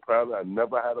 give a nigga power. I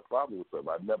never had a problem with Surf.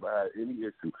 I never had any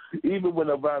issue. Even when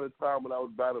around the time when I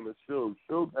was battling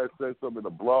Suge had said something in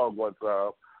a blog one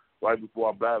time right before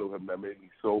I battled him that made me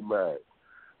so mad.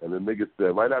 And the nigga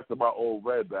said, right after my old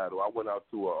Red battle, I went out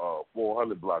to a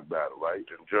 400 block battle, right,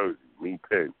 in Jersey, me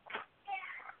Penn.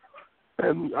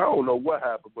 And I don't know what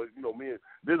happened, but, you know,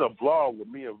 there's a blog with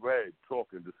me and Red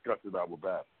talking, discussing our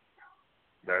battle.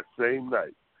 That same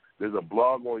night, there's a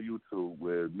blog on YouTube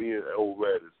where me and old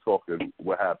Red is talking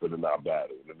what happened in our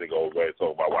battle. The nigga old Red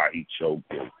talking about why he choked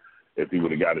and if he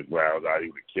would have got his rounds out, he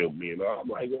would have killed me. And I'm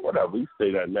like, whatever, you say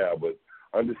that now, but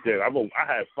understand, I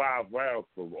had 5 rounds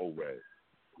for old Red.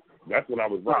 That's when I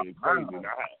was running crazy. And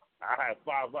I had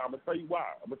 5 rounds. I'm going to tell you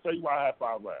why. I had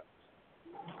 5 rounds.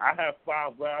 I had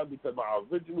 5 rounds because my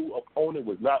original opponent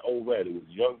was not old Red. It was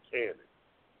Young Cannon.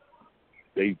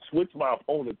 They switched my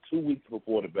opponent 2 weeks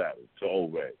before the battle to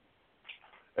old Red.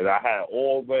 And I had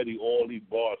already all these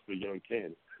bars for Young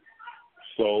Cannon.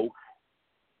 So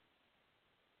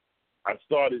I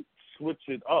started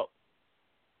switching up.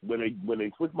 When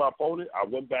they switched my opponent, I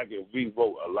went back and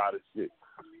rewrote a lot of shit.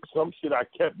 Some shit I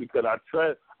kept because I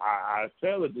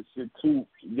tailored the shit to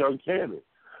Young Cannon.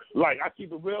 Like, I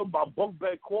keep it real, my bunk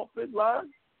bed coffin line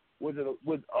was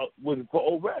for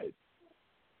old Red.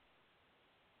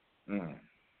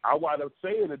 I wound up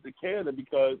saying it to Cannon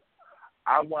because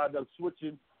I wound up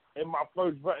switching after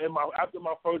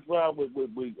my first round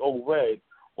with old Red.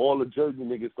 All the Jersey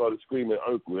niggas started screaming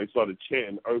Urkel. They started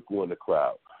chanting Urkel in the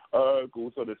crowd.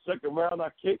 Urkel. So the second round I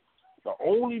kicked, the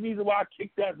only reason why I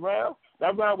kicked that round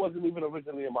wasn't even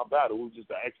originally in my battle. It was just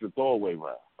an extra throwaway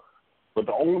round. But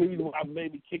the only reason why I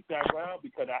made me kick that round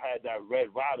because I had that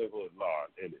Red Rider Hood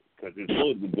line in it because his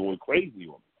hood was going crazy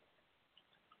on me.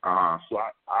 So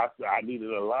I needed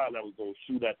a line that was going to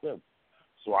shoot at them.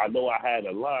 So I know I had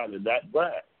a line in that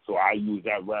round. So I used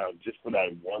that round just for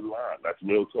that one line. That's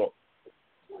real talk.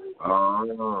 I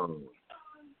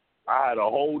had a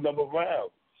whole number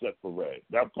round set for Red.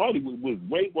 That party was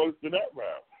way worse than that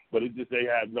round. But it just they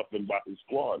had nothing but his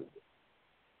squad in it.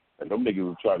 And them niggas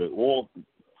were trying to all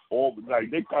like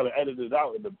they kind of edited it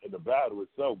out in the battle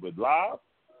itself. But live,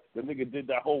 the nigga did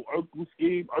that whole Urkel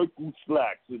scheme, Urkel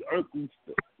slacks, and Urkel,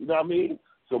 you know what I mean?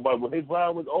 So, but when his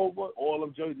round was over, all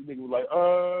them Jersey niggas was like,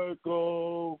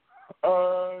 Urkel,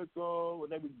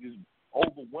 and they was just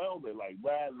overwhelming, like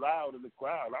mad loud in the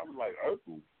crowd. I was like,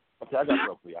 Urkel. Okay, I got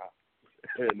something for y'all.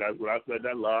 And that's when I said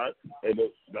that line, and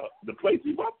the place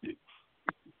erupted.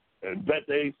 And bet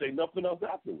they ain't say nothing else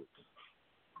afterwards.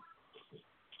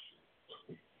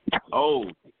 Oh,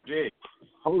 shit.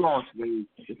 Hold on, Slade.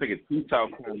 This nigga T-Top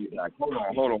calling you back. Hold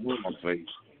on, Slade.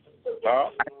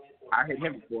 I hit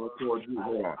him before I called you.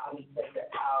 Hold on.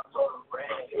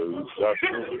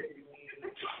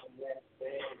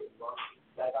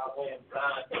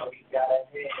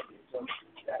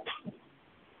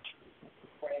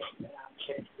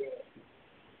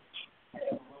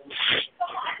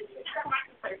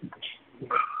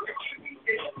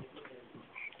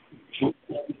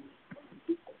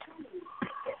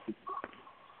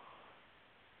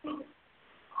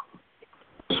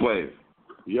 Swave.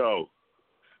 Yo,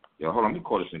 hold on. Let me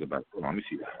call this nigga back. Hold on, let me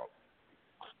see that.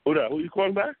 Who that? Who you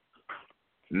calling back?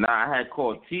 Nah, I had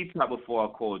called T-Top before I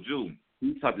called you.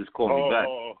 T-Top just called me back.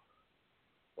 Oh,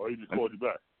 he just called you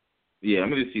back? Yeah, let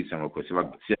me just see something real quick. See if I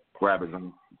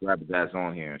can grab his ass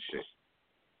on here and shit.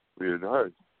 Yeah, all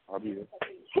right. I'll be here.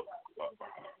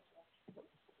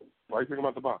 Why are you taking him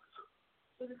out the box?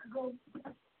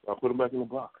 I'll put him back in the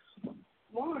box.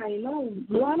 Why? No,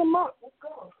 line him up. Let's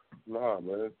go. Nah,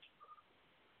 man.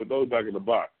 Put those back in the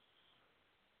box.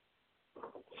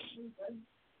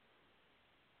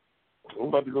 I'm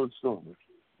about to go to the store, man.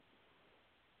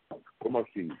 Where my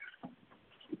keys?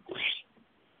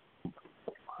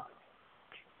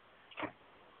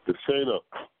 Casino.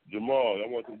 Jamal, I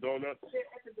want some donuts. At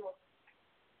the door.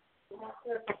 My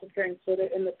son put the drink, so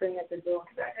they're in the thing at the door.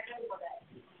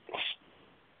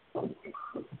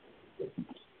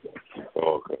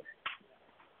 Oh, okay.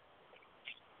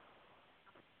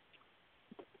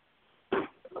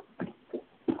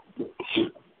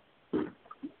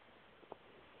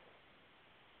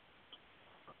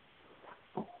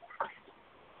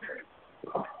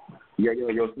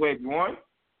 Yo, Sway, you want?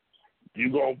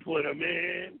 You gonna put him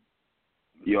in?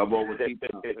 Yo, I'm over there. My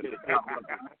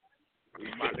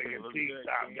nigga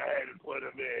T-Top, go ahead and put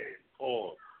him in.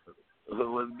 Oh.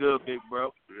 What's good, big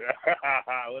bro?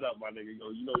 What up, my nigga?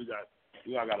 Yo, you know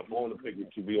I got a bone to pick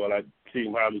with you, be all that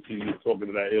Team Harley you talking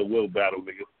to that ill will battle,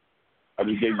 nigga. I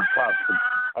just gave you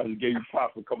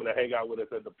props for coming to hang out with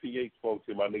us at the PH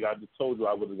function, my nigga. I just told you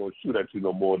I wasn't gonna shoot at you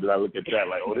no more. Then I look at that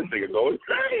like, oh, this nigga going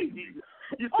crazy.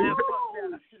 You said,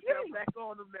 I'm back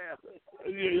on him now.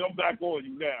 Yeah, I'm back on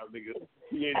you now, nigga.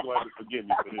 He ain't going to forgive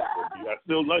me for this, baby. I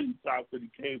still love you, Top, because he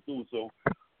came through, so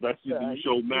that's just you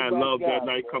showed mad love that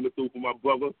night coming through for my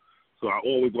brother, so I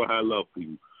always gonna have love for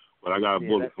you. But I got a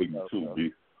bullet for you, too,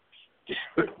 B.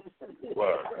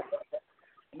 Word.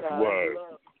 Word.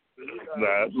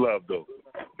 Nah, that's love, though.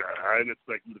 I didn't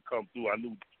expect you to come through. I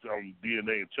knew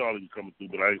DNA and Charlie was coming through,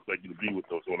 but I didn't expect you to be with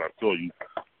us. So when I saw you,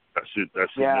 that shit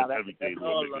meant everything to a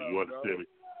nigga. You understand me?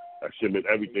 That shit meant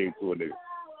everything to a nigga.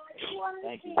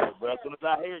 Thank you, bro. As soon as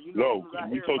I hear you,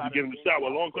 we told you to get in the shower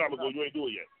a long time ago. You ain't do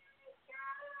it yet.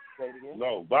 Say it again?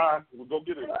 No, bye. We'll go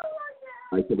get it.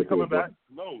 We coming back?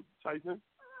 No, Tyson.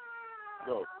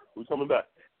 No, we coming back.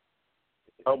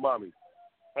 Help mommy.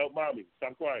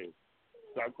 Stop crying.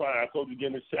 I told you to get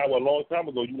in the shower a long time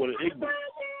ago. You wanted ignorant.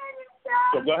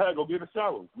 So go ahead, go get in the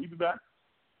shower. We be back.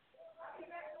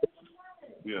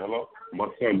 Yeah, hello? My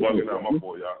son bugging out, my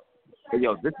boy, y'all. Hey,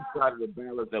 yo, this is part of the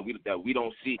balance that we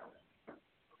don't see.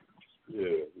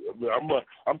 Yeah,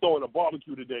 I'm throwing a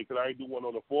barbecue today because I ain't do one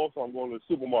on the 4th, so I'm going to the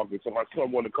supermarket. So my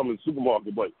son wanted to come to the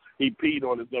supermarket, but he peed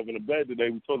on himself in the bed today.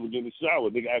 We told him to get in the shower.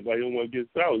 Nigga act like he don't want to get in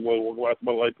the shower. He want to walk around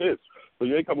smelling like this. So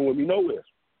you ain't coming with me nowhere.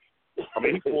 I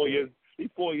mean,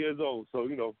 he's 4 years old, so,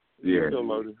 you know, he's still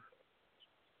learning.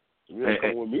 You ain't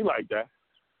coming with me like that.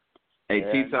 Hey,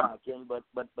 T-Top.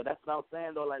 But that's what I'm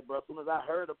saying, though. Like, bro, as soon as I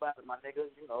heard about it, my nigga,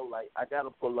 you know, like, I got to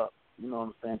pull up. You know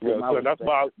what I'm saying? Yeah, so that's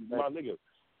my nigga.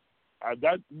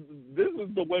 This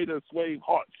is the way to sway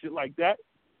heart, shit like that.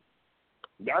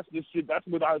 That's the shit. That's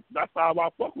how I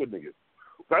fuck with niggas.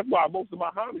 That's why most of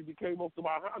my homies became most of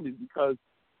my homies, because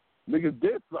niggas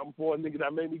did something for a nigga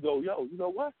that made me go, yo, you know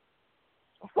what?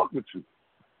 I fuck with you.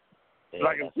 Yeah,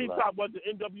 like if T-Top was the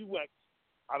NWX,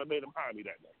 I'd have made him hire me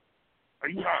that night. Are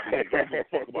you hire me, nigga? I don't give a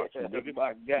fuck about you, nigga.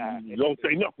 My God. You don't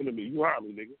say nothing to me. You hire me,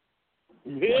 nigga.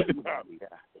 You hear? You hire me.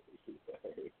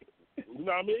 You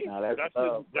know what I mean? Nah,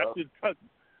 that shit touch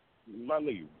my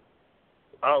niggas.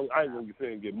 I ain't gonna be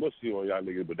saying get mushy on y'all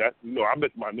niggas, but that's, you know, I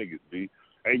miss my niggas, B.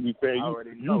 Ain't you saying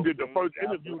you did the first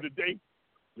interview the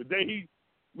day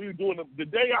we were doing the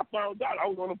day I found out, I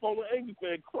was on the phone with Angry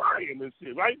Fan crying and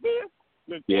shit, right, man?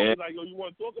 And was like, yo, you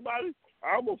want to talk about it?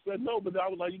 I almost said no, but I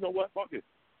was like, you know what, fuck it.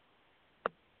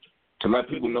 To let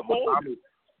people know what it.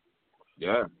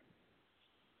 Yeah.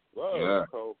 Well, yeah.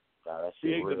 So,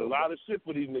 she ain't did a lot of shit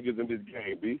for these niggas in this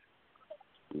game, B.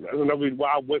 That's another reason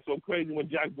why I went so crazy when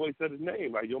Jack Boy said his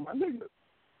name. Like, yo, my nigga,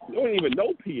 you don't even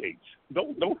know PH.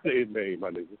 Don't say his name, my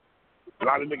nigga. A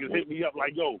lot of niggas hit me up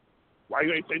like, yo, why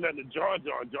you ain't say nothing to John?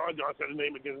 John said his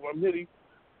name against my nitty.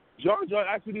 John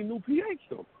actually knew PH,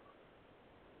 though.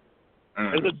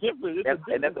 It's a difference.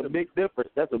 That's a big difference.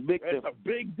 That's a big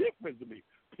difference to me.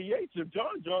 PH and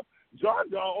John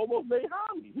almost made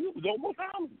homies. He was almost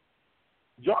homies.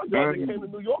 John came to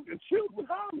New York and chilled with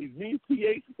homies. Me,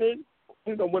 PH, and,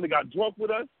 you know, when they got drunk with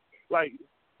us, like,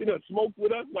 you know, smoked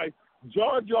with us, like,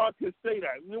 John could say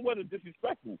that. It wasn't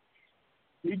disrespectful.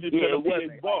 He just said it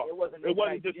wasn't bar. It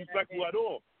wasn't disrespectful at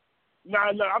all. Nah,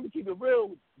 I'm going to keep it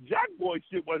real. Jack Boy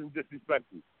shit wasn't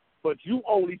disrespectful. But you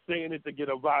only saying it to get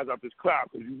a rise out this crowd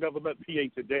because you never met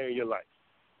PH a day in your life.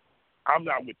 I'm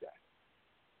not with that.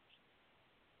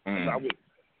 I'm not with it.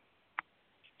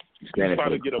 You're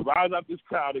trying to get a rise out this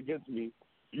crowd against me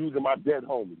using my dead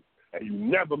homie, and you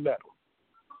never met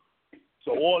him.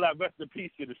 So all that rest in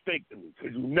peace shit is fake to me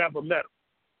because you never met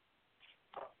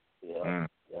him.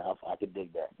 Yeah, I could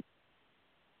dig that.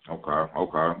 Okay.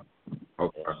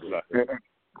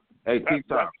 Hey,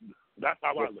 T-Top. That's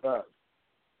how I look.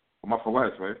 My for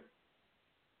what, right?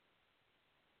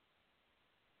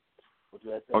 What you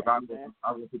say? I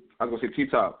was going to say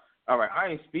T-Top. All right, I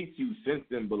ain't speak to you since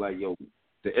then, but like, yo,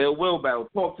 The Ill Will battle.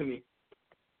 Talk to me.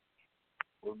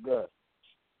 What's good?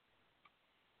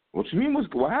 What you mean?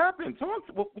 What happened? Talk.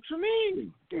 What you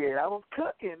mean? Yeah, I was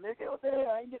cooking, nigga. What the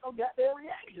hell? I ain't get no goddamn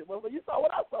reaction. Well, you saw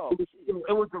what I saw. It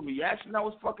was the reaction that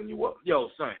was fucking you up. Yo,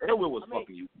 son, Ill Will was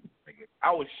fucking you. Nigga.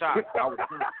 I was shocked. I was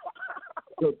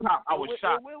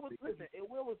shocked. Ill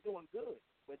Will was doing good,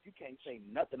 but you can't say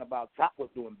nothing about Top was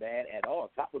doing bad at all.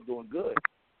 Top was doing good.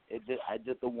 I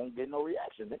just won't get no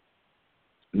reaction. Nigga.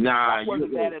 Nah, Top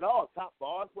wasn't bad at all. Top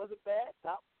bars wasn't bad.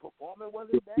 Top performance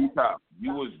wasn't bad. T-Top,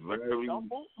 you was very.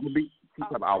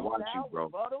 T-Top, I watch you, bro.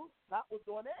 Top was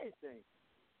doing everything.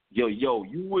 Yo,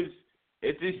 you was.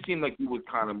 It just seemed like you was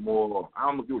kind of more. I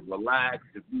don't know if you was relaxed.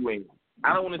 If you ain't.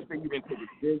 I don't want to say you didn't take it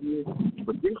serious,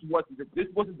 but this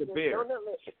wasn't the bear.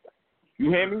 You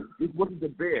hear me? This wasn't the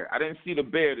bear. I didn't see the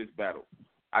bear this battle.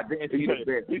 I didn't see the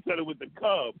bear. He said it with the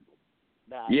cub.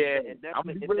 Nah, yeah, it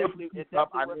definitely wasn't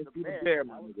the bear.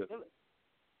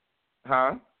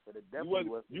 Huh?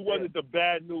 You wasn't the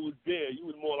bad news bear. You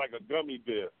was more like a gummy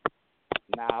bear.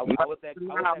 Nah, I was that big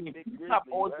grizzly. T-Top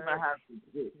always gonna have some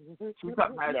shit.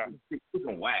 T-Top had some shit. He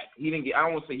was whack. He didn't get. I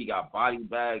don't want to say he got body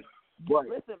bags, but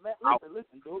listen,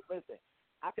 dude. Listen.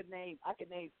 I could name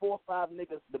 4 or 5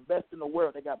 niggas the best in the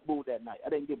world that got booed that night. I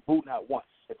didn't get booed not once.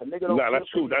 If a nigga don't, that's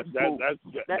true. That's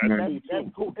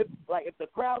cool. If the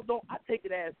crowd don't, I take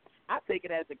it as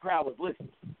the crowd was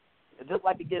listening. Just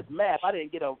like against math, I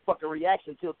didn't get a fucking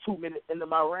reaction until 2 minutes into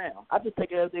my round. I just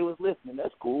take it as they was listening.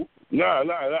 That's cool. I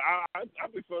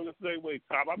be feeling the same way,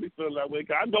 Top. I be feeling that way.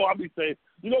 Cause I know I be saying,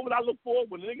 you know what I look for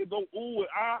when niggas don't ooh and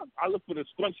ah? I look for the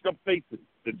scrunched up faces,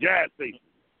 the jazz faces.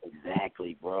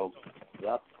 Exactly, bro.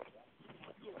 Yep.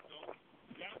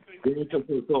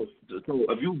 So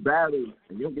if you battle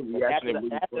and you don't get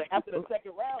reaction after the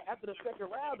second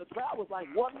round, the crowd was like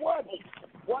 1-1.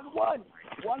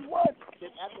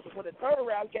 Then when the third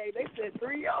round came, they said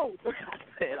 3-0. I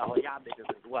said, "Oh, y'all niggas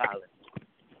is wildin'."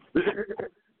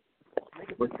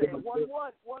 Niggas said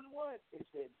 1-1. They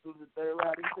said through the third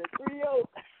round, he said 3-0. Oh,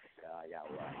 y'all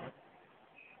wildin'.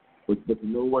 But you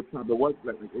know what time it was?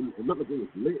 Like it looked like it was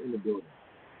lit in the building.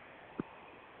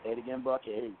 Say it again, Buck.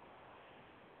 Hey.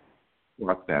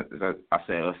 What's that? I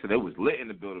said it was lit in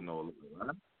the building, though.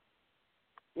 Right?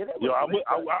 Yeah, I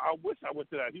wish I went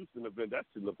to that Houston event. That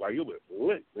shit looked like it was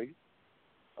lit, nigga.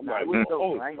 I ain't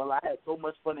gonna lie. I had so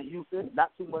much fun in Houston.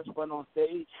 Not too much fun on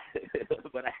stage,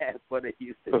 but I had fun in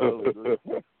Houston.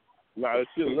 Nah, that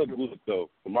shit looked good, though.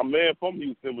 My man from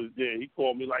Houston was there. He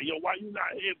called me like, yo, why you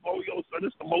not here, bro? Yo, son,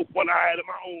 this is the most fun I had in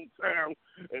my own town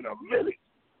in a minute.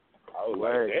 I was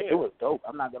like, damn. It was dope.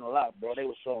 I'm not going to lie, bro. They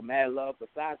were showing mad love.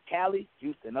 Besides Cali,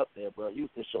 Houston up there, bro.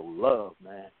 Houston show love,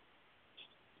 man.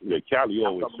 Yeah, Cali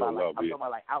always show love. I'm talking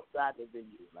about, like, outside the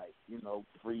venue. Like, you know,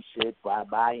 free shit, buy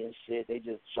and shit. They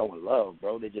just showing love,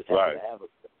 bro. They just happy to have us.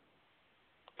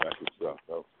 That's what's up,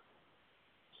 bro.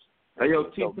 Hey,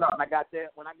 yo, so when I got there,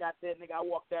 nigga, I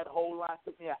walked that whole line.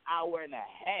 Took me an hour and a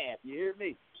half. You hear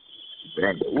me?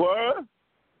 What?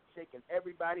 Shaking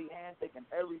everybody's hand, taking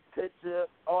every picture,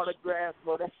 autographs,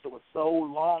 bro. That shit was so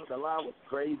long. The line was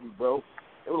crazy, bro.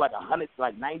 It was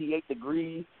like 98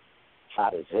 degrees.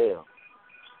 Hot as hell.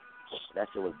 That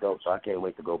shit was dope, so I can't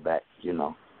wait to go back, you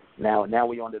know. Now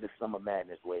we on to the Summer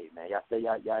Madness wave, man. Y'all say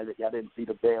y'all didn't see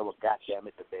the bear, well, goddamn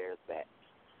it, the bear is back.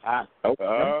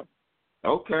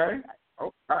 Okay.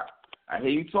 I hear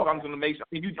you talk. I'm gonna make sure.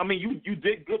 You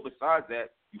did good. Besides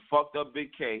that, you fucked up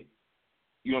Big K.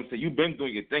 You know what I'm saying? You've been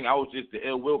doing your thing. I was just the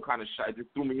ill will kind of shot. It just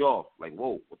threw me off. Like,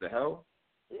 whoa, what the hell?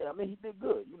 Yeah, I mean, he did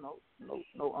good. You know,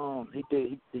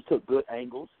 he took good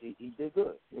angles. He did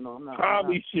good. You know, I'm not.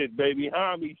 Homie shit, baby.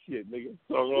 Homie shit, nigga.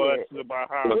 Talk all that shit about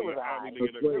homie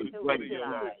nigga.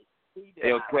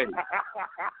 Yo, Sway.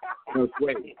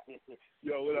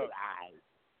 Yo, what up?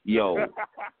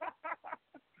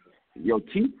 Yo,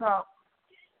 T-Top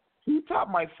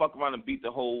might fuck around and beat the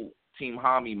whole Team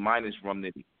Homie minus Rum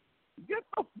Nitty. Get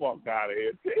the fuck out of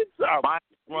here. T-Top.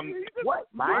 What?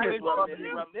 Minus Rum Nitty.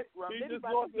 He just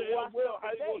lost to Ill Will.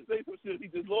 How you gonna say some shit? He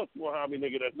just lost to a Homie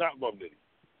nigga that's not Rum Nitty.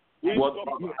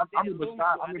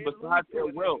 Besides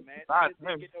Ill Will. Besides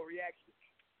him.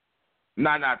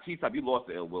 Nah, T-Top, you lost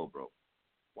to Ill Will, bro.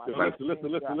 Listen.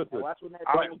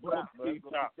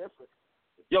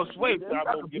 Yo, Sway, T-Top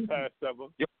won't get past 7.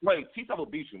 Yo, Sway, T-Top will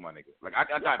beat you, my nigga. Like, I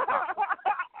got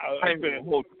I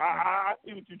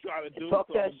see what you're trying to do. Talk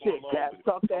that shit, Cap.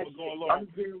 Talk that shit. I'm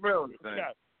being real, man.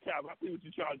 Cap, I see what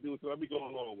you're trying to do, so let me go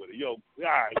along with it. Yo, all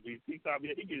right, T-Top,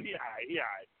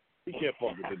 he can't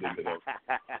fuck with the nigga, though.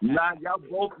 Nah, y'all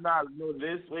both know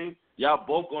this way. Y'all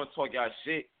both gonna talk y'all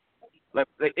shit. Like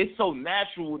it's so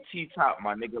natural with T-Top,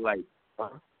 my nigga. Like,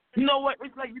 You know what?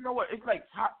 It's like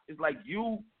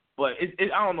you, but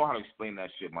I don't know how to explain that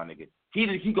shit, my nigga.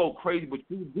 He go crazy, but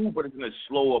you do, but it's in a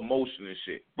slower motion and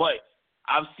shit. But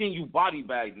I've seen you body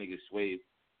bag niggas, Swave.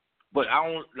 But I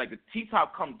don't like the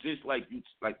T-Top come just like you,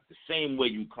 like the same way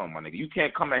you come, my nigga. You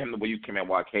can't come at him the way you came at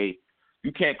YK.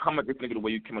 You can't come at this nigga the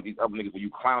way you came at these other niggas where you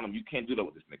clown him. You can't do that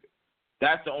with this nigga.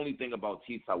 That's the only thing about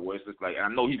T-Top where it's just like, and I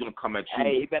know he's gonna come at you.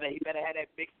 Hey, he better have that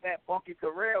Big Fat Funky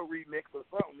Terrell remix or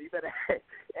something. He better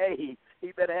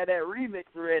have that remix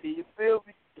ready. You feel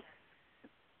me?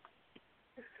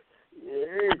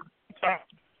 Yeah.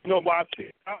 No, watch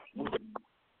it.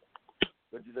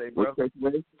 What'd you say, bro?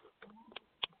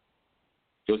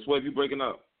 Yo, Swave, you breaking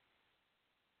up?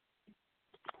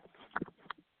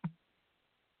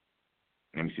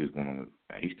 Let me see what's going on.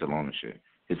 He's still on the shit.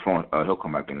 His phone, he'll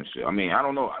come back in and shit. I mean, I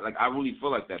don't know. Like, I really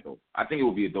feel like that, though. I think it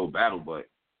will be a dope battle, but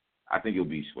I think it'll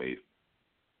be Swave.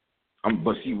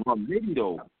 But see, Rum Nitty,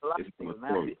 though, is from a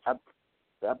story. I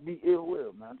be ill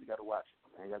will, man. You gotta watch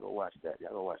it, man. Y'all go watch that.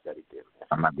 Y'all go watch that again, man.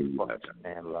 I'm not gonna watch that,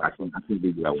 man. I can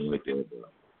do that one right there,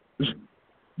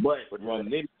 bro. But Rum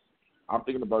Nitty, I'm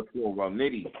thinking about you on Rum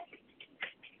Nitty.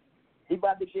 He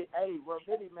about to get, Rum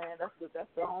Nitty, man. That's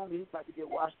the homie. He's about to get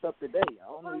washed up today. I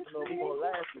don't even know if he's gonna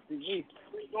last to see me.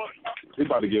 He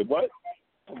about to get what?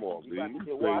 Come on, he about to get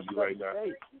crazy washed right up now.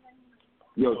 today.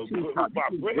 Yo,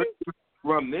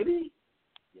 Rum Nitty?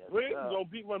 Yes, Britt, you gonna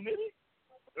beat Rum Nitty?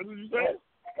 That's what you saying?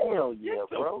 Hell yeah,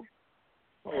 bro.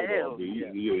 Hell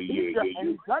yeah.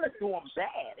 He's gonna do him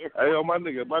bad. Hey, yo, my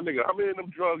nigga, how many of them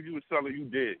drugs you was selling you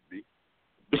did, B?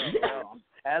 I'm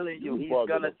telling you, he's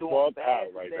gonna do him bad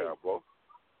right now, bro.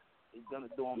 He's gonna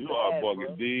do him bad, You are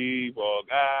bugging D, bug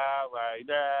out right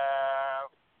now.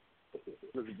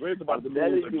 Listen, Britt's about to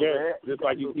lose again. Just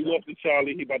like he lost to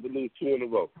Charlie, he about to lose 2 in a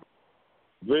row.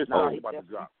 Britt's about to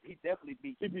drop. He definitely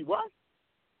beat. He beat what?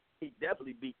 He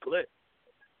definitely beat Clip.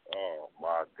 Oh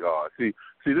my God! See,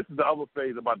 this is the other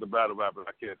phase about the battle rapper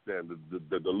I can't stand,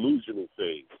 the delusional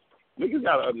phase. Niggas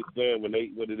gotta understand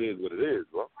what it is,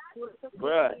 bro.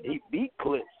 Bruh, he beat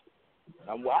Clips.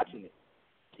 I'm watching it.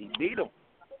 He beat him.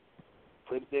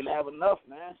 Clips didn't have enough,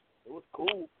 man. It was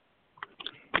cool.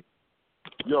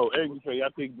 Yo, ANGRYFANS, y'all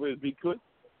think Britt beat Clips?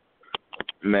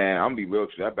 Man, I'm gonna be real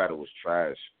with you. That battle was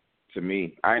trash. To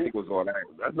me, I didn't think it was all that.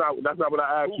 That's not what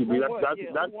I asked you, B.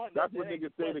 That's what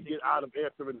niggas say to get out of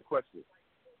answering the question.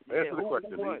 Answer the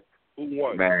question, B. Who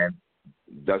won? Man,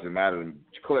 doesn't matter.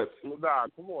 Clips. Nah,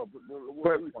 come on.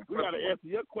 We gotta answer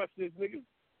your questions, nigga.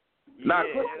 Nah,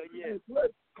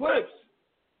 Clips.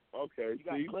 Okay,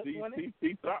 see.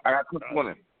 I got Clips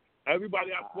winning.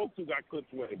 Everybody I spoke to got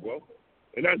Clips winning, bro.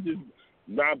 And that's just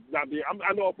not being.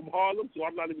 I know I'm from Harlem, so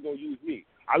I'm not even gonna use me.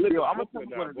 I live in Brooklyn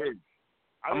now, bro.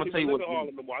 I'm gonna tell you what.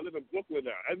 I live in Brooklyn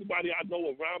now. Everybody I know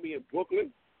around me in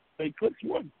Brooklyn, they Clips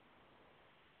won.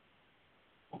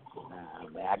 Nah,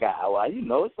 man,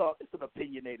 it's an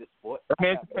opinionated sport.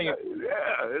 Yeah,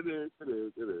 it is.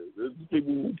 There's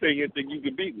people who think you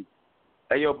can beat me.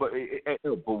 Hey, yo, but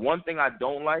one thing I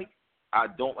don't like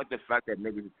the fact that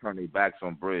niggas turn their backs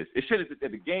on Briz. It should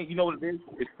have the game. You know what it is?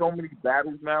 It's so many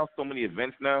battles now, so many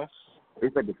events now.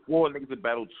 It's like before niggas would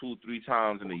battle 2-3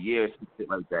 times in a year, shit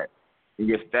like that. And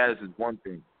your status is one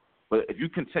thing. But if you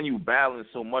continue battling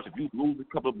so much, if you lose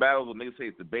a couple of battles and niggas say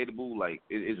it's debatable, like,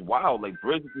 it's wild. Like,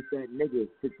 Briz was the same nigga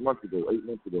 6 months ago, 8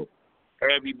 months ago.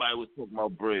 Everybody was talking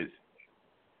about Briz.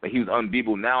 Like, he was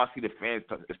unbeatable. Now I see the fans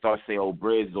start saying, oh,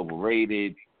 Briz is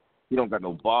overrated. He don't got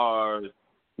no bars.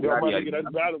 Yeah, my nigga,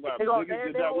 that's battle rap. Niggas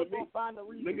did that with me.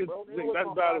 Niggas, that's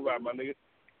battle rap, my nigga.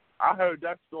 I heard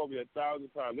that story 1,000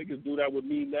 times. Niggas do that with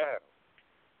me now.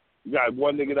 You got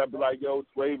one nigga that be like, yo,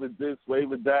 Swave is this,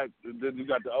 Swave is that. And then you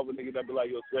got the other nigga that be like,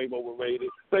 yo, Swave overrated.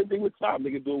 Same thing with Top.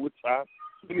 Nigga do it with Top.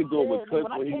 Nigga do it with Clips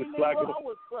when he was slacking. I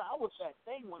was that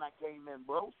thing when I came in,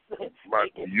 bro.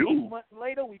 Right, you. 8 months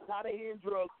later, we tired of hearing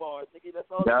drug bars. Nigga,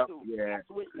 that's all Yeah, they do.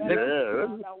 yeah.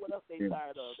 Find out what else they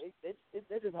tired of.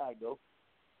 That's just how it goes.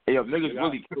 Hey, yo, niggas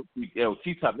really, yo,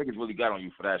 T-Top niggas really got on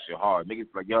you for that shit hard. Niggas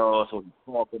like, yo, so you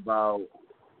talk about,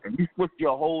 and you switched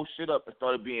your whole shit up and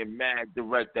started being mad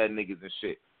direct at niggas and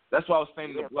shit. That's why I was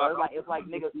saying in the block. It's like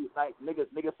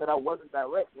niggas said I wasn't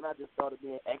direct, and I just started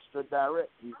being extra direct.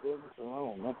 You feel me? So I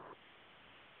don't know.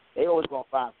 They always gonna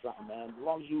find something, man. As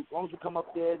long as you come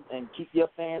up there and keep your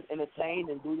fans entertained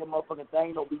and do your motherfucking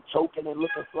thing, don't be choking and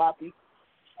looking sloppy.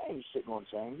 Ain't shit gonna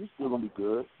change. You still gonna be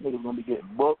good. Niggas gonna be getting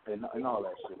booked and all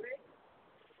that shit.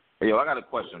 Hey, yo, I got a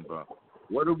question, bro.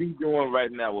 What are we doing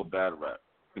right now with battle rap?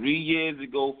 3 years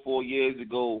ago, 4 years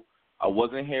ago, I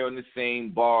wasn't hearing the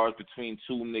same bars between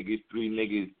 2 niggas, 3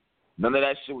 niggas. None of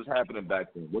that shit was happening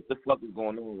back then. What the fuck is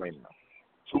going on right now?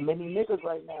 Too many niggas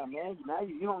right now, man. Now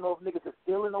you don't know if niggas are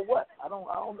stealing or what. I don't.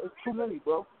 It's too many,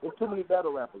 bro. There's too many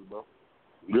battle rappers, bro.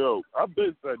 Yo, I've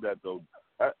been said that though.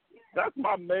 That's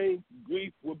my main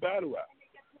grief with battle rap,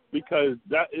 because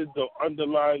that is the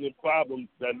underlying problem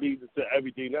that leads to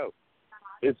everything else.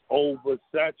 It's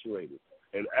oversaturated,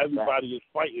 and everybody is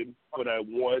fighting for that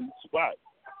one spot.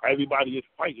 Everybody is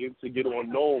fighting to get on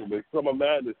Gnome and Summer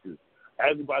Madnesses.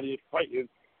 Everybody is fighting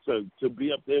to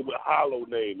be up there with Hollow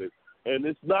Name, and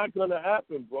it's not gonna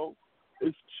happen, bro.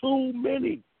 It's too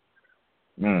many.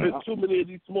 There's too many of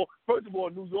these small. First of all,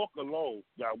 New York alone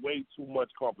got way too much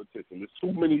competition. There's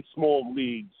too many small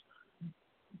leagues,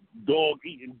 dog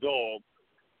eating dog.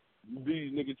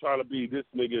 These niggas trying to be this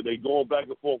nigga. They going back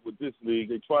and forth with this league.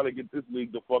 They trying to get this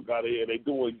league the fuck out of here. They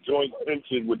doing joint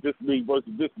tension with this league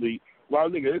versus this league. Well,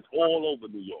 nigga, it's all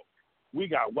over New York. We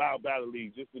got wild battle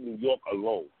leagues just in New York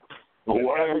alone.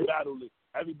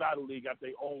 Every battle league got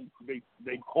their own,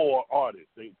 they core artists,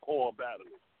 they core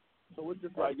battlers. So it's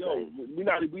just like, yo, we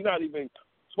not even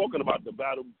talking about the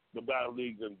battle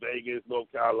leagues in Vegas, North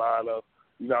Carolina,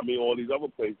 you know what I mean, all these other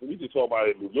places. We just talking about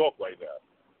it in New York right now.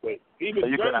 But even so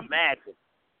you Jersey, can imagine.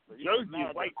 Jersey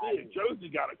is right there. Jersey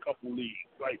got a couple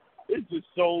leagues. Like, it's just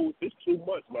it's too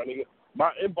much, my nigga.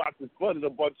 My inbox is flooded a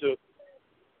bunch of.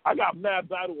 I got mad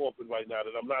battle offers right now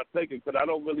that I'm not taking because I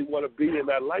don't really want to be in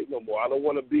that light no more. I don't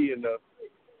want to be in the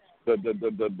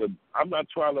I'm not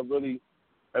trying to really,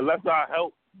 unless I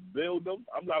help build them,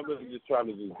 I'm not really just trying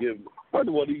to just give. First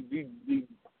of all, these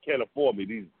can't afford me.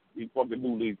 These fucking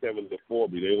new leagues can't really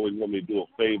afford me. They always want me to do a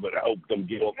favor to help them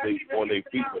get on their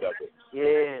feet, whatever.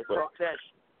 Yeah, talk that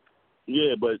shit.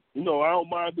 Yeah, but, you know, I don't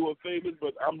mind doing favors,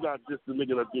 but I'm not just the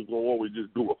nigga that just gonna always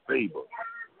just do a favor.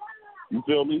 You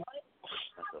feel me?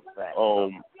 That's a fact.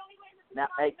 Now,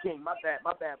 hey, King, my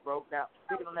bad, bro. Now,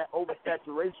 speaking on that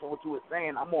oversaturation, what you were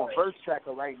saying, I'm on Verse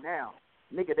Tracker right now.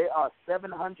 Nigga, there are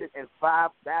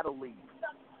 705 battle leagues.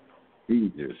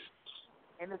 Jesus.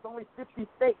 And it's only 50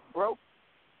 states, bro.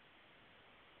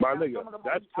 My nigga,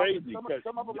 that's crazy. You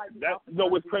know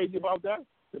what's crazy about that?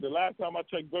 The last time I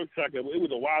checked Verse Tracker, it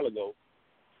was a while ago,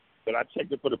 but I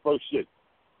checked it for the first shit,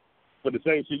 for the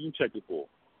same shit you checked it for.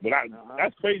 But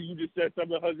that's crazy. You just said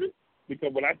 700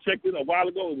 because when I checked it a while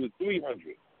ago, it was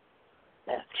 300.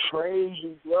 That's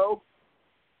crazy, bro.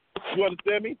 You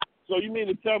understand me? So you mean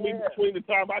to tell me between the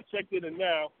time I checked it and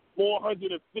now,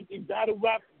 450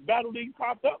 battle leagues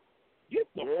popped up? Get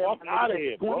the fuck out of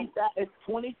here, bro. It's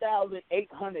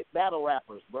 20,800 battle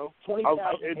rappers, bro. 20,000.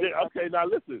 Okay, now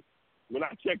listen. When I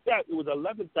checked that, it was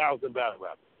 11,000 battle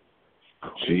rappers.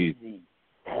 Jeez.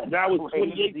 Now it's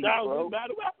 28,000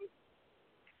 battle rappers?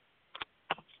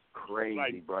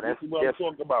 Crazy, bro. This is what I'm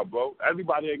talking about, bro.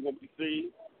 Everybody ain't going to be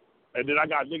seen. And then I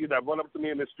got niggas that run up to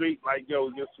me in the street like, yo,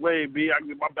 you sway, B. I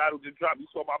get my battle just dropped. You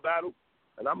saw my battle?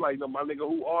 And I'm like, no, my nigga,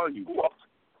 who are you?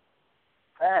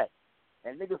 Fact.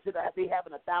 And niggas should be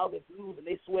having 1,000 views, and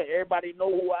they swear everybody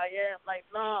know who I am. Like,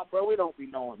 nah, bro, we don't be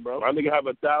knowing, bro. My nigga have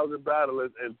 1,000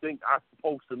 battlers and think I'm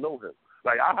supposed to know him.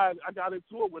 Like, I got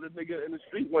into it with a nigga in the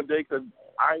street one day because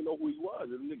I didn't know who he was.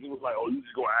 And the nigga was like, oh, you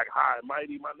just gonna act high and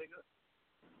mighty, my nigga?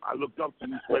 I looked up to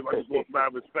you, Sway. I just lost my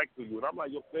respect to you. And I'm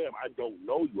like, yo, fam, I don't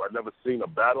know you. I've never seen a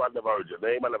battle. I've never heard your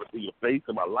name. I never seen your face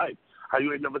in my life. How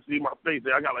you ain't never seen my face?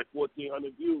 I got like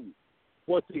 1,400 views.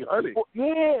 1,400.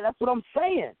 Yeah, that's what I'm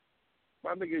saying.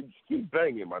 My nigga, keep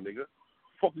banging, my nigga.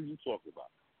 What the fuck are you talking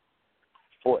about?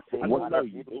 14. I don't know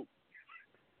you, dude.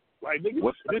 Like,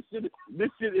 niggas, this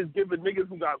shit is giving niggas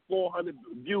who got 400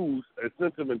 views a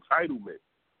sense of entitlement.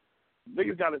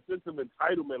 Niggas got a sense of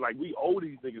entitlement. Like, we owe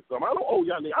these niggas something. I don't owe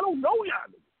y'all niggas. I don't know y'all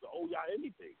niggas to owe y'all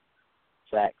anything.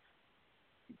 Facts.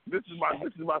 This is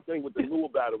my thing with the newer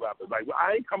battle rappers. Like,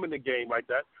 I ain't coming to the game like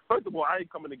that. First of all, I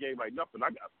ain't coming to the game like nothing. I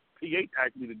got PH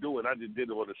asked me to do it, and I just did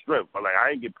it on the strength. But like,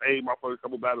 I ain't get paid my first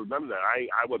couple battles, none of that.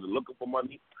 I wasn't looking for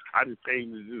money. I just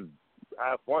came to just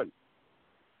have fun.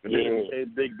 And then it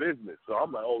became big business. So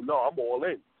I'm like, oh no, I'm all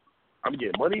in. I'm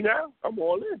getting money now. I'm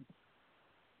all in.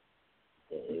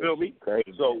 You feel me?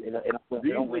 Crazy. So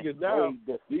these niggas now,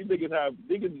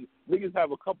 niggas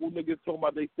have a couple niggas talking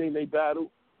about they seen they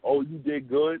battle. Oh, you did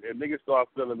good, and niggas start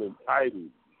feeling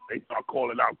entitled. They start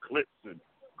calling out clips and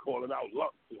calling out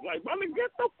luck. Like, my nigga,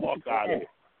 get the fuck out of here.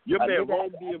 Your man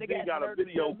Rome DMV got a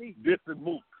video dissing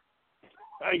Mook.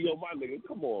 Hey, yo, my nigga,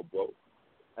 come on, bro.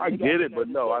 I get it, but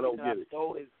no, I don't get it. I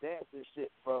stole his dance and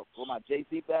shit for my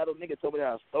JC battle. Nigga told me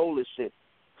that I stole his shit.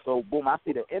 So, boom, I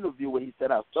see the interview where he said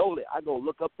I stole it. I go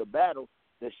look up the battle.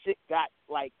 The shit got,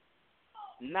 like,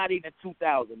 not even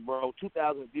 2,000, bro.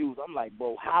 2,000 views. I'm like,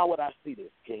 bro, how would I see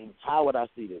this, King? How would I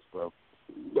see this, bro?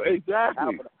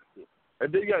 Exactly.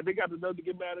 And they got enough to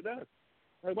get mad at us.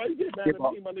 Hey, why you get mad at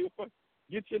me, my nigga?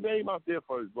 Get your name out there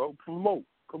first, bro. Promote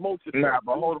yourself. Nah,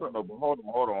 but hold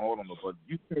on. But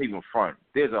you can't even front.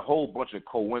 There's a whole bunch of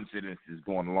coincidences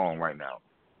going along right now.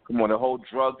 Come on, the whole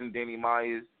drugs and Danny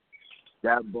Myers,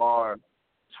 that bar,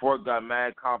 Twerk got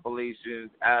mad compilations,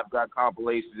 Ab got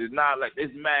compilations. It's not like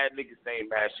it's mad niggas saying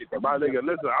mad shit. My nigga,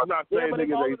 listen, I'm not saying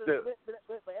niggas ain't still.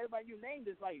 But everybody you named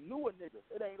is like newer niggas.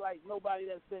 It ain't like nobody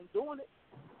that's been doing it.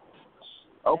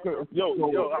 Okay, yo,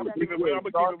 I'm gonna keep it.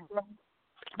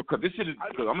 Because this shit is.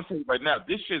 Because I'm gonna tell you right now,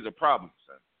 this shit is a problem,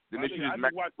 son. I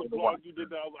just watched the blog you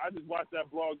did. I just watched that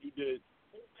blog you did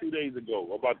 2 days ago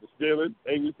about the stealing.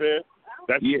 Angry fan.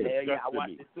 That's I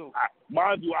watched it too.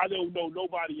 Mind you, I don't know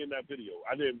nobody in that video.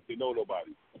 I didn't know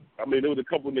nobody. I mean, there was a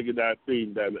couple niggas that I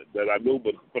seen that I knew,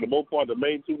 but for the most part, the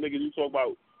main two niggas you talk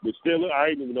about the stealing, I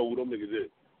ain't even know who them niggas is.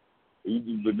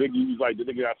 The nigga you was like the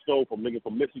nigga I stole from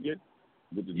Michigan.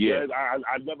 With the dreads,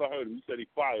 I never heard him. He said he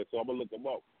fired, so I'm gonna look him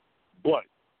up. But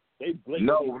they blatantly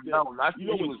not you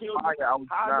know he was fired.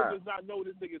 How niggas not know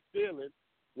this nigga stealing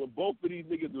when both of these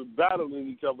niggas was battling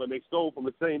each other and they stole from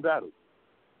the same battle?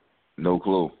 No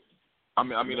clue. I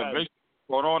mean, eventually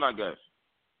going on, I guess.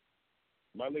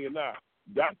 My nigga,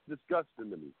 that's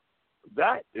disgusting to me.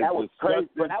 That was crazy.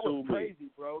 But that was crazy,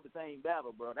 bro. The same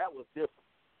battle, bro. That was different.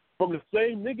 From the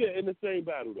same nigga in the same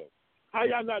battle, though. How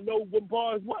y'all not know what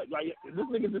bars what? Like, this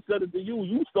nigga just said it to you.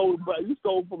 You stole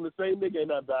from the same nigga in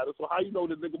that battle. So how you know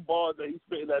the nigga bars that he's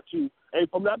spitting at you ain't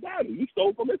from that battle? You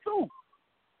stole from it too.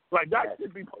 Like, that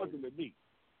should be puzzling me.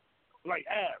 Like,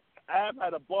 Av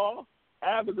had a bar.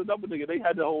 Av is another nigga. They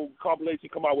had the whole compilation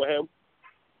come out with him.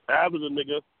 Av is a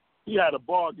nigga. He had a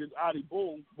bar against Adi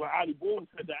Boom, where Adi Boom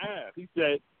said to Av, he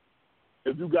said,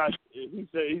 if you got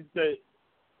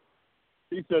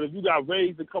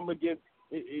raised to come against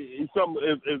he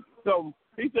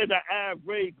said that Av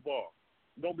raised bar.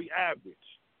 Don't be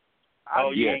average.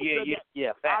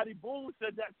 Adi Boom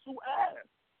said that to Av.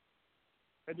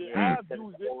 And then Av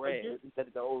used it. He said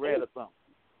it to old red or something.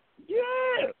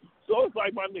 Yeah. So it's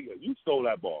like, my nigga, you stole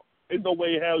that ball. There's no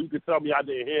way in hell you can tell me I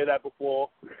didn't hear that before.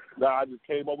 Nah, I just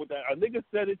came up with that. A nigga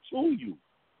said it to you.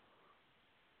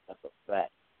 That's a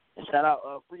fact. And shout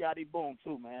out Free Adi Boom,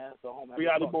 too, man. Free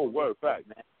Adi Boom, word, fact.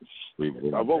 Man.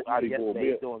 I wrote Adi Boom.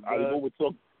 Adi Boom would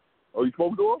talk. Oh, you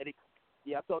spoke to him?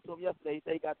 Yeah, I talked to him yesterday. He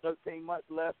said he got 13 months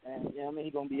left, and, you know what I mean,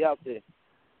 he's going to be out there.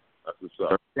 That's what's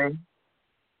up. Yeah,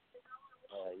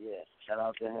 shout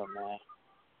out to him, man.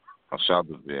 Shout out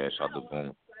to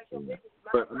Boom.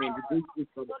 But, I mean, this is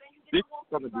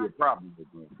going to be a problem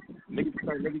with them.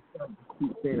 Niggas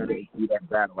keep saying I didn't see that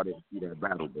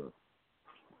battle, bro.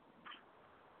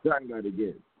 Trying that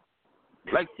again.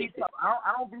 Like, T-Top,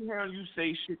 I don't be hearing you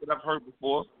say shit that I've heard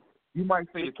before. You might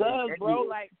say because, bro,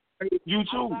 like, you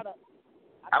too.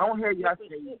 I don't hear y'all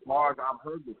say bars I've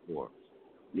heard before.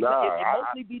 Nah, it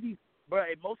mostly be these, bro.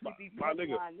 It mostly be my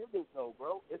nigga. Niggas, though,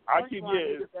 bro.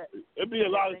 It'd be a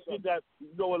lot of shit that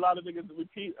a lot of niggas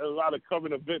repeat, a lot of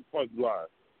current event punchlines.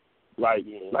 Like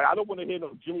I don't want to hear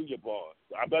no junior bars.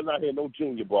 I better not hear no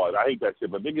junior bars. I hate that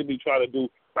shit. But niggas be trying to do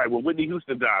like when Whitney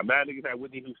Houston died. Mad niggas had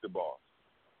Whitney Houston bars,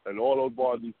 and all those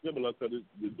bars be similar. So at the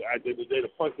end of the day, the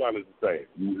punchline is the same.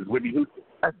 It's Whitney Houston.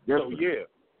 That's different. So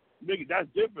nigga, that's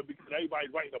different because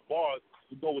everybody's writing the bars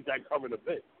to go with that current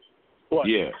event. But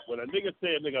when a nigga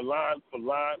say a nigga line for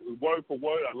line, word for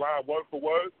word, a line word for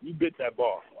word, you bit that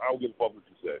bar. I don't give a fuck what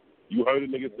you say. You heard a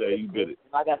nigga say, you bit it.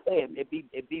 Like I said, it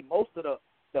be most of the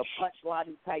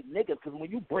punchline type niggas, because when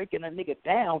you breaking a nigga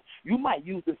down, you might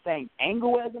use the same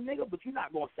angle as a nigga, but you're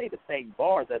not gonna say the same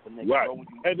bars as a nigga. Right. Bro,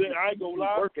 and then I ain't gonna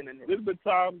lie. There's been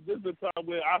time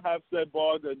where I have said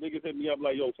bars that niggas hit me up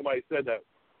like, yo, somebody said that.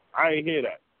 I ain't hear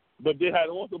that. But there had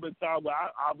also been times where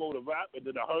I wrote a rap and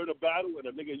then I heard a battle and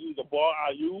a nigga used a bar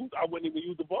I used, I wouldn't even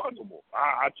use the bar no more.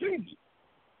 I changed it.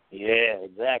 Yeah,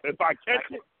 exactly. If I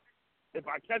catch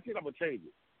it, I'm gonna change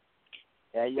it.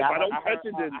 Yeah, if I don't catch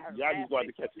it, then y'all just going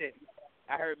to catch it.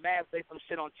 I heard Mav say some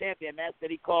shit on Champion. Mav said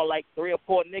he called like 3 or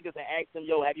 4 niggas and asked them,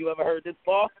 yo, have you ever heard this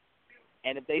bar?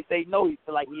 And if they say no, he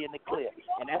feel like he in the clear.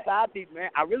 And that's how I be, man.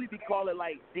 I really be calling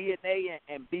like DNA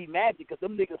and B Magic because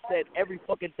them niggas said every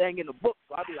fucking thing in the book.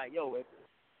 So I be like, yo, if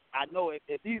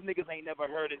these niggas ain't never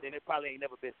heard it, then it probably ain't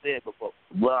never been said before.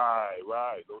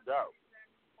 Right, no doubt.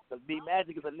 Because B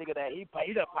Magic is a nigga that he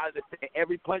done probably said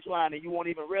every punchline and you won't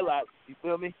even realize. You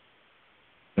feel me?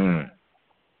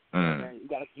 Man,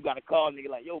 you gotta call a nigga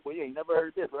like, yo, boy, you ain't never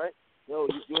heard this, right? Yo,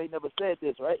 you ain't never said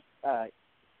this, right? All right.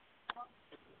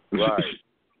 Right.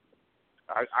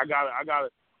 I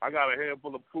got a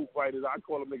handful of proof fighters. I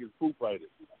call them niggas proof fighters.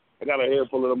 I got a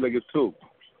handful of them niggas too.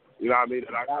 You know what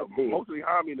I mean? Mostly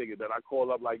Hami niggas that I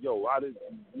call up like, yo,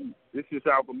 this shit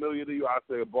sound familiar to you? I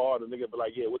say a bar, the nigga be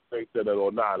like, yeah, what they said that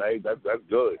or not? That's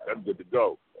good. That's good to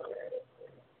go.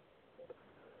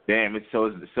 Damn, it's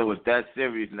that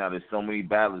serious now. There's so many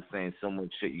battles saying so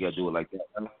much shit. You gotta do it like that.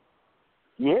 Huh?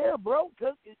 Yeah, bro,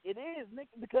 because it is,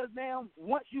 nigga. Because now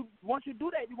once you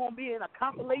do that, you're gonna be in a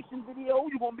compilation video.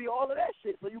 You're gonna be all of that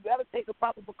shit. So you gotta take the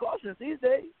proper precautions these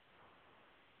days.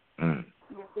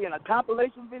 You're gonna be in a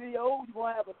compilation video. You're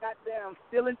gonna have a goddamn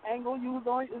stealing angle used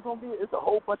on it. It's a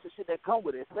whole bunch of shit that come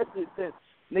with it. Especially since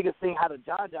niggas seeing how the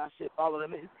John shit followed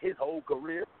him his whole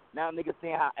career. Now niggas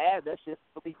seeing how that shit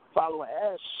will be following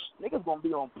Ad. Niggas gonna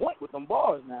be on point with them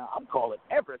bars now. I'm calling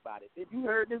everybody. Did you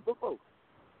heard this before?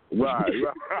 Right.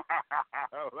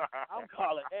 I'm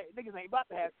calling. Hey, niggas ain't about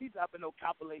to have T-Top in no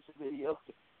compilation video.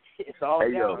 It's all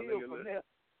downhill from there.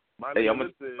 My nigga,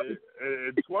 listen,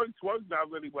 Twerk not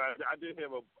really bad. I did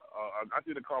have I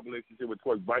did a compilation shit with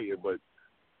Twerk biting, but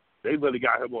they really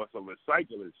got him on some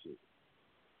recycling shit.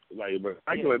 Like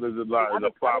recycling is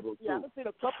a problem too. Yeah, I seen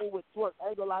a couple with Twerk. I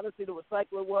ain't gonna lie, I see the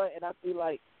recycling one, and I see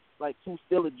like two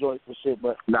stealing joints and shit.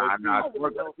 But Twerk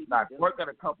got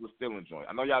a couple of stealing joints.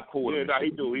 I know y'all cool with him. Yeah,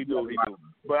 he do.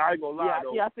 But I ain't gonna lie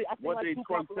though. Yeah, I see like two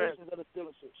compilations of the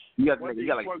stealing shit.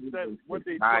 What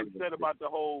they said about the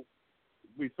whole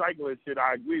recycling shit,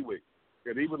 I agree with.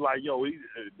 Cause he was like, yo, he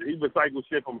recycled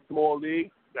shit from small league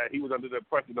that he was under the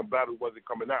impression the battle wasn't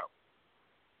coming out.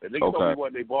 And niggas don't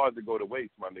want their bars to go to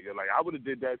waste, my nigga. Like I would have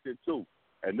did that shit too.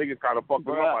 And niggas kind of fucked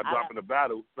him up by dropping the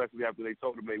battle, especially after they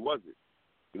told him they wasn't.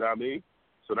 You know what I mean?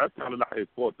 So that's kind of not his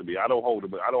fault to me. I don't hold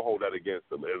that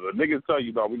against him. If a nigga tell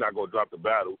you, no, we're not gonna drop the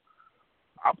battle,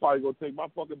 I'm probably gonna take my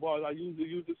fucking bars. I use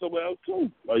it somewhere else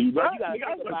too. Like you gotta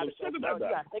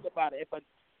think about it.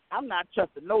 I'm not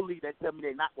trusting no league that tell me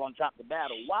they're not gonna drop the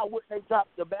battle. Why wouldn't they drop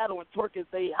the battle and Twerk is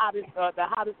the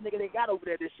hottest nigga they got over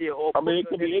there this year? I mean, it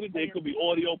could be anything. It could be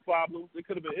audio problems. It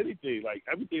could have been anything. Like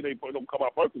everything they don't come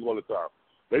out perfect all the time.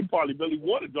 They probably really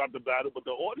want to drop the battle, but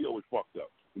the audio is fucked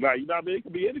up. Now, you know what I mean? It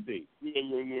could be anything.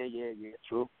 Yeah.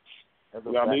 True.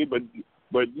 You know what I mean?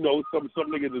 But you know, some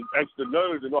niggas is extra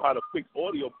nerds and know how to fix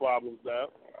audio problems now,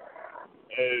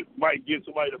 and might get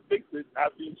somebody to fix it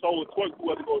after you told Twerk you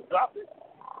wasn't gonna drop it,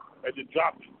 and then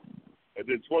drop it, and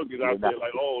then Twerk is out there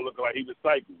like, oh, looking like he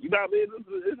recycled. You know what I mean?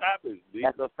 It happens. Dude.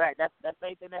 That's a fact. That's the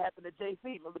same thing that happened to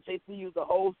JC. Remember, JC used the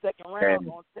whole second round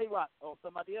on Tay-Rock on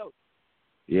somebody else.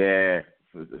 Yeah.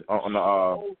 On the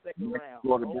whole second round.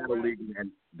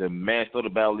 The man stole the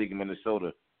battle league in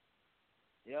Minnesota.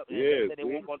 Yep. They said they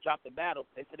weren't gonna drop the battle.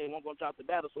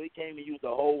 So he came and used the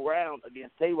whole round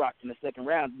against Tay-Rock in the second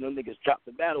round. And them niggas dropped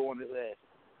the battle on his ass.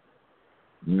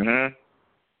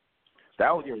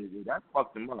 That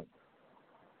fucked him up.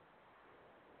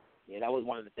 Yeah, that was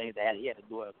one of the things that he had to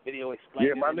do a video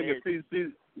explaining. Yeah, my nigga, see,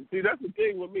 that's the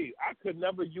thing with me. I could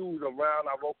never use a round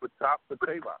I wrote for Top for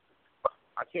Tay-Rock.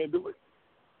 I can't do it.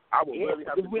 I would really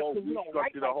have to go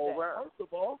restructure the whole round. First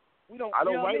of all, I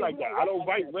don't write like that. I don't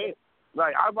write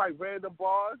I write random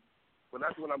bars, but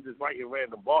that's when I'm just writing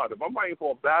random bars. If I'm writing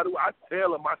for a battle, I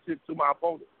tailor my shit to my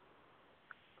opponent.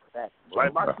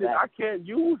 Like my shit, I can't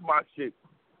use my shit.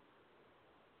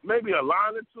 Maybe a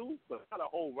line or two, but not a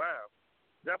whole round.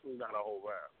 Definitely not a whole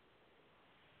round.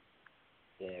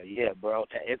 Yeah, bro.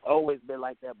 It's always been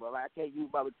like that, bro. Like, I can't use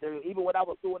my material. Even when I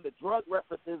was doing the drug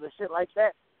references and shit like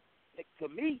that, to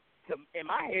me, in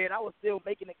my head, I was still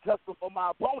making it custom for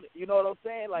my opponent. You know what I'm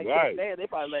saying? Like, they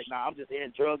probably like, nah, I'm just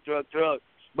hearing drug.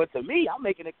 But to me, I'm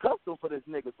making it custom for this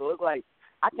nigga. So it's like,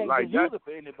 I can't just use it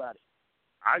for anybody.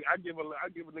 I give a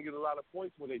nigga a lot of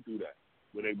points when they do that.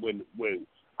 When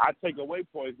I take away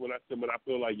points when I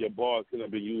feel like your bars could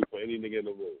have been used for any nigga in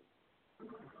the room.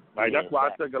 Like, that's why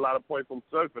I take a lot of points from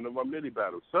Surf in the Rum Nitty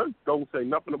battle. Surf don't say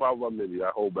nothing about Rum Nitty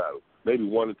that whole battle. Maybe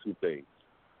one or two things.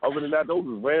 Other than that, those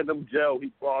was random jail. He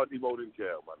wrote in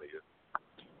jail, my nigga.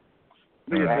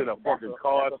 Niggas did a fucking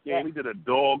card scheme. He did a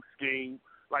dog scheme.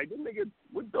 Like, them niggas,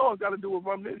 what dogs got to do with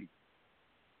Rum Nitty?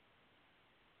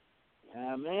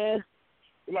 Yeah, man.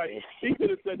 Like, he could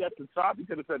have said that to Top. He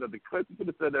could have said that to Cliff. He could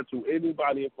have said that to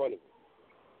anybody in front of him.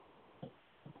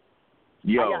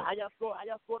 Yo. How y'all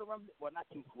score the Rum Nitty? Well, not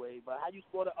you, Quay, but how you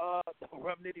score the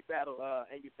Rum Nitty battle,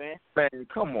 Angry Fan? Man,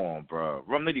 come on, bro.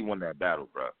 Rum Nitty won that battle,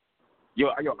 bro. Yo,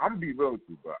 I'm gonna be real with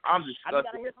you, bro. I'm just. I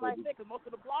gotta hear somebody say, because most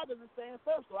of the bloggers are saying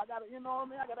first, so I gotta, you know what I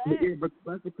mean? I gotta ask. Yeah, but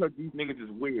that's because these niggas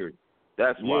is weird.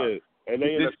 That's why. Yeah, and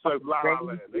they in the Surf La La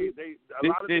Land. A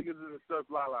lot of niggas in the Surf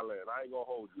La La Land. I ain't gonna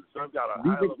hold you. Surf got a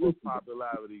hell of a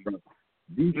popularity.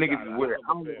 These niggas is weird.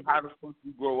 I don't know how the fuck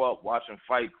you grow up watching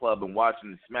Fight Club and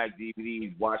watching the Smack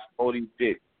DVDs, watching all these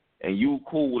shit, and you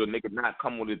cool with a nigga not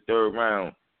coming with the third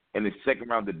round and the second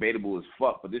round debatable as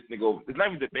fuck. But this nigga, it's not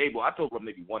even debatable. I told him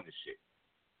nigga won this shit.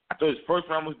 I thought his first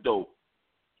round was dope.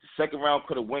 The second round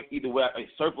could have went either way.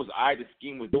 Surf was the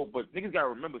scheme was dope, but niggas gotta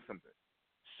remember something.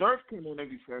 Surf came on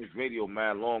ANGRYFANSRADIO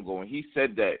mad long ago, and he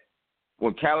said that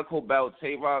when Calico battled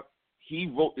Tay-Rock, he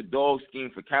wrote the dog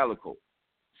scheme for Calico.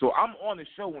 So I'm on the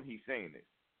show when he's saying this.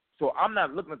 So I'm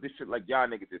not looking at this shit like y'all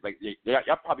niggas did. Like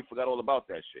y'all probably forgot all about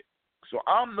that shit. So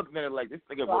I'm looking at it like this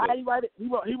nigga. So how you write it? He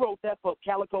wrote that for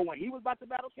Calico when he was about to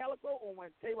battle Calico, or when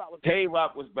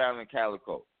Tay-Rock was battling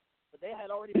Calico. But they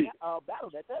had already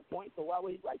battled at that point. So why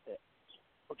would he write that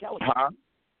for Calico? Huh?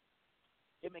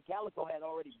 Him and Calico had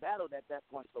already battled at that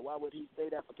point. So why would he say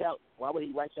that for Calico? Why would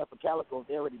he write that for Calico if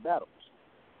they already battled?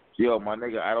 Yo, my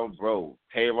nigga, I don't, bro.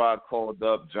 Tay-Rock called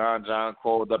up, John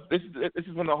called up. This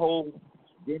is when the whole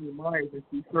Danny Myers and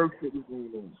Steve Surf shit was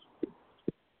going on.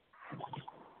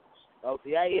 Oh,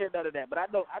 see, I ain't hear none of that, but I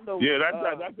know. Yeah,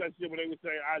 that's that shit when they were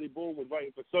saying Adi Boom was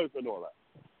writing for Surf and all that.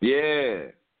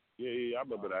 Yeah. Yeah, I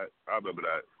remember that.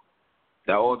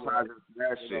 That all ties into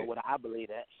that shit. Know what? I believe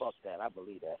that. Fuck that. I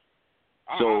believe that.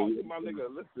 So, my nigga,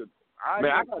 listen. I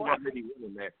got many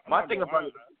women, man. My thing about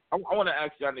it, I want to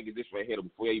ask y'all niggas this right here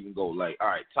before you even go. Like, all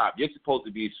right, Top, you're supposed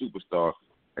to be a superstar.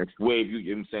 And Swave, you know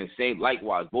what I'm saying? Same,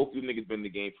 likewise. Both you niggas been in the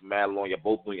game for mad long. Y'all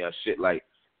both doing y'all shit. Like,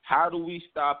 how do we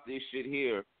stop this shit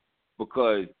here?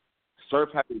 Because Surf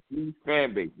has a huge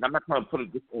fan base. And I'm not trying to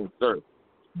put this on Surf.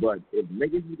 But if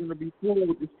niggas is going to be cool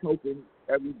with this token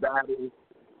every battle,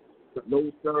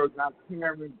 no sir, not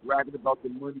caring, bragging about the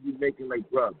money you making, like,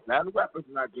 bro, battle rappers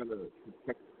not going to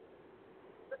protect.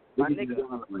 My nigga,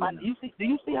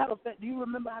 do you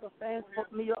remember how the fans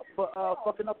fucked me up for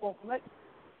fucking up on Flex?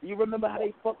 Do you remember how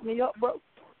they fucked me up, bro?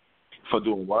 For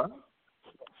doing what?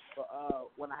 For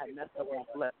when I had messed up on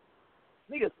Flex.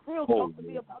 Niggas still talk to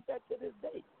me about that to this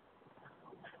day.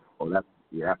 Oh, that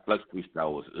Flex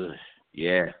freestyle was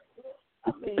yeah.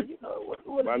 I mean, you know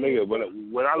what my nigga,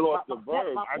 when I lost the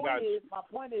verb, my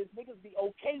point is niggas be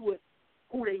okay with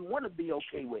who they want to be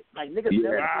okay with. Like niggas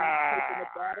never taking the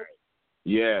battle.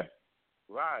 Yeah.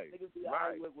 Right. Niggas be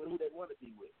alright with who they want to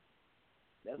be with.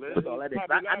 That's all that is.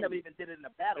 I never even did it in a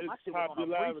battle. My shit was on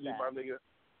a freestyle. My nigga.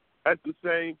 That's the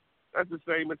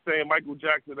same as saying Michael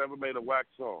Jackson never made a whack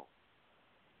song.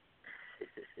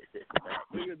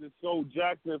 Niggas are so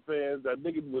Jackson fans that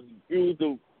niggas would refuse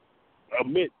to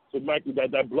admit to Michael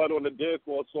that Blood on the Dance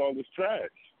Floor song was trash.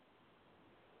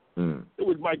 It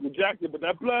was Michael Jackson, but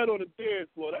that Blood on the Dance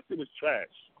Floor, that shit was trash.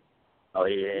 Oh,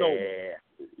 yeah. No,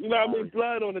 you know what I mean?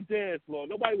 Blood on the Dance Floor.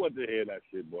 Nobody wanted to hear that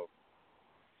shit, bro.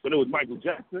 But it was Michael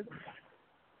Jackson.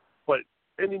 But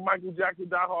any Michael Jackson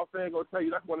diehard fan gonna tell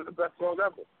you that's one of the best songs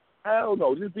ever. Hell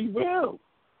no, just be real.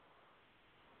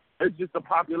 It's just a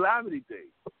popularity thing.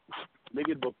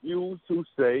 Niggas refuse to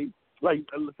say, like,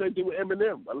 the same thing with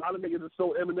Eminem. A lot of niggas are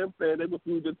so Eminem fans, they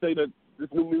refuse to say that this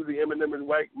new music Eminem is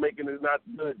making is not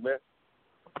good, man.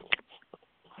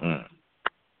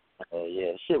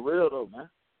 Yeah, shit real though, man.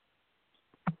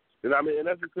 You know what I mean? And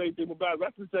that's the same thing about it.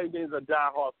 That's the same thing as a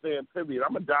diehard fan, period.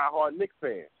 I'm a diehard Knicks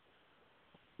fan.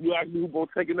 You ask me who's going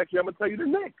to take it next year, I'm going to tell you the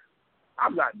Knicks.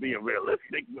 I'm not being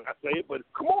realistic when I say it, but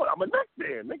come on, I'm a Knicks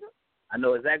fan, nigga. I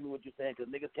know exactly what you're saying,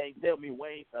 because niggas can't tell me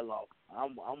Wayne fell off.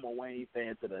 I'm a Wayne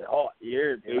fan to the heart. You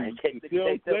heard me? Like, can't tell me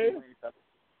Wayne fell off.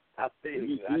 I feel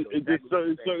you. It's just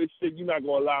certain shit you're not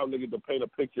going to allow niggas to paint a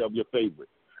picture of your favorite.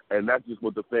 And that's just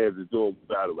what the fans is doing with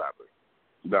battle rappers.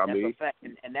 You know what I mean? That's a fact.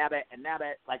 And now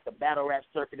that like the battle rap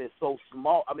circuit is so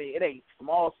small. I mean, it ain't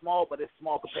small, but it's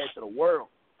small compared to the world.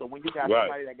 So when you got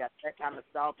somebody that got that kind of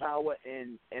star power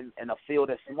in a field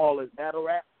as small as battle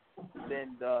rap,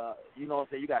 then you know what I'm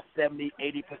saying, you got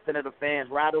 70-80% of the fans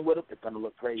riding with them. It's gonna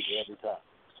look crazy every time.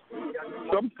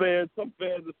 Some fans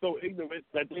are so ignorant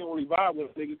that they only ride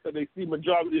with niggas because they see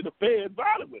majority of the fans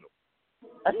riding with them.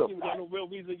 That's you don't even got no real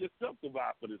reason yourself to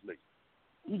ride for this nigga.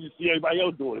 You just see everybody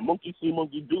else doing it. Monkey see,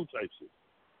 monkey do type shit.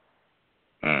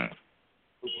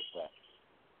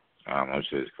 That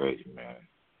shit is crazy, man.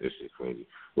 This shit is crazy.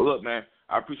 Well, look, man,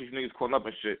 I appreciate you niggas calling up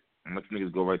and shit. And let you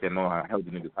niggas go right there and know how healthy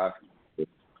niggas hockey.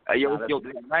 Hey, yo,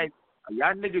 nice.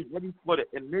 Y'all niggas ready for the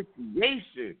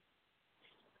initiation?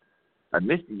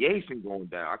 Initiation going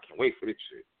down. I can't wait for this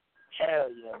shit. Hell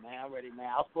yeah, man. I'm ready, man.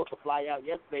 I was supposed to fly out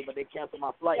yesterday, but they canceled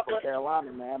my flight to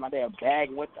Carolina, man. My damn bag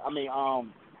went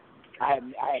I had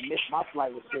missed my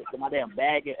flight with shit, so my damn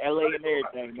bag in LA and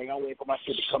everything. Nigga, I'm waiting for my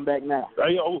shit to come back now.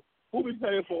 Hey, yo, who be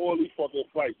paying for all these fucking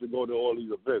flights to go to all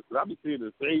these events? I be seeing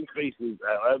the same faces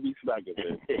at every snack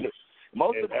event.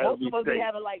 Most of us be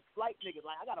having like flight niggas.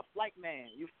 Like I got a flight man.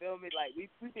 You feel me? Like we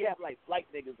be having like flight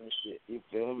niggas and shit. You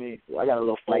feel me? So I got a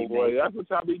little flight man. That's what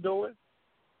y'all be doing?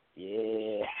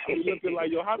 Yeah. He looking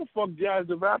like, yo, how the fuck Jazz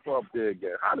the rapper up there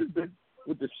again? How does this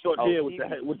with the short hair, with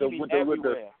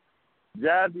the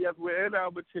Jazzy everywhere, and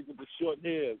Albert chick with the short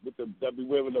hair, that be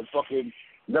wearing the fucking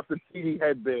Nefertiti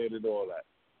headband and all that.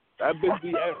 That bitch be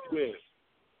everywhere.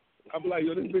 I'm like,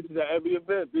 yo, this bitch is at every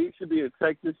event. B should be in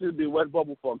Texas, should be in West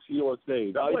Bubblefuck. She on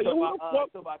stage. I'm like, yo, what the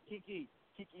fuck? Talk about Kiki.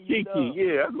 Kiki,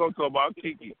 yeah, that's what I'm talking about,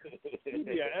 Kiki. She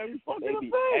be at every fucking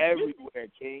event. Everywhere,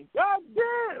 King. God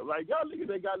damn. Like, y'all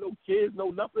niggas ain't got no kids, no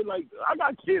nothing. Like, I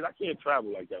got kids. I can't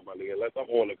travel like that, my nigga, unless I'm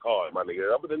on the car, my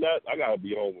nigga. Other than that, I got to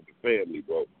be home with the family,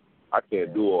 bro. I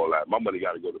can't do all that. My money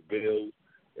got to go to bills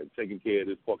and taking care of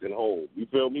this fucking home. You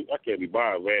feel me? I can't be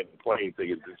buying random plane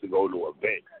tickets just to go to an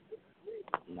event.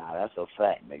 Nah, that's a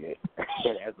fact, nigga.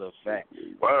 That's a fact.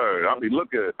 Word. I be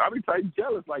type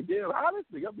jealous, like, damn, how this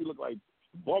nigga? I be looking like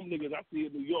bum niggas I see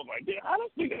in New York, like, damn, how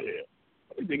this nigga here?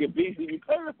 I be thinking Beasley be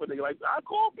paying for nigga. Like, I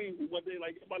called Beasley one day,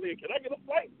 like, my nigga, can I get a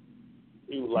flight?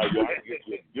 He was like, yo, I can get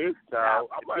you a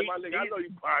discount. I'm like, my nigga, I know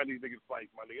you buying these niggas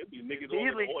flights, my nigga. These niggas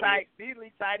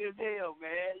Beasley tight as hell,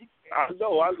 man. I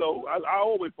know. I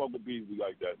always fuck with Beasley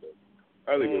like that, though.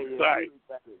 That nigga's tight.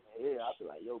 Yeah, I be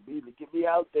like, yo, Beasley, get me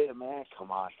out there, man. Come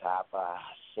on, Top 5.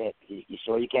 Shit, you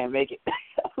sure you can't make it?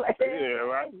 Like, yeah,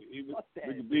 right.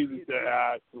 Nigga Beasley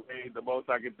said, the most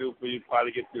I can do for you is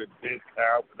probably get you a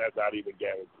discount, but that's not even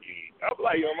guaranteed. I'm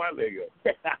like, yo, my nigga,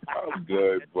 I'm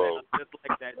good, bro. Just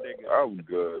like that nigga. I'm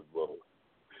good, bro.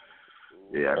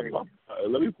 Yeah.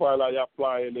 Let me find out y'all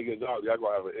flying niggas out. Y'all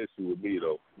gonna have an issue with me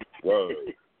though. Word.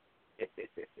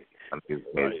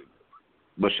 Right.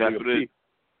 But shout out to this.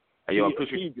 Hey, yo, I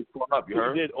appreciate you calling up. You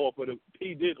heard?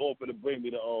 He did offer to bring me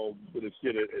to the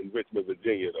shit in Richmond,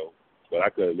 Virginia though, but I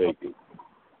couldn't make it.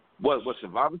 What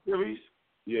Survivor Series?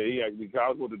 Yeah, he actually. I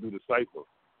was going to do the cipher,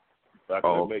 but I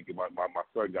couldn't make it. My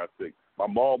son got sick. My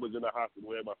mom was in the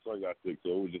hospital and my son got sick, so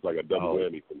it was just like a double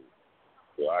whammy for me.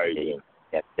 So I ain't.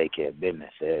 Have to take care of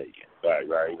business. Right.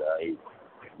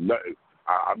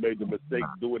 I made the mistake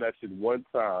doing that shit one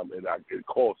time, and it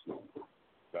cost me.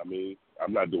 I mean,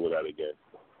 I'm not doing that again.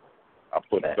 I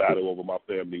put a battle over my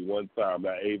family one time.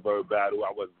 That A-Verb battle,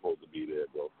 I wasn't supposed to be there,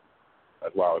 bro.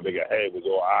 That's why a nigga head was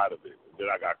all out of it. And then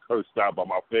I got cursed out by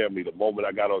my family. The moment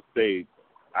I got on stage,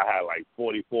 I had like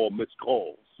 44 missed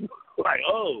calls. Like,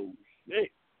 oh,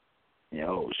 shit.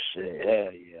 Yo, shit.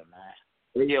 Hell yeah,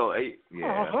 man. Yo,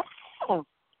 yeah.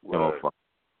 No, fuck.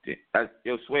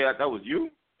 Yo, swear that was you?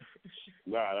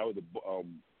 Nah, that was a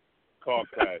car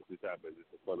crash. This happened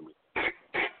just in front of me.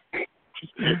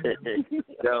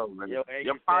 Yo, man. Yo,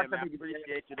 I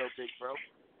appreciate you though, big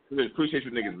bro. Appreciate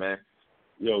you niggas, man.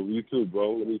 Yo, you too,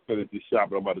 bro. Let me finish this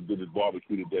shop. I'm about to do this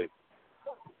barbecue today.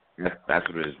 Yeah, that's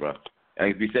what it is, bro.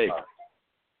 Thanks. Be safe. All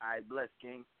right, bless,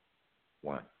 King.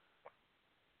 1.